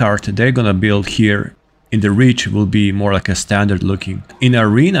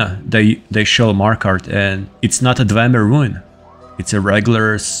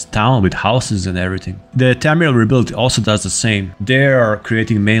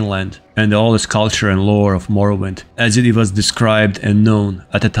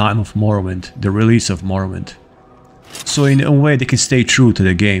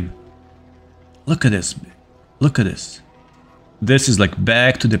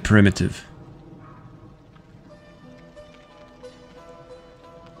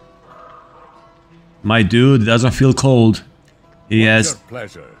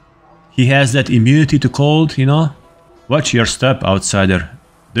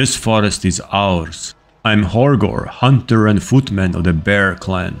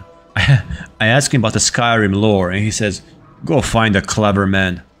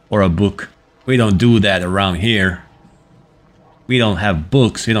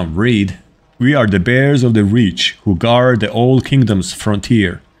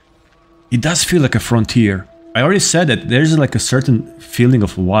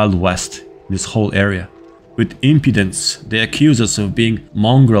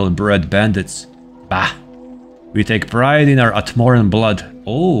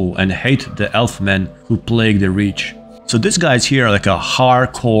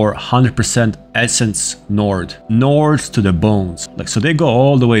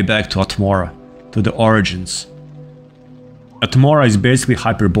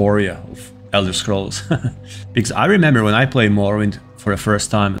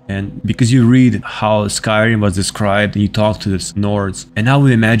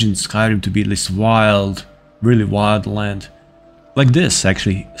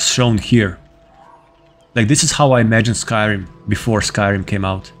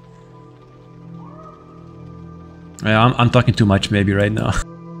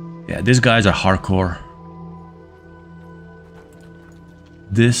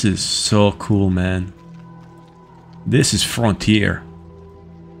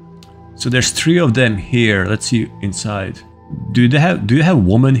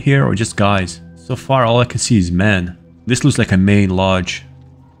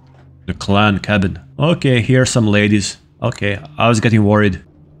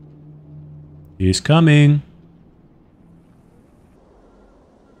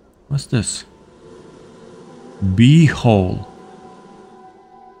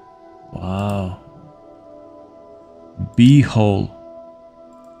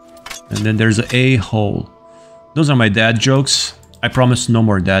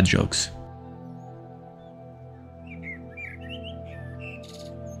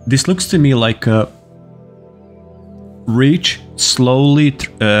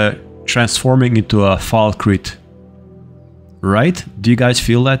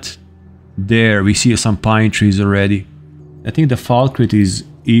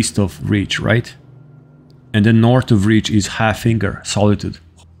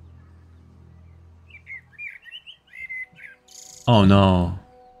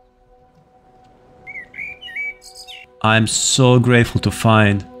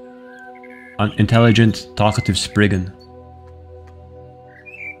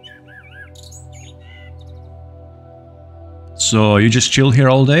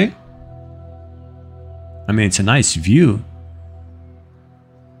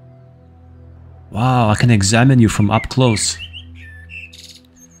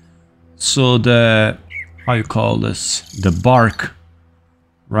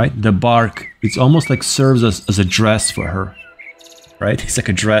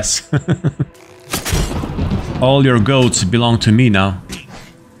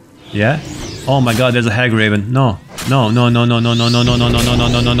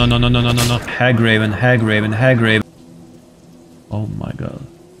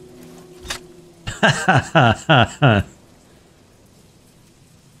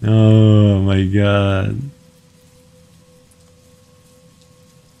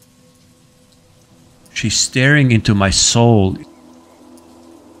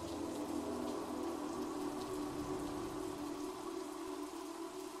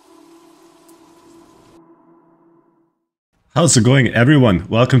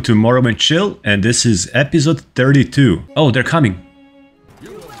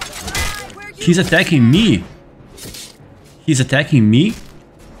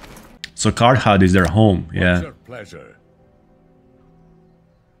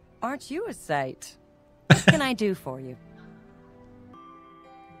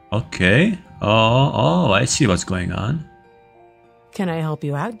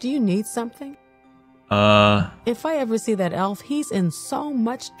 If I ever see that elf, he's in so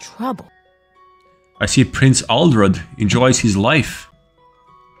much trouble. I see Prince Aldred enjoys his life.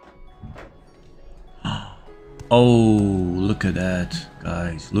 Oh, look at that,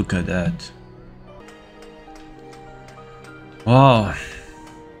 guys. Look at that. Wow.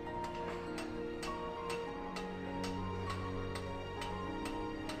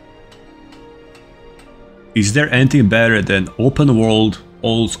 Is there anything better than open world,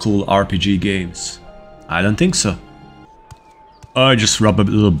 old school RPG games? I don't think so. I just rub a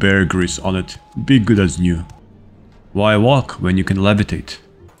little bear grease on it. Be good as new. Why walk when you can levitate?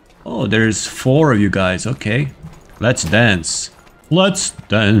 Oh, there's 4 of you guys. Okay. Let's dance. Let's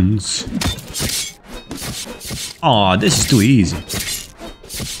dance. Aw, this is too easy.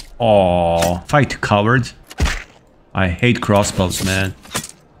 Aw, fight, coward. I hate crossbows, man.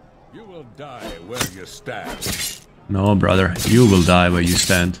 You will die where you stand. No, brother, you will die where you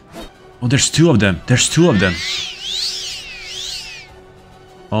stand. Oh, there's 2 of them. There's 2 of them.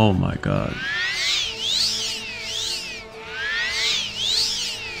 Oh my god.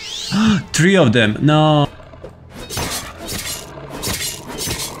 3 of them. No.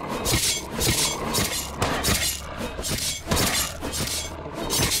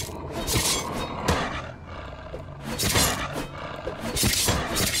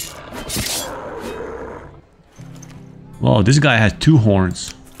 Wow, this guy has 2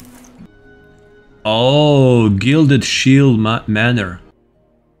 horns. Oh, Gilded Shield Manor.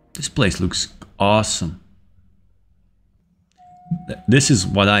 This place looks awesome. This is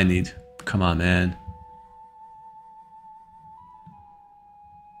what I need. Come on, man.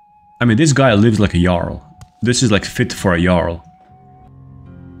 I mean, this guy lives like a Jarl. This is like fit for a Jarl.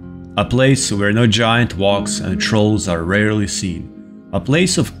 A place where no giant walks and trolls are rarely seen. A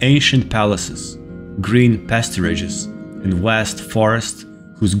place of ancient palaces, green pasturages, and vast forests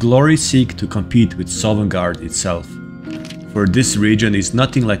whose glory seek to compete with Sovngarde itself. For this region is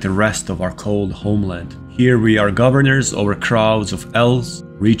nothing like the rest of our cold homeland. Here we are governors over crowds of elves,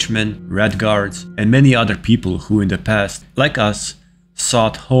 reachmen, redguards, and many other people who in the past, like us,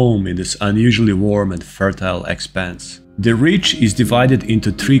 sought home in this unusually warm and fertile expanse. The Reach is divided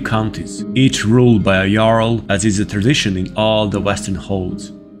into 3 counties, each ruled by a Jarl, as is a tradition in all the Western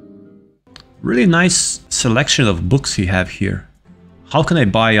holds. Really nice selection of books he have here. How can I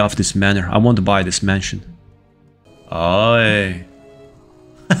buy off this manor? I want to buy this mansion. Aye.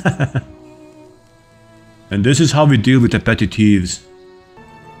 And this is how we deal with the petty thieves.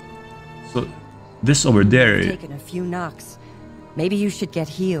 So, this over there... You've taken a few knocks. Maybe you should get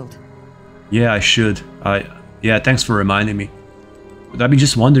healed. Yeah, I should. Yeah, thanks for reminding me. But I've been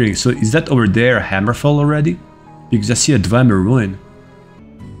just wondering, so is that over there Hammerfell already? Because I see a Dwemer ruin.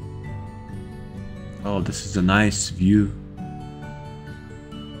 Oh, this is a nice view.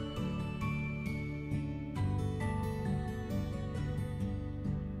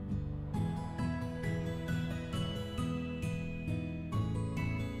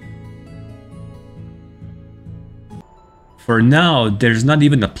 For now, there's not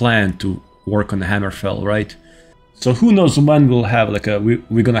even a plan to work on the Hammerfell, right? So who knows when we'll have like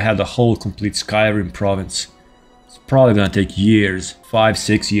we're gonna have the whole complete Skyrim province. It's probably gonna take years,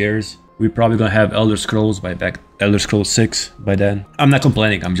 5-6 years. We're probably gonna have Elder Scrolls Elder Scrolls 6 by then. I'm not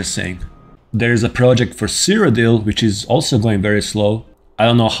complaining, I'm just saying. There's a project for Cyrodiil, which is also going very slow. I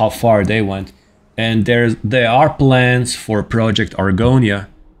don't know how far they went. And there are plans for Project Argonia.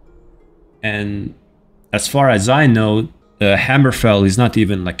 And as far as I know, the Hammerfell is not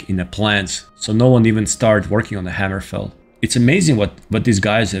even like in the plans. So no one even started working on the Hammerfell. It's amazing what these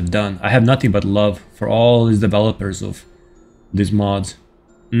guys have done. I have nothing but love for all these developers of these mods.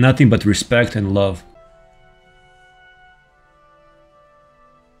 Nothing but respect and love.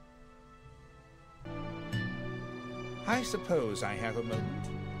 I suppose I have a moment.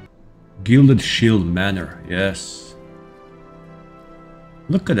 Gilded Shield Manor, yes.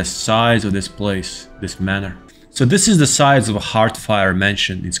 Look at the size of this place, this manor. So this is the size of a Heartfire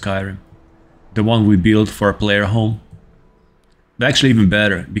mansion in Skyrim. The one we built for a player home. But actually even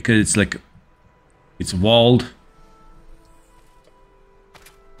better, because it's like... it's walled.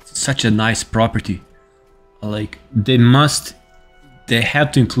 It's such a nice property. Like, they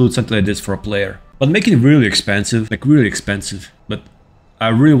have to include something like this for a player. But make it really expensive, like really expensive. But I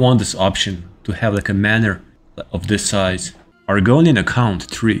really want this option to have like a manor of this size. Argonian account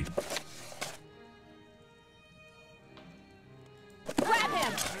 3.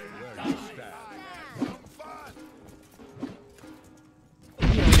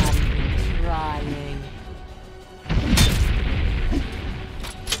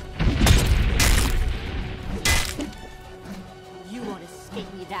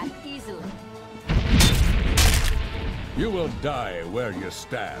 die where you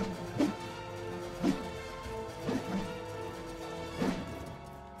stand.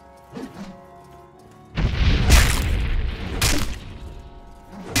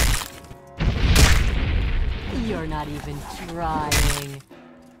 You're not even trying.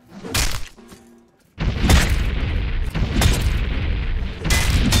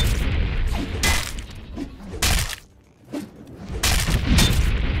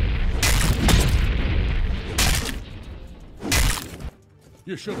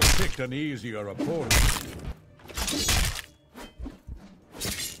 You should have picked an easier opponent.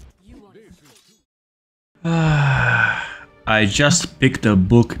 I just picked a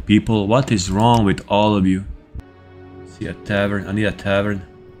book, people. What is wrong with all of you? See a tavern. I need a tavern.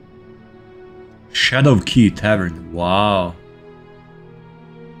 Shadow Key Tavern. Wow.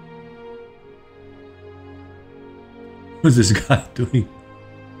 What's this guy doing?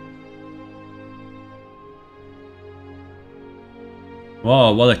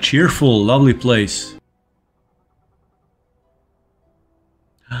 Wow, what a cheerful, lovely place.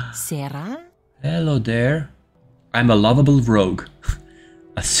 Sarah? Hello there. I'm a lovable rogue.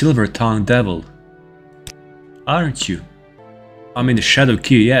 A silver-tongued devil. Aren't you? I'm in the Shadow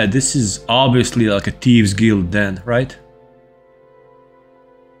Key. Yeah, this is obviously like a thieves guild then, right?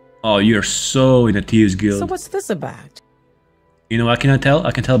 Oh, you're so in a thieves guild. So what's this about? You know, I can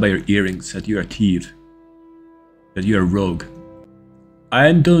tell by your earrings that you're a thief. That you're a rogue.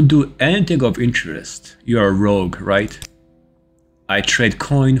 I don't do anything of interest. You're a rogue, right? I trade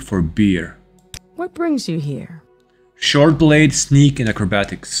coin for beer. What brings you here? Short blade, sneak, and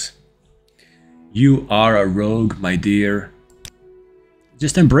acrobatics. You are a rogue, my dear.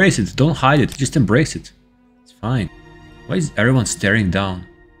 Just embrace it. Don't hide it. Just embrace it. It's fine. Why is everyone staring down?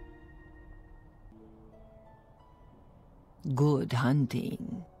 Good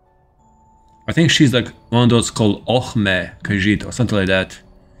hunting. I think she's like one of those called Ochme Kajit or something like that.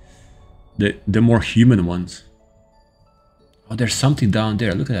 The more human ones. Oh, there's something down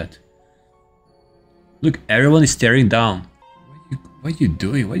there. Look at that. Look, everyone is staring down. What are you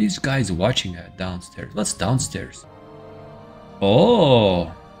doing? What are these guys watching at downstairs? What's downstairs?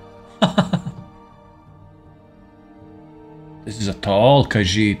 Oh! This is a tall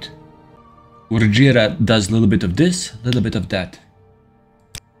Khajiit. Urjira does a little bit of this, a little bit of that.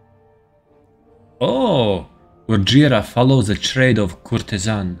 Oh! Urjira follows the trade of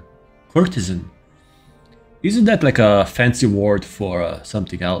courtesan. Courtesan? Isn't that like a fancy word for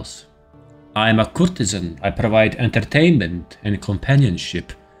something else? I am a courtesan. I provide entertainment and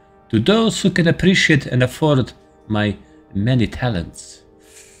companionship to those who can appreciate and afford my many talents.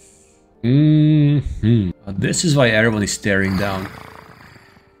 This is why everyone is staring down.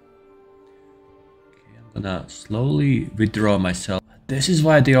 Okay, I'm gonna slowly withdraw myself. This is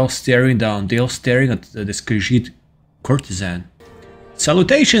why they're all staring down. They're all staring at this Khajiit courtesan.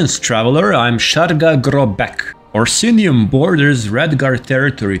 Salutations, traveler. I'm Sharga Grobek. Orsinium borders Redguard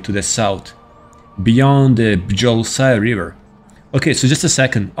territory to the south, beyond the Bjolsai River. Okay, so just a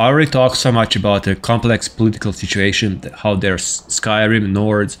second. I already talked so much about the complex political situation, how there's Skyrim,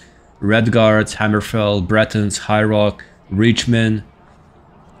 Nords, Redguards, Hammerfell, Bretons, High Rock, Reachmen.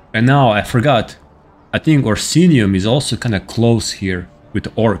 And now I forgot. I think Orsinium is also kind of close here with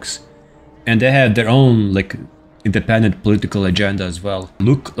the orcs. And they have their own like independent political agenda as well.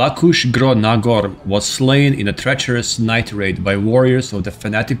 Lakush Gro Nagor was slain in a treacherous night raid by warriors of the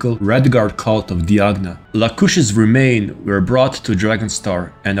fanatical Redguard cult of Diagna. Lakush's remains were brought to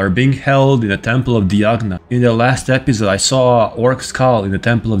Dragonstar and are being held in the Temple of Diagna. In the last episode I saw an orc skull in the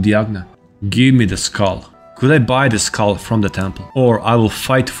Temple of Diagna. Give me the skull. Could I buy the skull from the temple? Or I will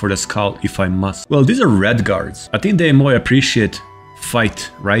fight for the skull if I must. Well, these are Redguards. I think they more appreciate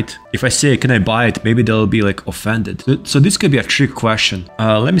fight, right? If I say, can I buy it? Maybe they'll be like offended. So this could be a trick question.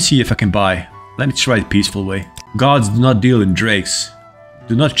 Let me see if I can buy. Let me try the peaceful way. Gods do not deal in drakes.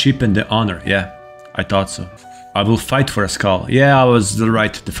 Do not cheapen the honor. Yeah, I thought so. I will fight for a skull. Yeah, I was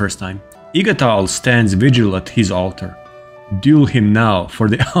right the first time. Igatal stands vigil at his altar. Duel him now for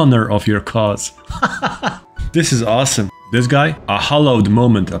the honor of your cause. This is awesome. This guy? A hallowed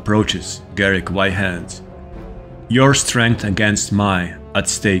moment approaches. Garrick, white hands. Your strength against mine, at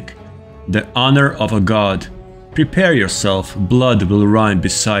stake. The honor of a god. Prepare yourself, blood will run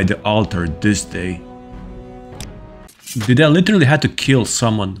beside the altar this day. Did I literally have to kill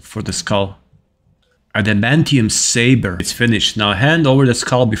someone for the skull? Adamantium saber. It's finished. Now hand over the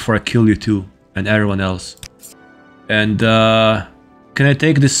skull before I kill you too. And everyone else. And can I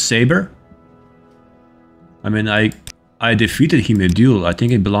take this saber? I mean, I defeated him in a duel. I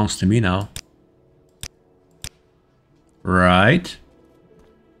think it belongs to me now. Right.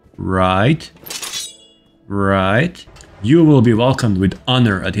 Right. Right. You will be welcomed with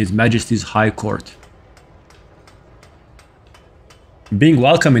honor at His Majesty's High Court. Being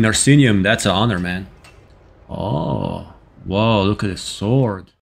welcome in Arsenium, that's an honor, man. Oh, wow, look at the sword.